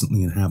he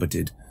presently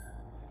inhabited,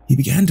 he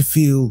began to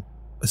feel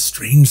a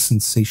strange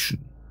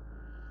sensation.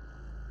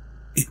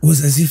 It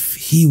was as if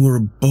he were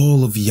a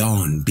ball of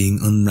yarn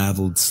being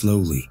unraveled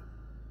slowly.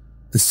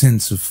 The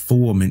sense of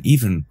form and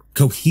even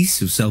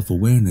cohesive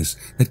self-awareness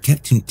that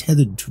kept him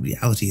tethered to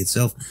reality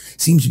itself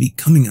seemed to be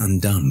coming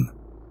undone.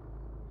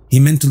 He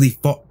mentally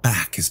fought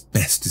back as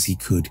best as he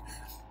could,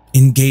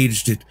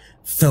 engaged it,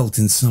 felt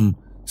in some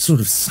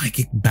sort of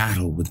psychic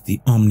battle with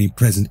the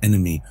omnipresent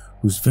enemy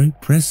whose very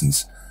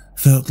presence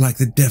felt like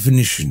the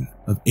definition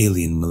of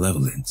alien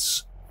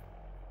malevolence.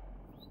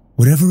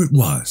 Whatever it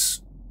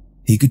was,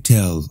 he could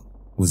tell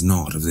was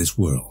not of this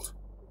world.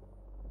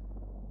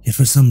 Yet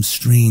for some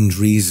strange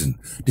reason,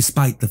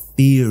 despite the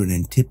fear and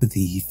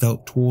antipathy he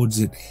felt towards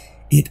it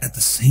at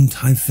the same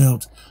time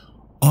felt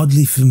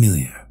oddly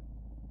familiar,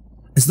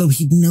 as though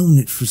he'd known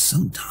it for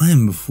some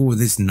time before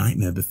this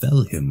nightmare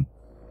befell him.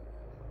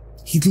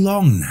 He'd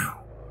longed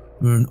now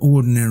for an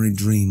ordinary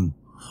dream,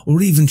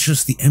 or even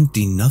just the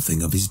empty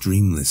nothing of his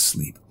dreamless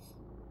sleep.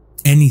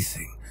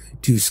 Anything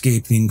to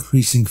escape the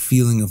increasing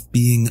feeling of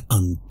being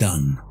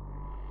undone.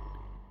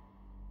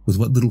 With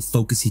what little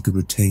focus he could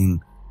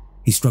retain,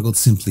 he struggled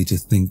simply to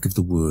think of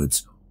the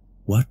words,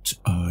 "What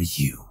are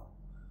you?"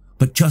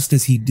 But just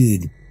as he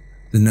did,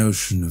 the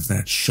notion of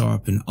that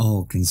sharp and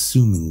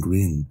all-consuming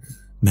grin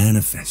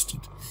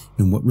manifested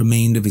in what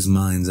remained of his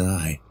mind's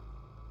eye.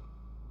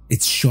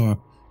 Its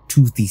sharp,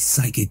 toothy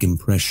psychic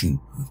impression,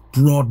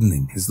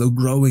 broadening as though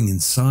growing in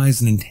size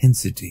and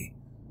intensity.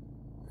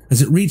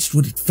 As it reached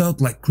what it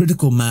felt like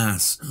critical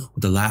mass,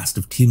 with the last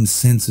of Tim's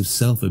sense of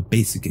self or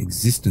basic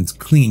existence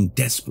clinging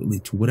desperately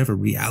to whatever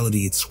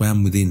reality it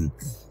swam within,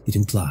 it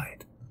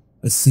implied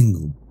a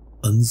single,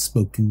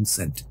 unspoken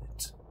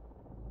sentiment.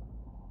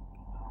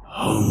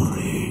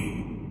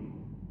 Hungry.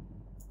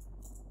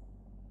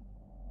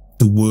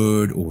 The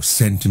word or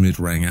sentiment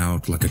rang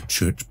out like a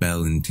church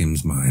bell in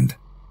Tim's mind.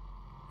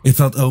 It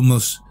felt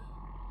almost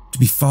to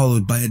be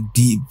followed by a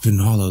deep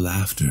and hollow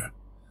laughter,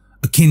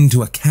 akin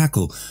to a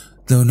cackle,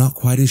 though not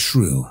quite as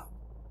shrill.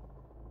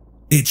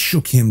 It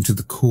shook him to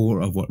the core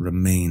of what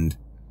remained,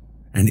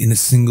 and in a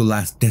single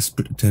last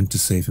desperate attempt to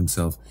save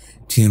himself,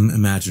 Tim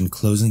imagined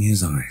closing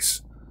his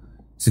eyes,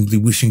 simply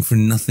wishing for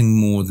nothing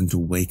more than to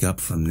wake up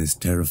from this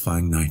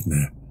terrifying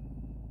nightmare.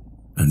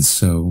 And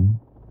so,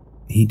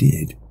 he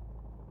did.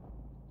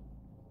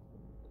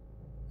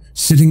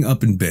 Sitting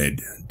up in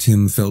bed,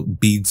 Tim felt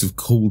beads of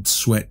cold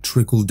sweat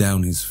trickle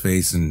down his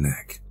face and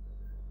neck.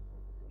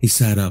 He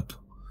sat up,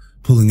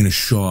 pulling in a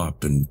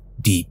sharp and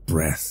deep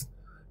breath,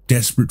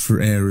 desperate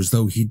for air as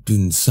though he'd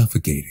been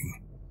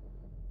suffocating.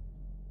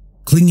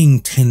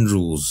 Clinging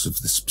tendrils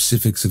of the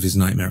specifics of his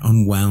nightmare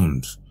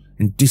unwound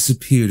and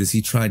disappeared as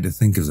he tried to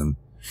think of them,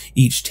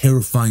 each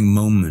terrifying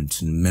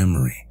moment in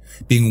memory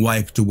being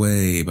wiped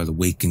away by the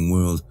waking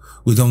world,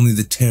 with only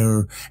the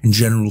terror and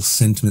general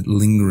sentiment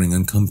lingering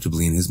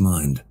uncomfortably in his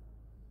mind.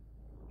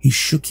 He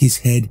shook his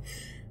head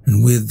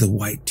and with the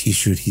white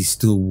t-shirt he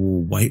still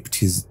wore wiped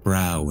his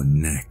brow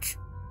and neck.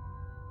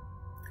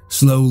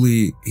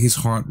 Slowly, his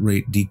heart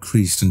rate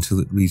decreased until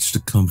it reached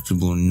a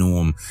comfortable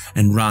norm,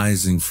 and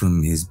rising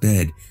from his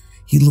bed,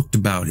 he looked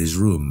about his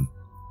room.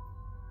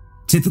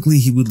 Typically,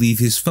 he would leave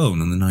his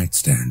phone on the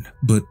nightstand,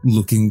 but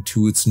looking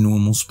to its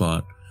normal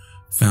spot,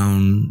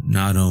 found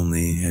not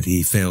only had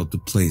he failed to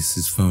place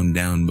his phone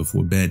down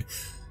before bed,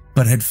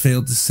 but had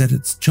failed to set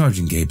its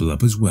charging cable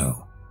up as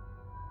well.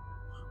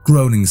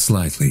 Groaning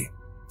slightly,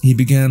 he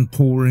began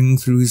pouring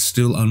through his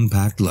still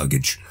unpacked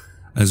luggage,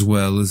 as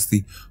well as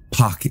the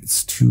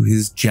pockets to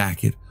his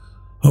jacket,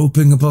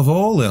 hoping above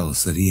all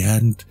else that he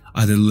hadn't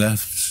either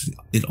left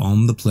it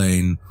on the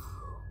plane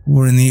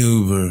or in the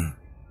Uber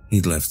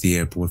he'd left the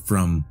airport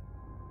from.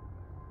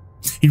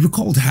 He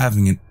recalled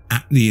having it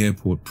at the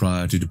airport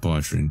prior to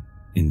departure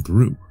in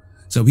Peru,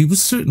 so he was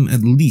certain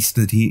at least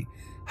that he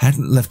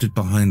hadn't left it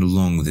behind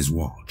along with his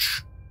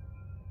watch.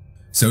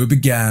 So it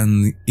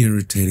began the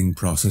irritating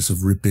process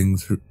of ripping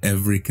through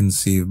every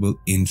conceivable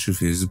inch of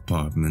his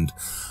apartment,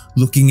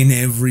 looking in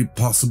every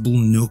possible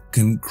nook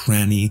and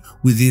cranny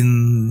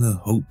within the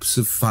hopes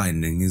of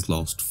finding his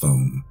lost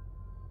phone.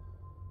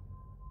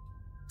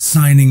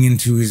 Signing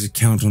into his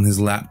account on his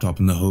laptop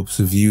in the hopes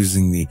of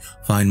using the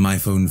Find My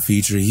Phone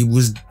feature, he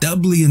was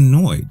doubly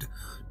annoyed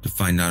to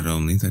find not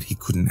only that he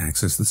couldn't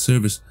access the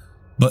service,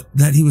 but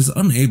that he was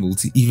unable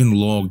to even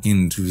log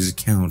into his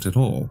account at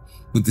all,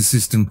 with the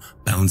system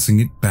bouncing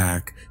it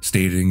back,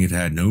 stating it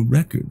had no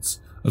records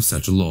of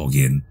such a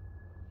login.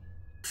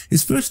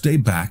 His first day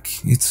back,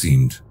 it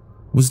seemed,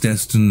 was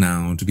destined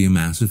now to be a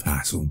massive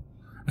hassle,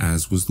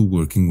 as was the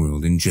working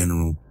world in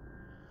general.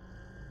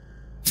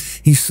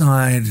 He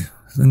sighed,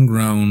 then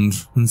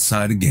groaned, and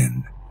sighed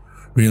again,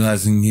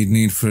 realizing he'd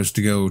need first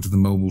to go to the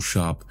mobile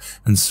shop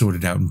and sort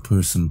it out in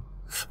person,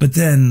 but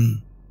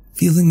then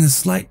feeling a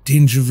slight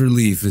tinge of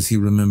relief as he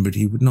remembered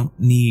he would not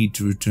need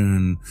to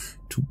return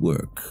to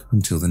work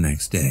until the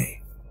next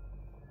day.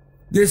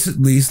 This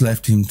at least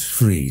left him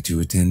free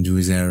to attend to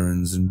his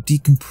errands and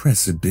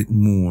decompress a bit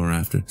more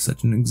after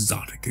such an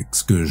exotic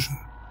excursion.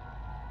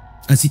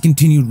 As he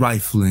continued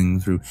rifling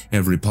through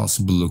every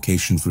possible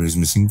location for his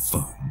missing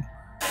phone,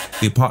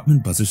 the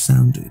apartment buzzer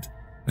sounded,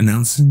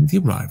 announcing the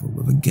arrival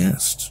of a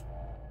guest.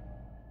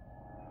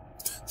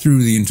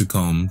 Through the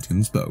intercom,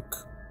 Tim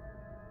spoke.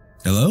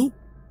 "Hello?"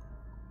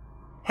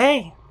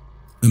 "Hey,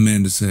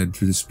 Amanda said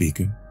through the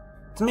speaker.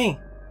 it's me.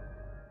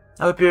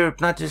 I hope you're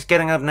not just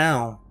getting up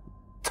now.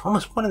 It's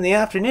almost 1 in the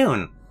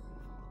afternoon.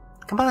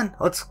 Come on,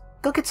 let's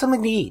go get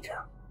something to eat."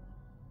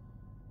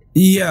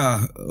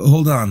 "Yeah,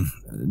 hold on.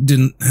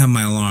 Didn't have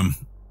my alarm.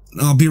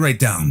 I'll be right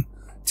down,"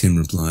 Tim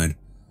replied,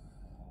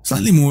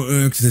 slightly more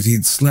irked that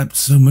he'd slept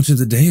so much of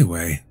the day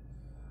away.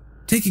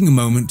 Taking a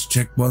moment to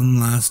check one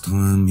last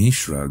time, he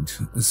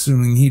shrugged,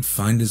 assuming he'd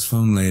find his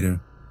phone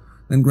later,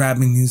 then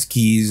grabbing his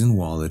keys and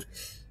wallet,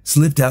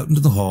 slipped out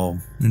into the hall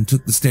and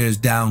took the stairs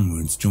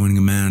downwards, joining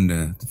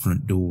Amanda at the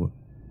front door.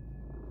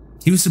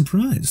 He was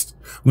surprised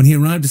when he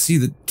arrived to see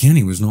that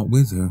Kenny was not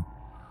with her,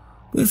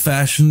 but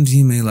fashioned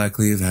he may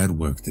likely have had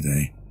work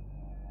today.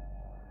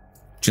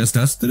 "Just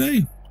us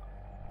today?"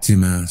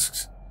 Tim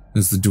asked,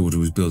 as the door to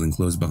his building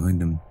closed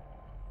behind him.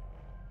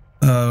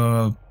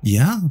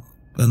 Yeah,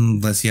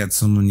 unless you had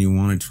someone you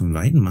wanted to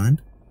invite in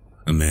mind,"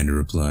 Amanda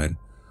replied,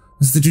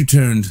 as the two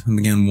turned and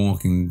began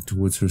walking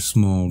towards her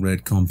small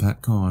red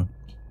compact car.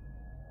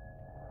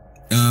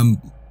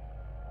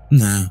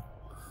 Nah,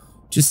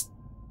 just...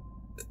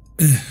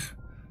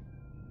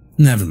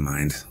 never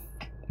mind.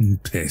 I'm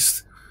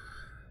pissed.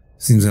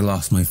 Seems I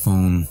lost my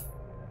phone.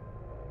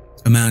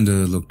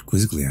 Amanda looked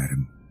quizzically at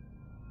him.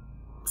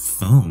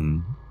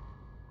 "Phone?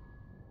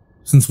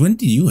 Since when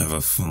do you have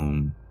a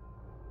phone?"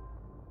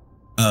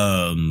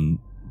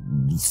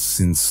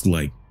 Since,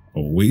 like,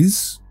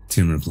 always,"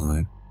 Tim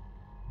replied.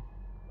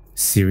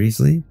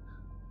 "Seriously?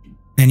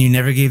 And you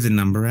never gave the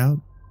number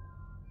out?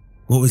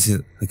 What was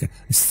it, like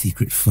a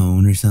secret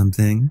phone or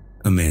something?"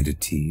 Amanda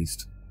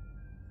teased.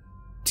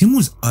 Tim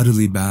was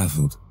utterly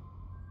baffled.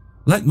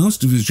 Like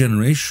most of his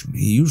generation,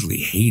 he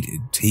usually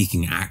hated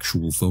taking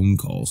actual phone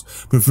calls,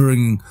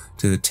 preferring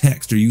to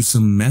text or use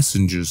some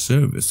messenger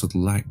service that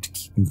liked to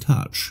keep in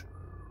touch.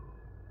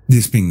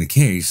 This being the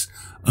case,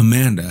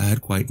 Amanda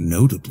had quite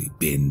notably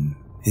been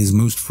his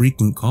most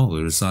frequent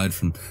caller aside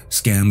from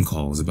scam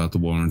calls about the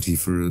warranty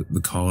for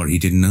the car he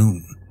didn't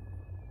own.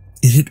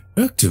 It had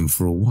irked him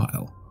for a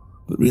while,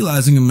 but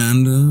realizing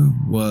Amanda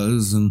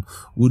was and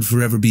would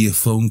forever be a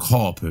phone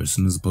call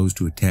person as opposed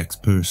to a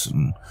text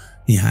person,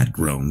 he had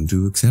grown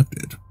to accept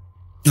it.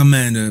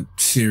 "Amanda,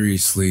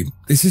 seriously,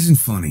 this isn't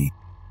funny.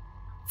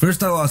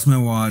 First I lost my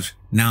watch,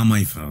 now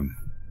my phone.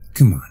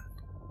 Come on."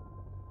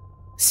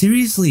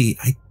 "Seriously,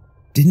 I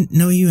didn't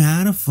know you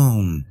had a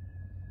phone.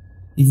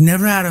 You've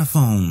never had a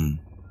phone.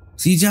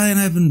 CJ and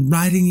I have been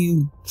riding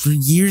you for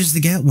years to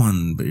get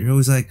one, but you're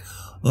always like,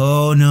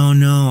 'Oh,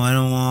 no, I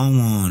don't want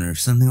one,' or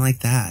something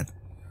like that.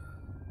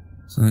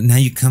 So now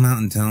you come out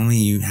and tell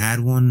me you had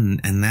one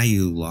and now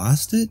you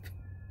lost it?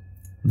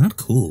 Not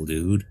cool,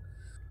 dude,"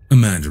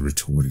 Amanda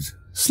retorted,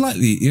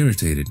 slightly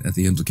irritated at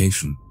the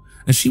implication,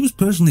 as she was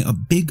personally a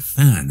big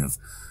fan of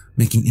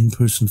making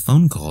in-person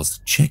phone calls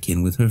to check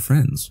in with her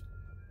friends.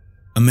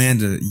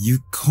 "Amanda, you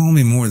call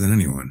me more than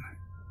anyone.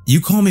 You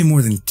call me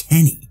more than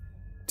Kenny,"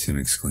 Tim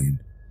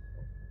exclaimed.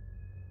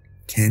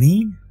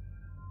 "Kenny?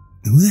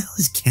 Who the hell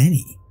is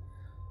Kenny?"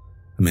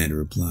 Amanda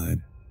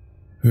replied,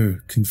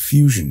 her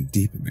confusion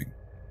deepening.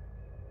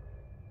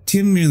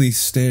 Tim merely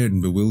stared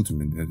in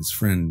bewilderment at his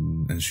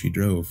friend as she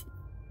drove.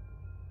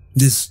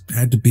 This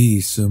had to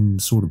be some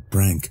sort of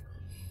prank.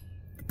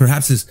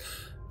 Perhaps his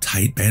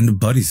tight band of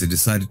buddies had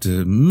decided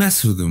to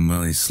mess with him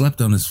while he slept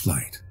on his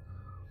flight.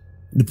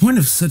 The point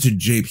of such a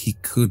jape he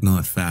could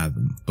not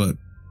fathom, but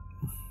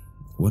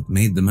what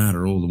made the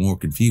matter all the more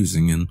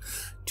confusing and,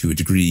 to a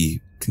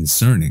degree,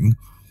 concerning,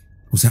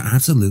 was how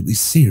absolutely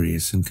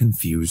serious and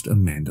confused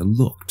Amanda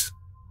looked.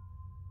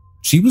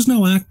 She was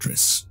no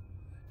actress.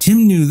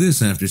 Tim knew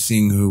this after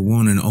seeing her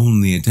one and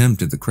only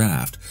attempt at the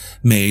craft,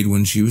 made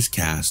when she was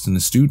cast in a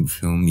student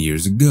film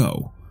years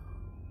ago.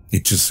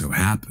 It just so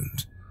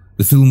happened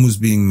the film was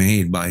being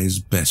made by his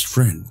best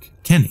friend,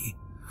 Kenny,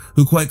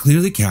 who quite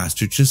clearly cast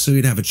her just so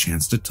he'd have a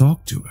chance to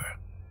talk to her.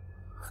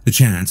 The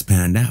chance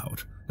panned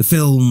out, the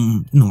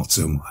film not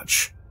so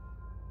much.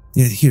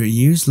 Yet here,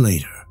 years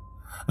later,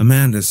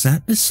 Amanda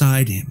sat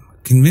beside him,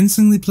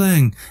 convincingly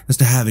playing as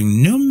to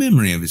having no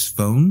memory of his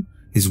phone,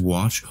 his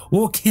watch,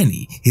 or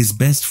Kenny, his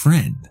best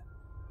friend.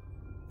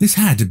 This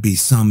had to be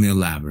some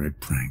elaborate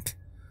prank,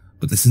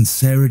 but the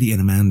sincerity in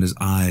Amanda's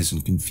eyes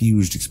and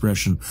confused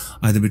expression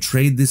either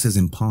betrayed this as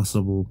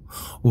impossible,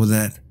 or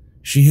that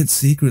she had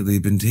secretly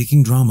been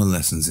taking drama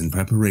lessons in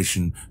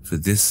preparation for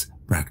this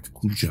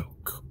practical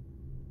joke.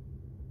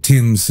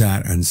 Tim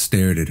sat and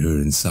stared at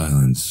her in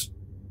silence.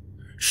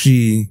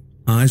 She,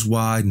 eyes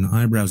wide and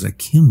eyebrows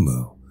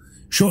akimbo,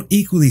 shot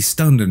equally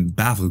stunned and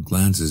baffled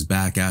glances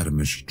back at him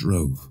as she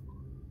drove.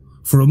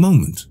 For a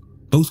moment,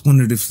 both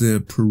wondered if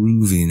their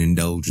Peruvian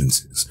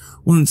indulgences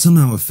weren't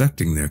somehow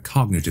affecting their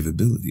cognitive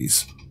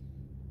abilities.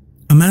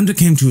 Amanda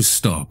came to a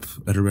stop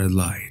at a red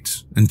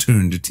light and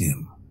turned to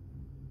Tim.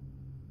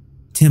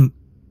 Tim,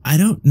 I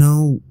don't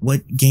know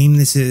what game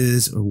this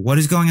is or what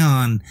is going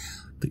on,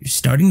 but you're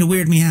starting to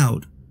weird me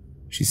out,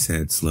 she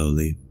said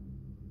slowly.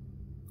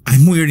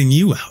 I'm weirding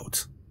you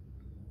out.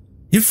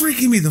 You're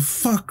freaking me the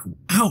fuck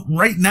out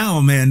right now,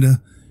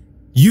 Amanda.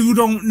 You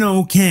don't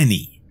know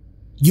Kenny.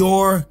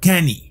 You're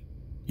Kenny.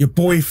 Your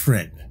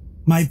boyfriend.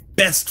 My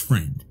best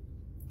friend.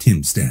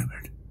 Tim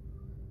stammered.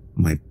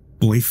 My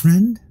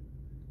boyfriend?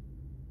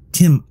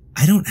 Tim,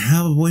 I don't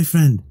have a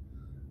boyfriend.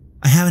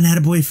 I haven't had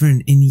a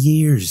boyfriend in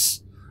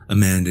years,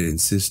 Amanda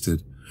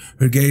insisted,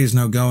 her gaze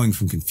now going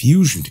from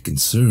confusion to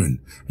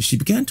concern as she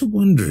began to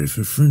wonder if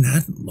her friend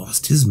hadn't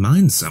lost his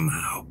mind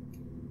somehow.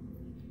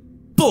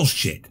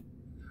 Bullshit!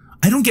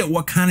 I don't get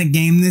what kind of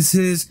game this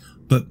is,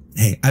 but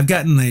hey, I've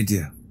got an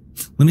idea.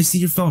 Let me see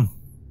your phone.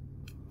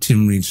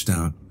 Tim reached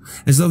out,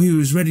 as though he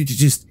was ready to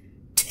just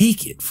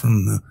take it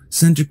from the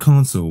center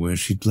console where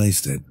she'd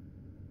placed it.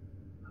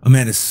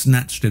 Amanda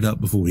snatched it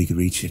up before he could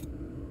reach it.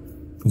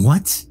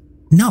 What?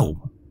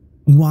 No.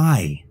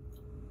 Why?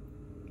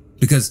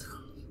 Because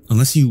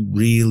unless you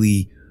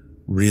really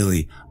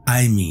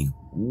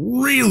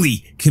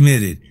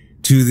committed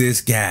to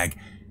this gag,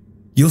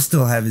 you'll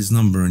still have his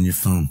number on your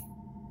phone.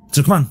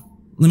 So come on,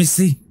 let me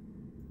see.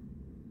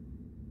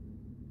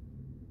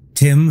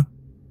 Tim,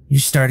 you're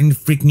starting to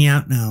freak me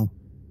out now.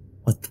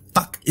 What the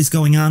fuck is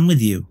going on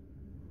with you?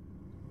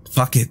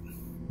 Fuck it.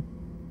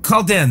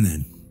 Call Dan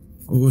then.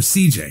 Or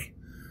CJ.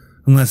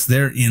 Unless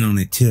they're in on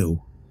it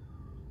too.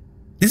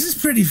 This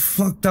is pretty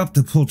fucked up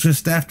to pull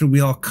just after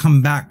we all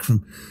come back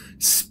from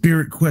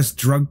Spirit Quest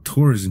drug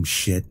tourism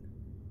shit.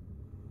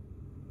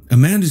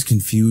 Amanda's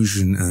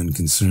confusion and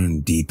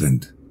concern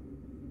deepened.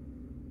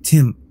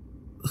 Tim,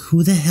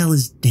 who the hell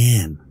is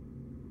Dan?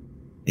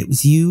 It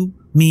was you,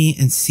 me,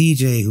 and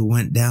CJ who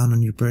went down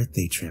on your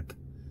birthday trip.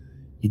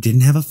 You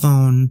didn't have a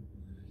phone.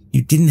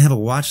 You didn't have a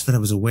watch that I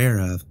was aware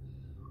of.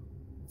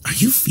 Are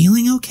you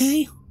feeling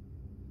okay?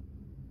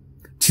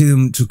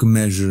 Tim took a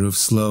measure of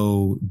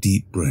slow,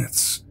 deep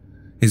breaths,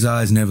 his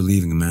eyes never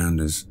leaving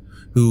Amanda's,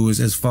 who was,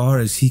 as far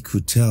as he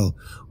could tell,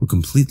 were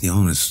completely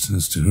honest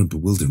as to her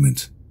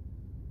bewilderment.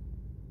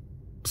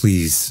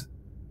 Please,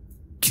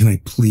 can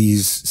I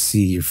please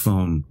see your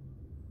phone?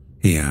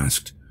 He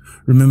asked,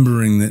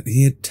 remembering that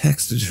he had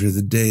texted her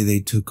the day they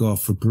took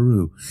off for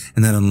Peru,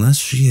 and that unless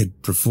she had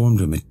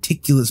performed a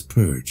meticulous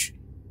purge,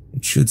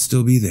 it should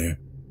still be there.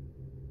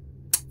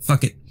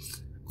 Fuck it.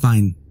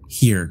 Fine.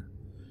 Here,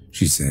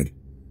 she said,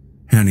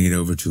 handing it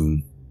over to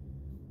him.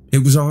 It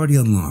was already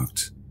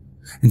unlocked,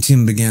 and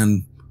Tim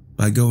began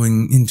by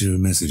going into her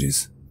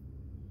messages.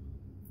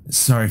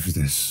 Sorry for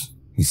this,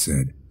 he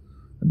said,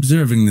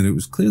 observing that it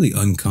was clearly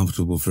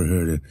uncomfortable for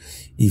her to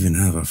even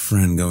have a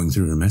friend going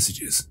through her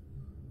messages.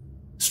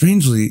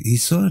 Strangely, he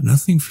saw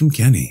nothing from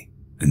Kenny,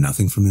 and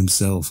nothing from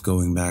himself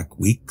going back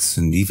weeks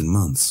and even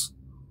months.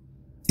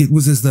 It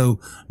was as though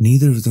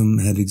neither of them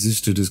had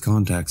existed as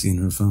contacts in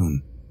her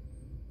phone.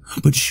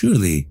 But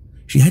surely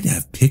she had to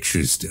have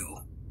pictures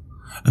still.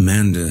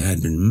 Amanda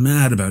had been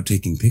mad about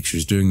taking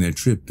pictures during their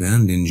trip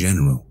and in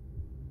general.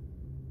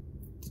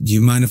 Do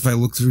you mind if I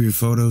look through your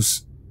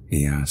photos?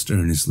 He asked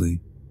earnestly.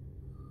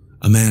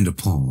 Amanda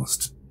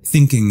paused,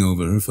 thinking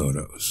over her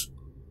photos.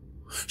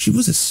 She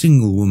was a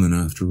single woman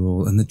after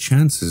all, and the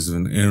chances of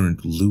an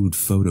errant lewd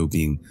photo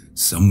being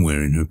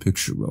somewhere in her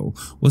picture roll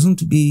wasn't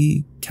to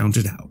be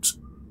counted out.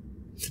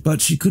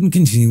 But she couldn't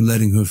continue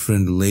letting her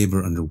friend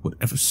labor under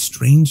whatever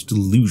strange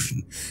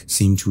delusion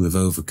seemed to have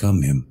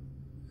overcome him,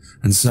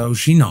 and so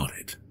she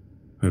nodded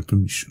her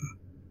permission.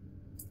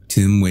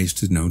 Tim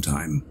wasted no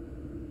time.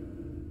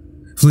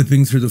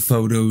 Flipping through the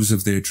photos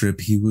of their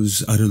trip, he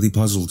was utterly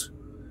puzzled.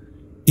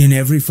 In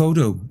every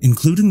photo,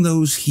 including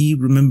those he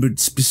remembered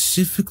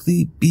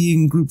specifically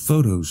being group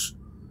photos,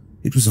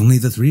 it was only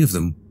the three of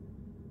them.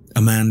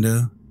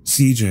 Amanda,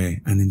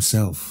 CJ, and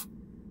himself.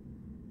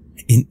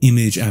 In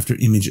image after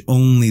image,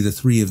 only the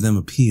three of them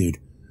appeared,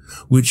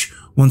 which,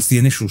 once the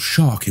initial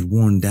shock had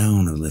worn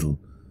down a little,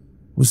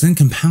 was then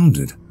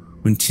compounded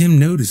when Tim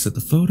noticed that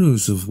the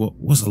photos of what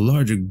was a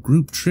larger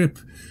group trip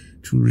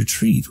to a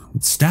retreat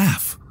with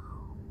staff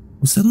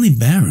was suddenly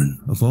barren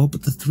of all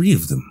but the three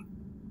of them.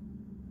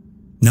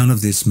 None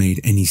of this made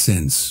any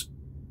sense.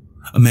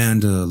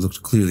 Amanda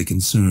looked clearly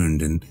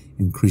concerned and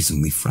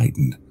increasingly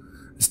frightened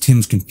as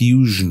Tim's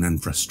confusion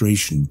and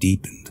frustration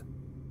deepened.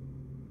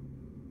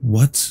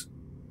 What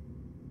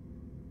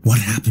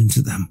happened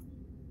to them?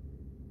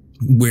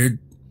 Where'd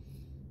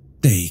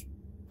they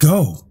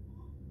go?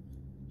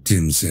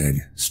 Tim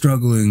said,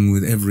 struggling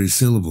with every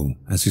syllable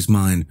as his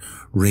mind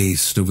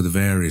raced over the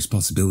various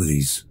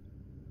possibilities.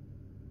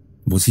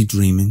 Was he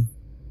dreaming?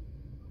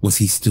 Was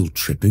he still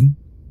tripping?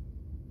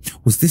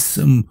 Was this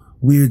some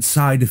weird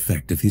side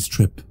effect of his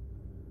trip.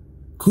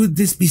 Could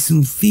this be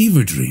some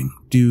fever dream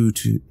due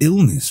to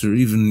illness or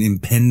even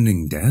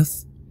impending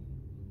death?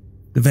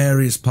 The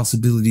various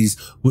possibilities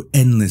were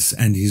endless,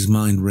 and his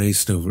mind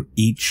raced over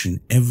each and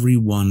every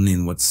one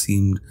in what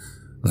seemed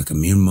like a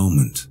mere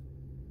moment.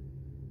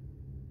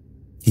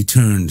 He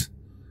turned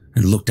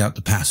and looked out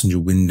the passenger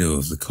window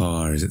of the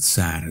car as it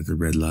sat at the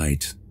red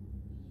light.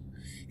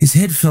 His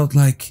head felt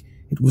like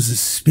it was a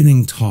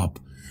spinning top,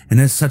 and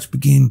as such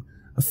became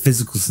a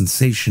physical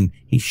sensation.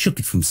 He shook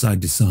it from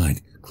side to side,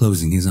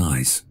 closing his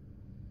eyes.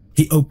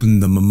 He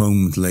opened them a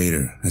moment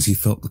later as he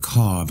felt the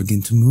car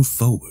begin to move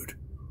forward.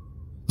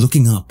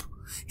 Looking up,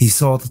 he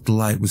saw that the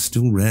light was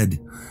still red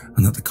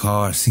and that the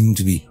car seemed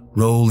to be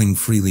rolling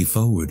freely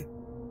forward.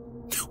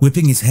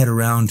 Whipping his head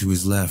around to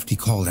his left, he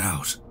called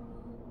out,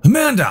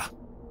 "Amanda!"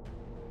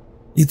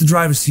 Yet the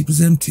driver's seat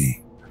was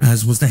empty,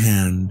 as was the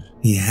hand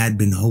he had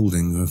been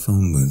holding her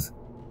phone with.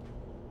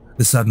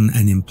 The sudden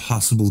and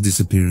impossible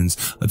disappearance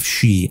of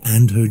she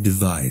and her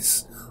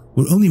device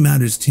were only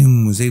matters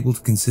Tim was able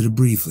to consider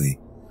briefly,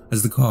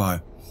 as the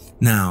car,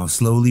 now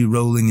slowly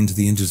rolling into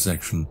the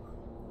intersection,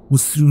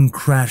 was soon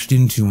crashed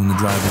into on the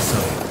driver's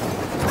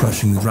side,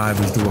 crushing the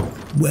driver's door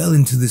well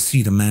into the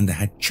seat Amanda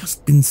had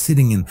just been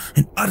sitting in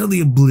and utterly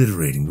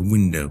obliterating the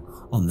window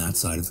on that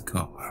side of the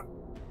car.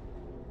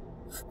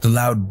 The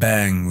loud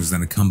bang was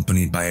then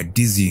accompanied by a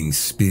dizzying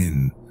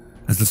spin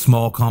as the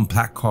small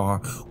compact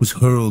car was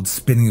hurled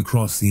spinning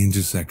across the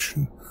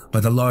intersection by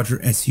the larger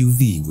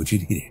SUV which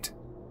had hit it.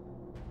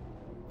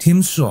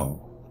 Tim saw,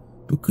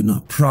 but could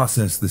not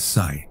process the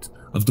sight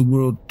of the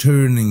world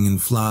turning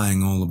and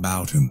flying all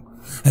about him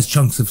as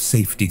chunks of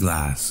safety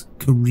glass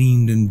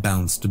careened and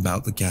bounced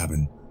about the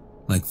cabin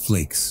like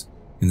flakes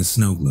in a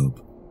snow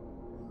globe.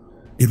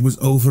 It was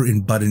over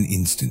in but an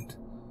instant,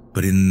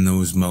 but in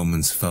those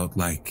moments felt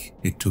like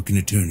it took an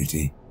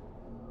eternity.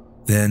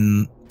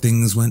 Then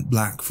things went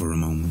black for a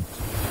moment.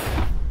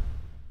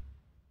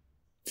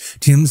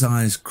 Tim's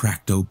eyes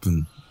cracked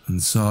open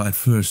and saw at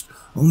first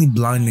only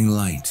blinding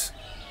light.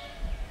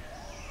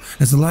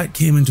 As the light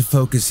came into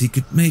focus, he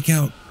could make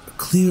out a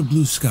clear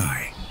blue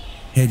sky,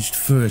 hedged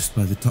first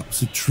by the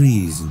tops of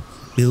trees and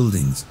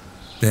buildings,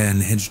 then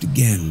hedged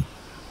again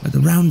by the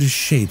roundish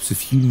shapes of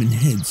human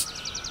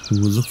heads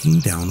who were looking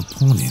down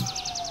upon him.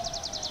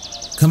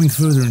 Coming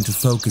further into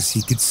focus,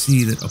 he could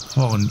see that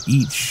upon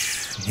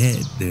each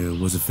head there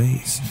was a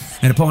face,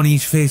 and upon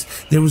each face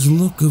there was a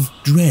look of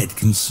dread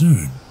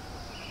concern.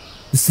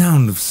 The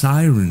sound of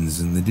sirens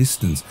in the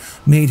distance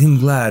made him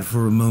glad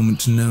for a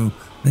moment to know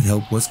that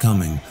help was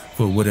coming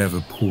for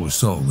whatever poor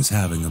soul was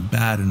having a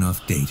bad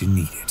enough day to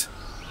need it.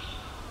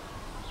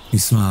 He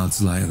smiled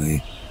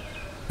slightly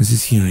as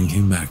his hearing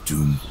came back to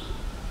him.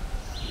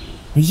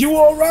 "Are you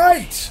all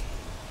right?"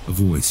 a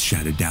voice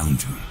shouted down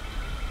to him.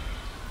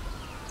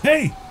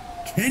 "Hey,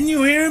 can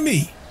you hear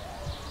me?"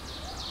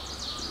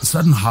 The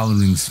sudden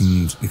hollering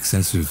seemed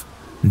excessive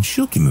and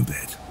shook him a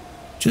bit,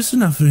 just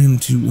enough for him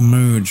to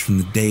emerge from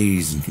the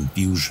daze and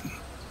confusion.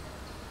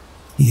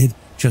 He had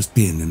just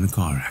been in a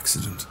car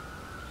accident.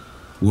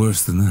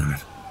 Worse than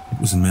that, it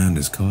was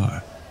Amanda's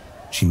car.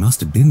 She must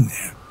have been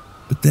there,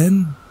 but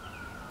then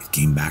it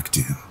came back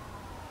to him.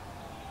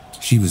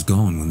 She was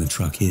gone when the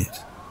truck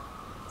hit.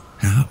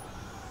 How?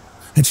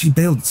 Had she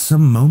bailed at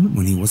some moment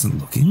when he wasn't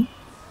looking?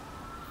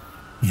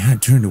 He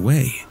had turned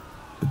away,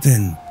 but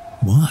then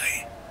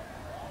why?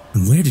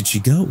 And where did she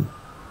go?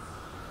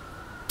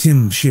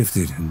 Tim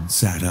shifted and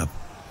sat up.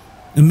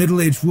 A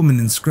middle-aged woman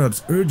in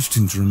scrubs urged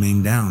him to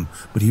remain down,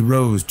 but he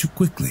rose too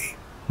quickly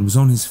and was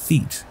on his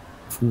feet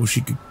before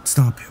she could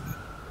stop him.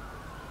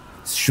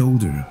 His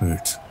shoulder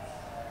hurt.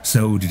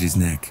 So did his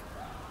neck.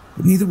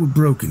 But neither were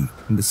broken,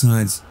 and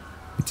besides,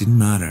 it didn't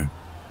matter.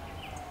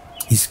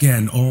 He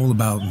scanned all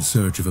about in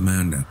search of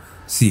Amanda,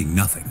 seeing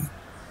nothing.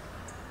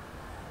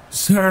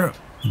 "Sir,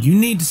 you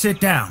need to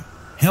sit down.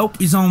 Help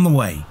is on the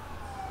way,"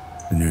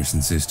 the nurse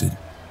insisted.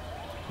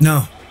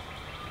 "No,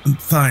 I'm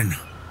fine.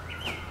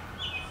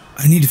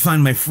 I need to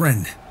find my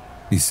friend,"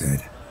 he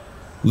said,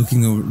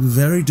 looking over the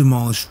very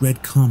demolished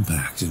red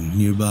compact and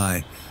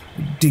nearby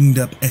a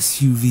dinged-up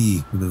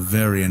SUV with a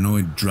very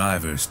annoyed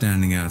driver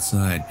standing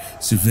outside,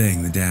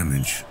 surveying the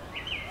damage.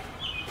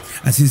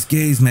 As his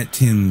gaze met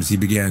Tim's, he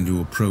began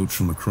to approach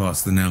from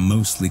across the now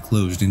mostly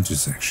closed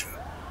intersection.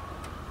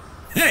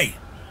 "Hey,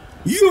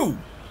 you!"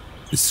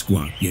 the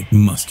squat yet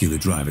muscular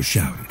driver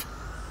shouted.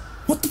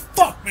 "What the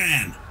fuck,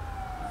 man?"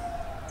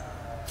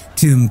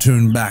 Tim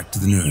turned back to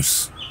the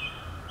nurse.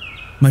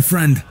 My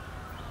friend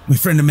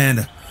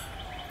Amanda,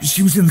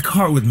 she was in the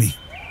car with me.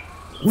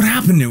 What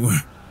happened to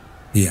her?"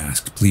 he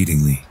asked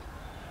pleadingly.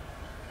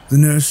 The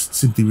nurse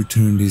simply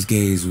returned his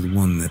gaze with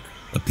one that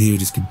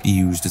appeared as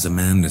confused as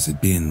Amanda's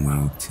had been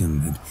while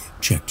Tim had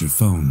checked her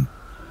phone.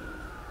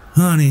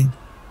 "Honey,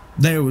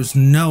 there was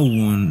no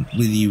one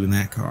with you in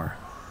that car.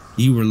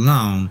 You were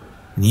alone,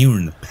 and you were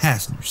in the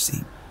passenger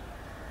seat.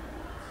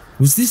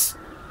 Was this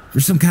for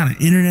some kind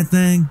of internet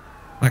thing?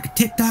 Like a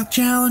TikTok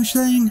challenge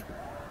thing?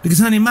 Because,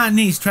 honey, my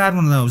niece tried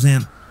one of those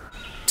and—"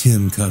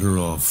 Tim cut her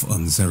off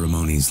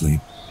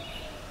unceremoniously.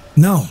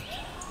 No,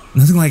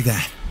 nothing like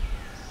that.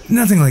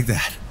 Nothing like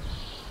that.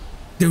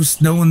 There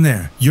was no one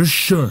there. You're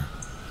sure?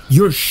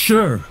 You're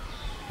sure?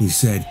 He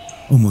said,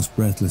 almost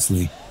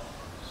breathlessly.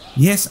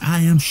 Yes, I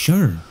am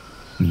sure,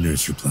 the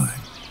nurse replied.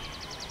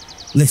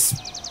 Listen,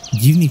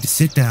 you need to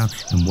sit down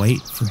and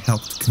wait for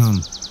help to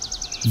come.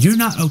 You're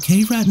not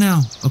okay right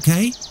now,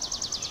 okay?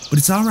 But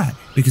it's alright,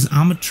 because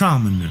I'm a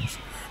trauma nurse,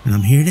 and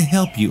I'm here to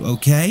help you,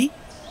 okay?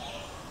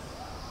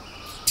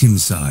 Tim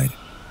sighed,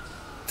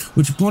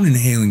 which upon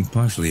inhaling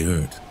partially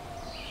hurt.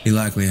 He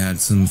likely had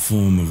some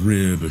form of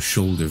rib or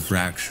shoulder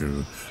fracture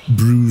or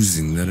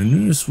bruising that a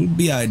nurse would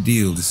be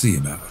ideal to see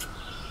about.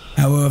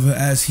 However,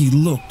 as he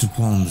looked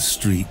upon the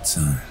street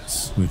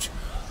signs, which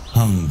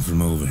hung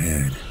from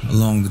overhead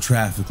along the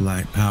traffic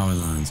light power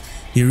lines,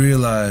 he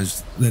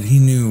realized that he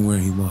knew where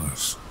he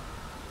was.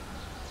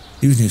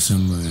 He was near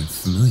somewhere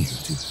familiar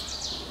to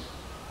him.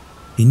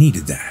 He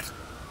needed that,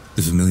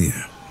 the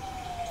familiar.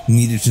 He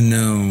needed to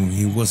know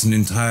he wasn't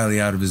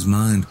entirely out of his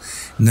mind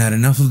and that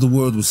enough of the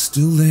world was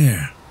still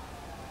there.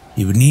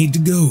 He would need to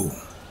go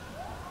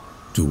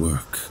to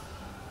work.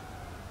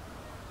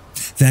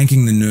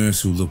 Thanking the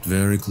nurse, who looked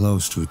very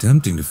close to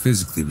attempting to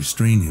physically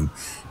restrain him,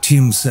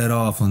 Tim set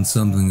off on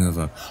something of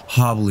a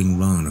hobbling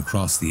run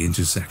across the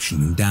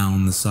intersection and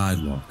down the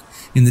sidewalk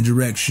in the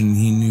direction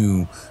he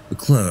knew the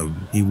club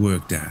he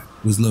worked at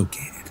was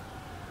located.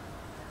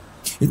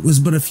 It was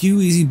but a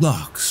few easy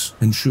blocks,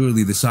 and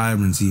surely the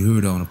sirens he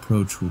heard on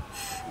approach would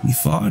be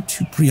far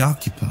too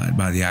preoccupied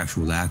by the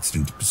actual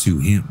accident to pursue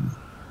him.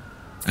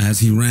 As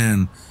he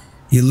ran,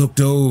 he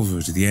looked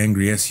over to the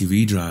angry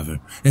SUV driver,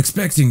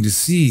 expecting to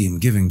see him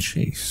giving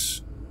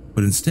chase.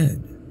 But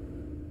instead,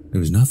 there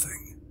was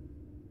nothing.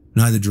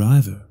 Neither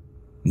driver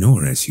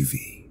nor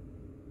SUV.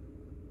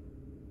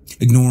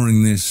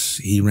 Ignoring this,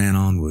 he ran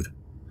onward,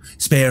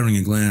 sparing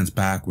a glance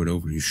backward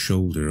over his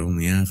shoulder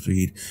only after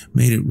he'd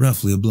made it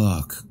roughly a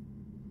block.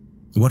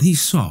 What he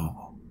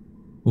saw,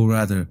 or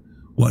rather,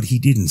 what he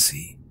didn't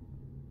see,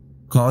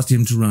 caused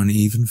him to run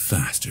even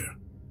faster,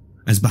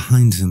 as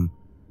behind him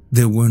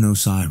there were no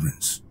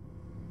sirens,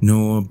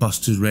 nor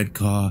busted red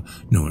car,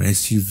 nor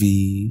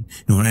SUV,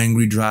 nor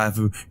angry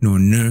driver, nor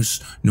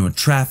nurse, nor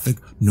traffic,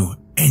 nor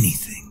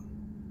anything.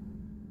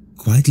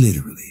 Quite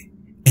literally,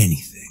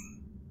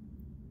 anything.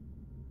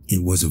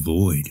 It was a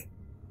void.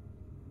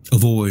 A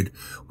void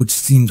which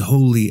seemed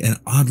wholly and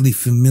oddly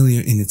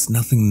familiar in its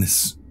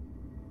nothingness.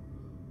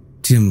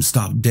 Tim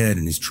stopped dead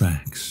in his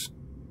tracks.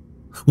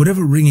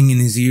 Whatever ringing in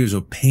his ears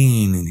or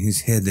pain in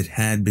his head that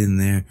had been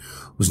there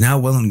was now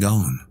well and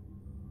gone,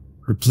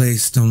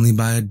 replaced only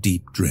by a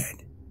deep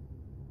dread.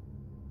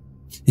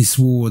 He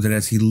swore that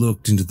as he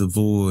looked into the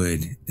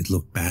void, it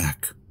looked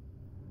back.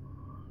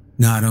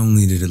 Not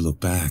only did it look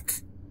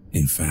back,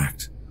 in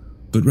fact,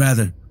 but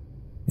rather,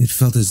 it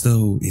felt as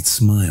though it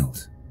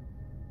smiled.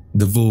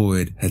 The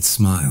void had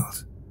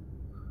smiled.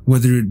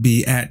 Whether it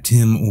be at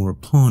Tim or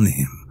upon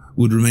him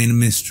would remain a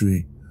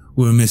mystery,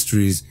 were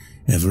mysteries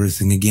ever a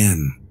thing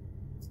again.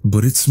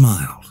 But it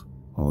smiled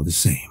all the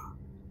same.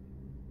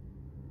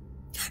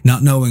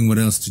 Not knowing what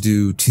else to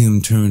do,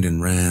 Tim turned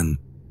and ran.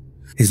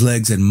 His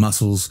legs and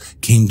muscles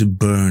came to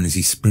burn as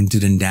he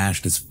sprinted and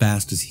dashed as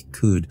fast as he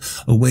could,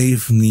 away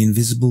from the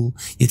invisible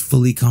yet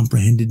fully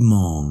comprehended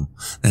maw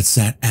that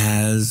sat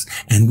as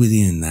and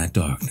within that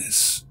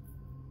darkness.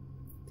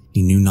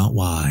 He knew not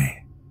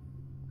why,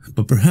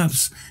 but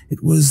perhaps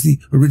it was the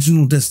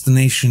original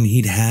destination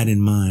he'd had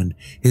in mind.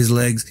 His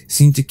legs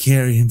seemed to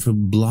carry him for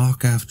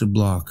block after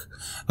block,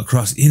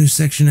 across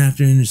intersection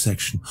after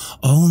intersection,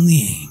 all in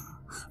the aim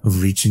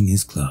of reaching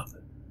his club.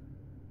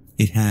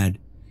 It had,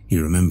 he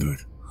remembered,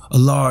 a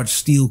large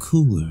steel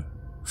cooler.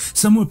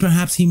 Somewhere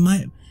perhaps he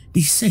might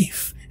be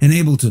safe and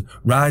able to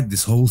ride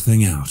this whole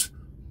thing out.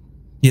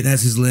 Yet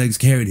as his legs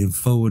carried him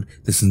forward,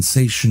 the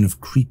sensation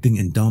of creeping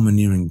and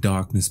domineering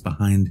darkness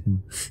behind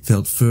him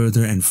felt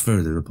further and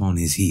further upon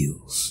his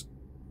heels.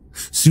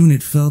 Soon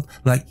it felt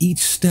like each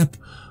step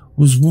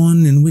was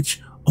one in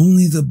which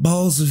only the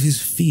balls of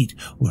his feet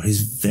or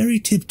his very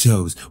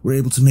tiptoes were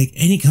able to make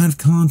any kind of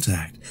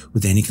contact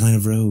with any kind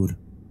of road.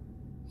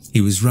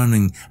 He was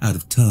running out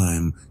of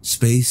time,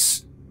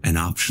 space, and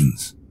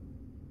options.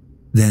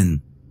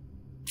 Then,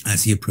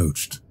 as he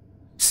approached,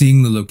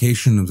 seeing the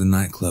location of the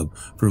nightclub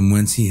from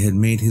whence he had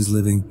made his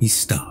living, he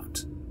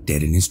stopped,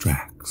 dead in his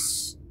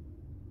tracks.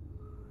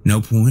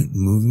 No point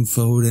in moving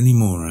forward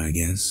anymore, I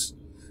guess,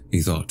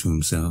 he thought to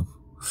himself,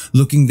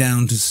 looking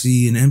down to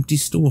see an empty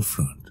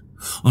storefront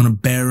on a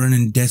barren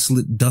and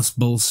desolate Dust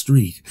Bowl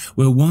street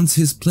where once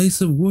his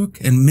place of work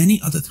and many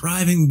other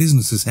thriving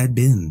businesses had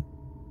been.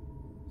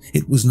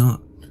 It was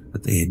not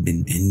that they had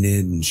been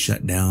ended and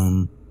shut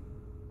down,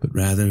 but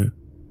rather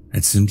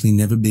had simply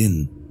never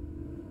been.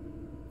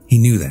 He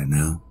knew that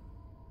now.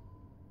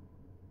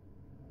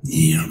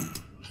 Yep.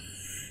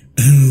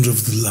 End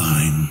of the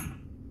line,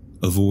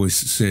 a voice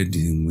said to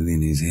him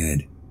within his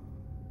head.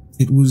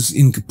 It was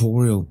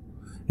incorporeal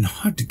and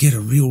hard to get a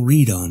real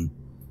read on,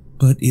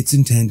 but its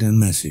intent and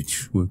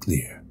message were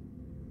clear.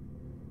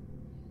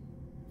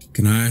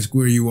 Can I ask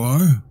where you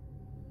are?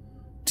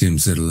 Tim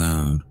said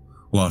aloud,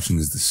 watching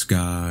as the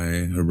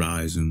sky,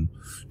 horizon,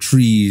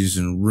 trees,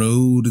 and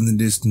road in the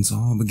distance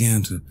all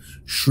began to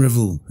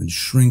shrivel and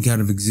shrink out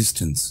of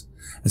existence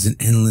as an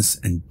endless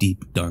and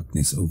deep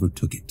darkness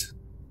overtook it.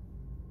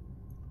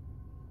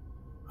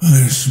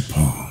 I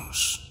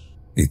suppose,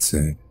 it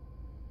said,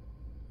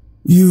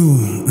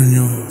 you and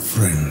your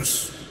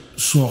friends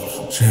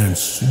sought a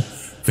chance to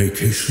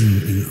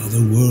vacation in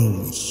other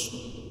worlds,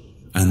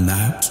 and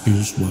that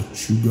is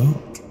what you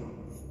got.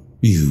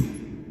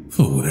 You,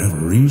 for whatever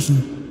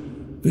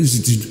reason,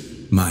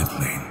 visited my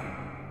plane,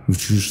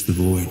 which is the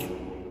void,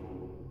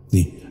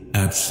 the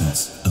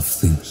absence of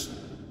things.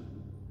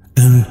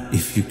 And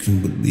if you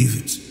can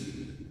believe it,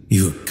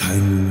 you were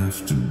kind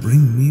enough to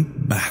bring me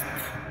back.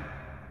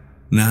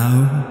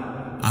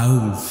 Now, I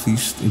will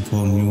feast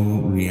upon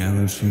your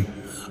reality.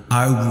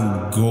 I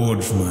will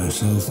gorge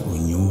myself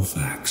on your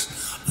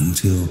facts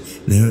until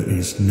there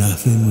is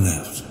nothing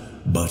left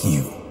but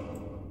you.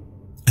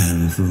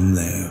 And from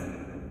there,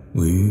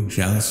 we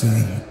shall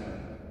see.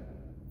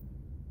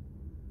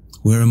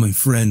 Where are my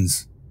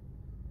friends?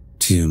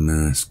 Tim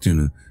asked in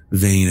a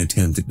vain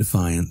attempt at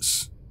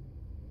defiance.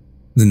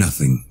 The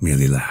nothing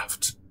merely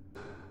laughed.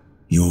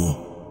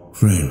 Your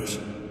friends.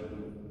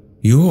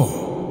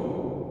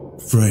 Your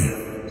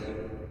friends.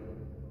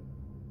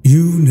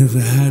 You never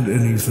had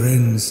any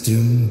friends,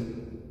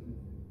 Tim.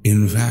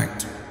 In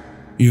fact,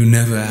 you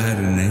never had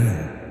a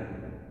name.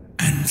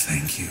 And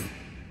thank you.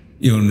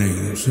 Your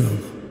name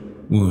itself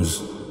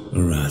was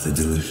a rather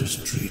delicious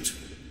treat.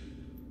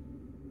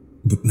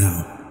 But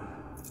now,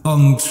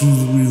 on to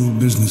the real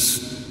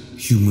business,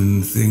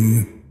 human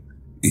thing,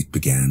 it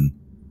began.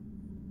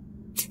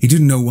 He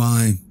didn't know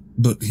why,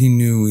 but he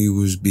knew he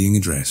was being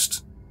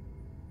addressed.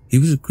 He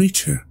was a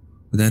creature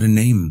without a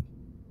name,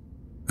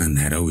 and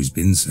had always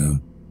been so.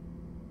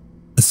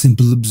 A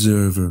simple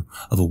observer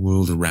of a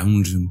world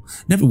around him,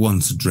 never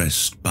once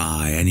addressed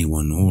by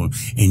anyone or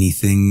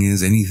anything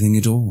as anything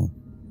at all.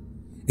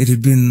 It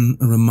had been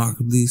a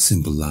remarkably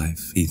simple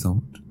life, he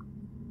thought.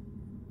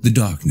 The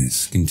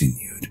darkness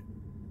continued.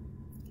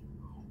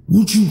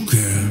 Would you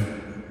care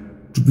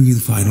to be the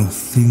final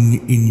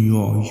thing in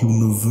your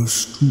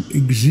universe to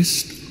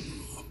exist?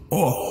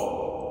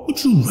 Or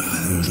would you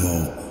rather it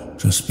all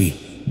just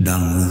be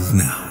done with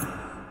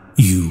now,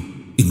 you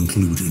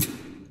included?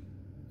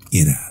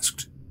 It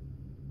asked.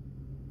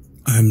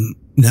 I'm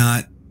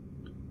not,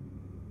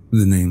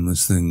 the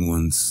nameless thing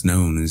once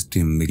known as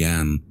Tim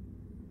began.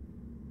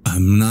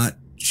 I'm not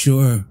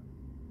sure.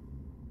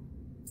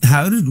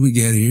 How did we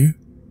get here?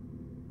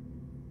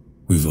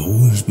 We've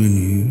always been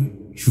here,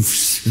 you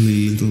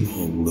silly little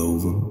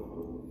holdover.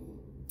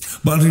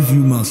 But if you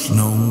must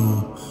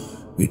know,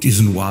 it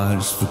isn't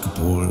wise for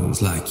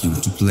corporeals like you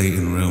to play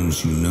in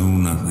realms you know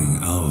nothing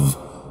of.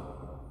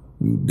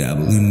 You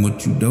dabble in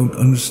what you don't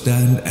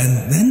understand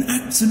and then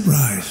act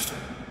surprised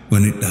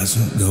when it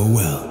doesn't go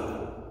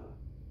well.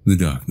 The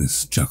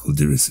darkness chuckled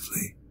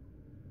derisively.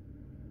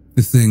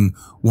 The thing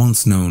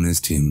once known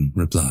as Tim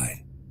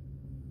replied.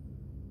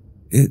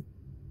 It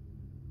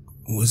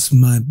was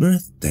my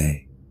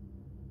birthday.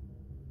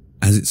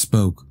 As it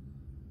spoke,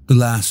 the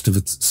last of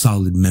its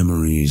solid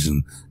memories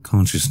and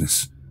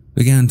consciousness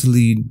began to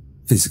lead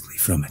physically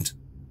from it.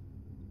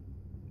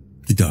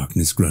 The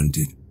darkness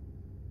grunted.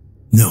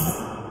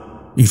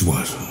 No, it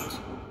wasn't.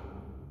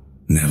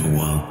 Never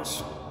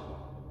was.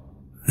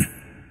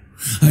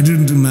 I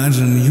didn't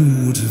imagine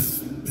you would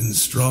have been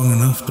strong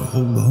enough to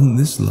hold on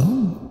this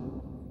long.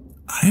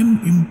 I'm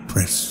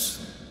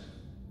impressed.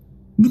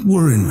 But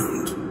worry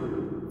not,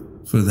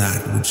 for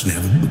that which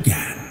never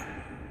began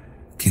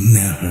can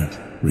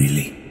never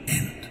really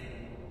end.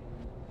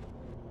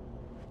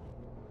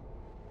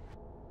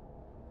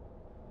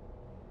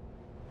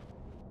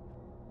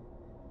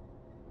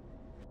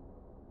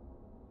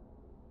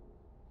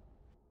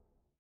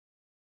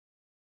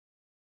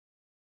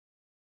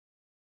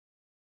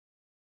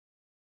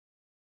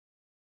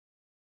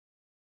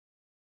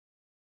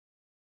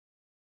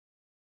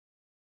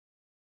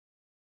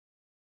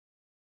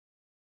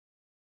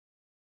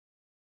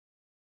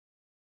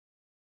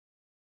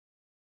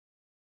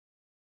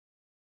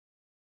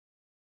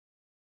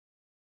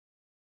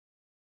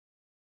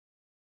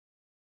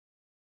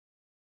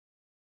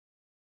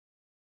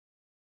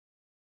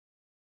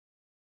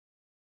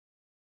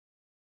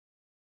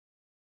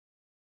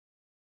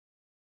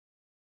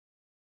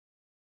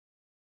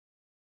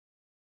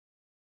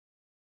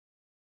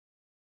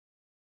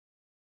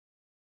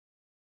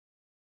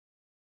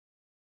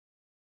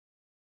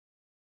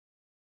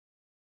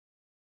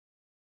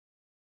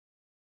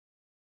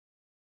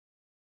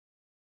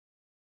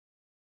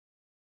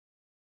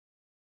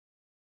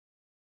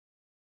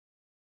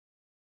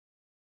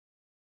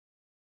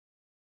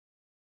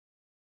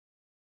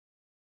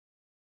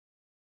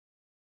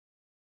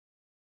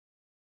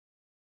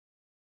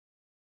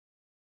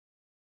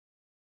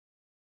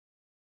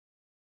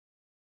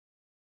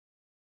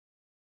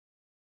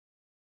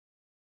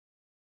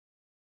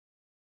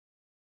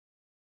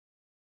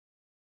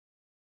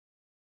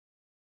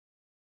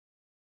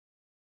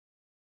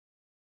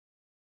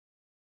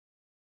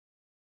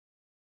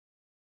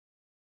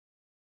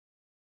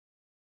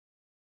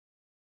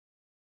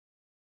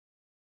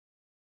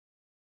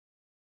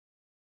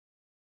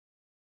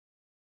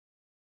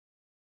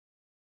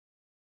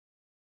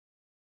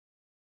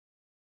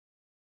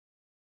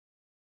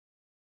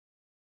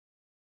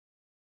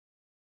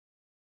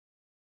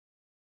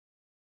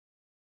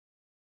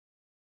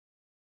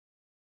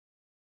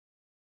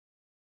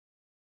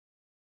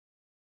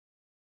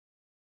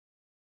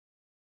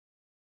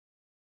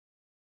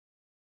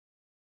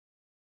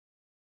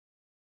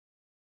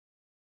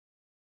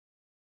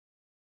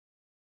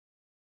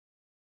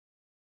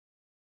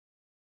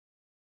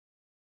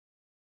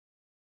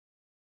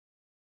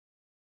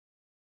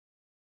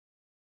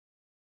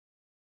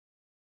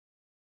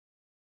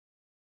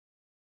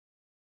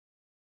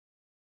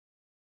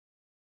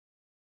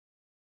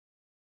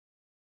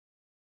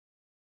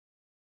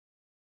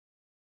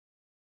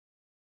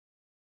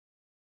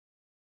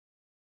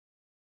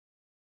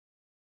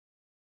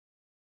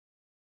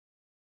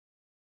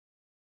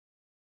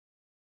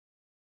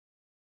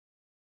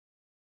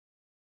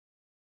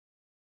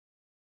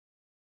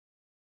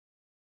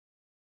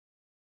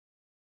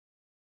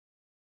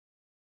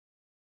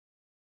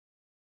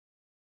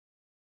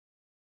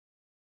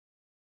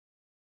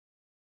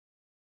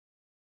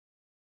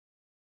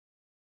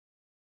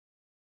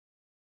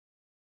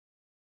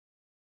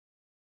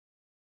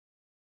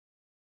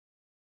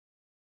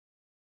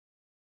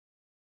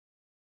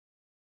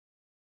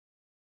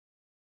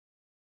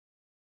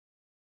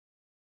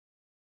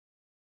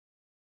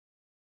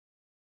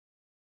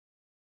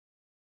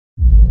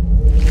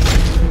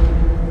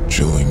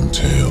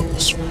 Chilling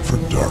tales for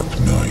dark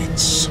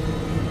nights.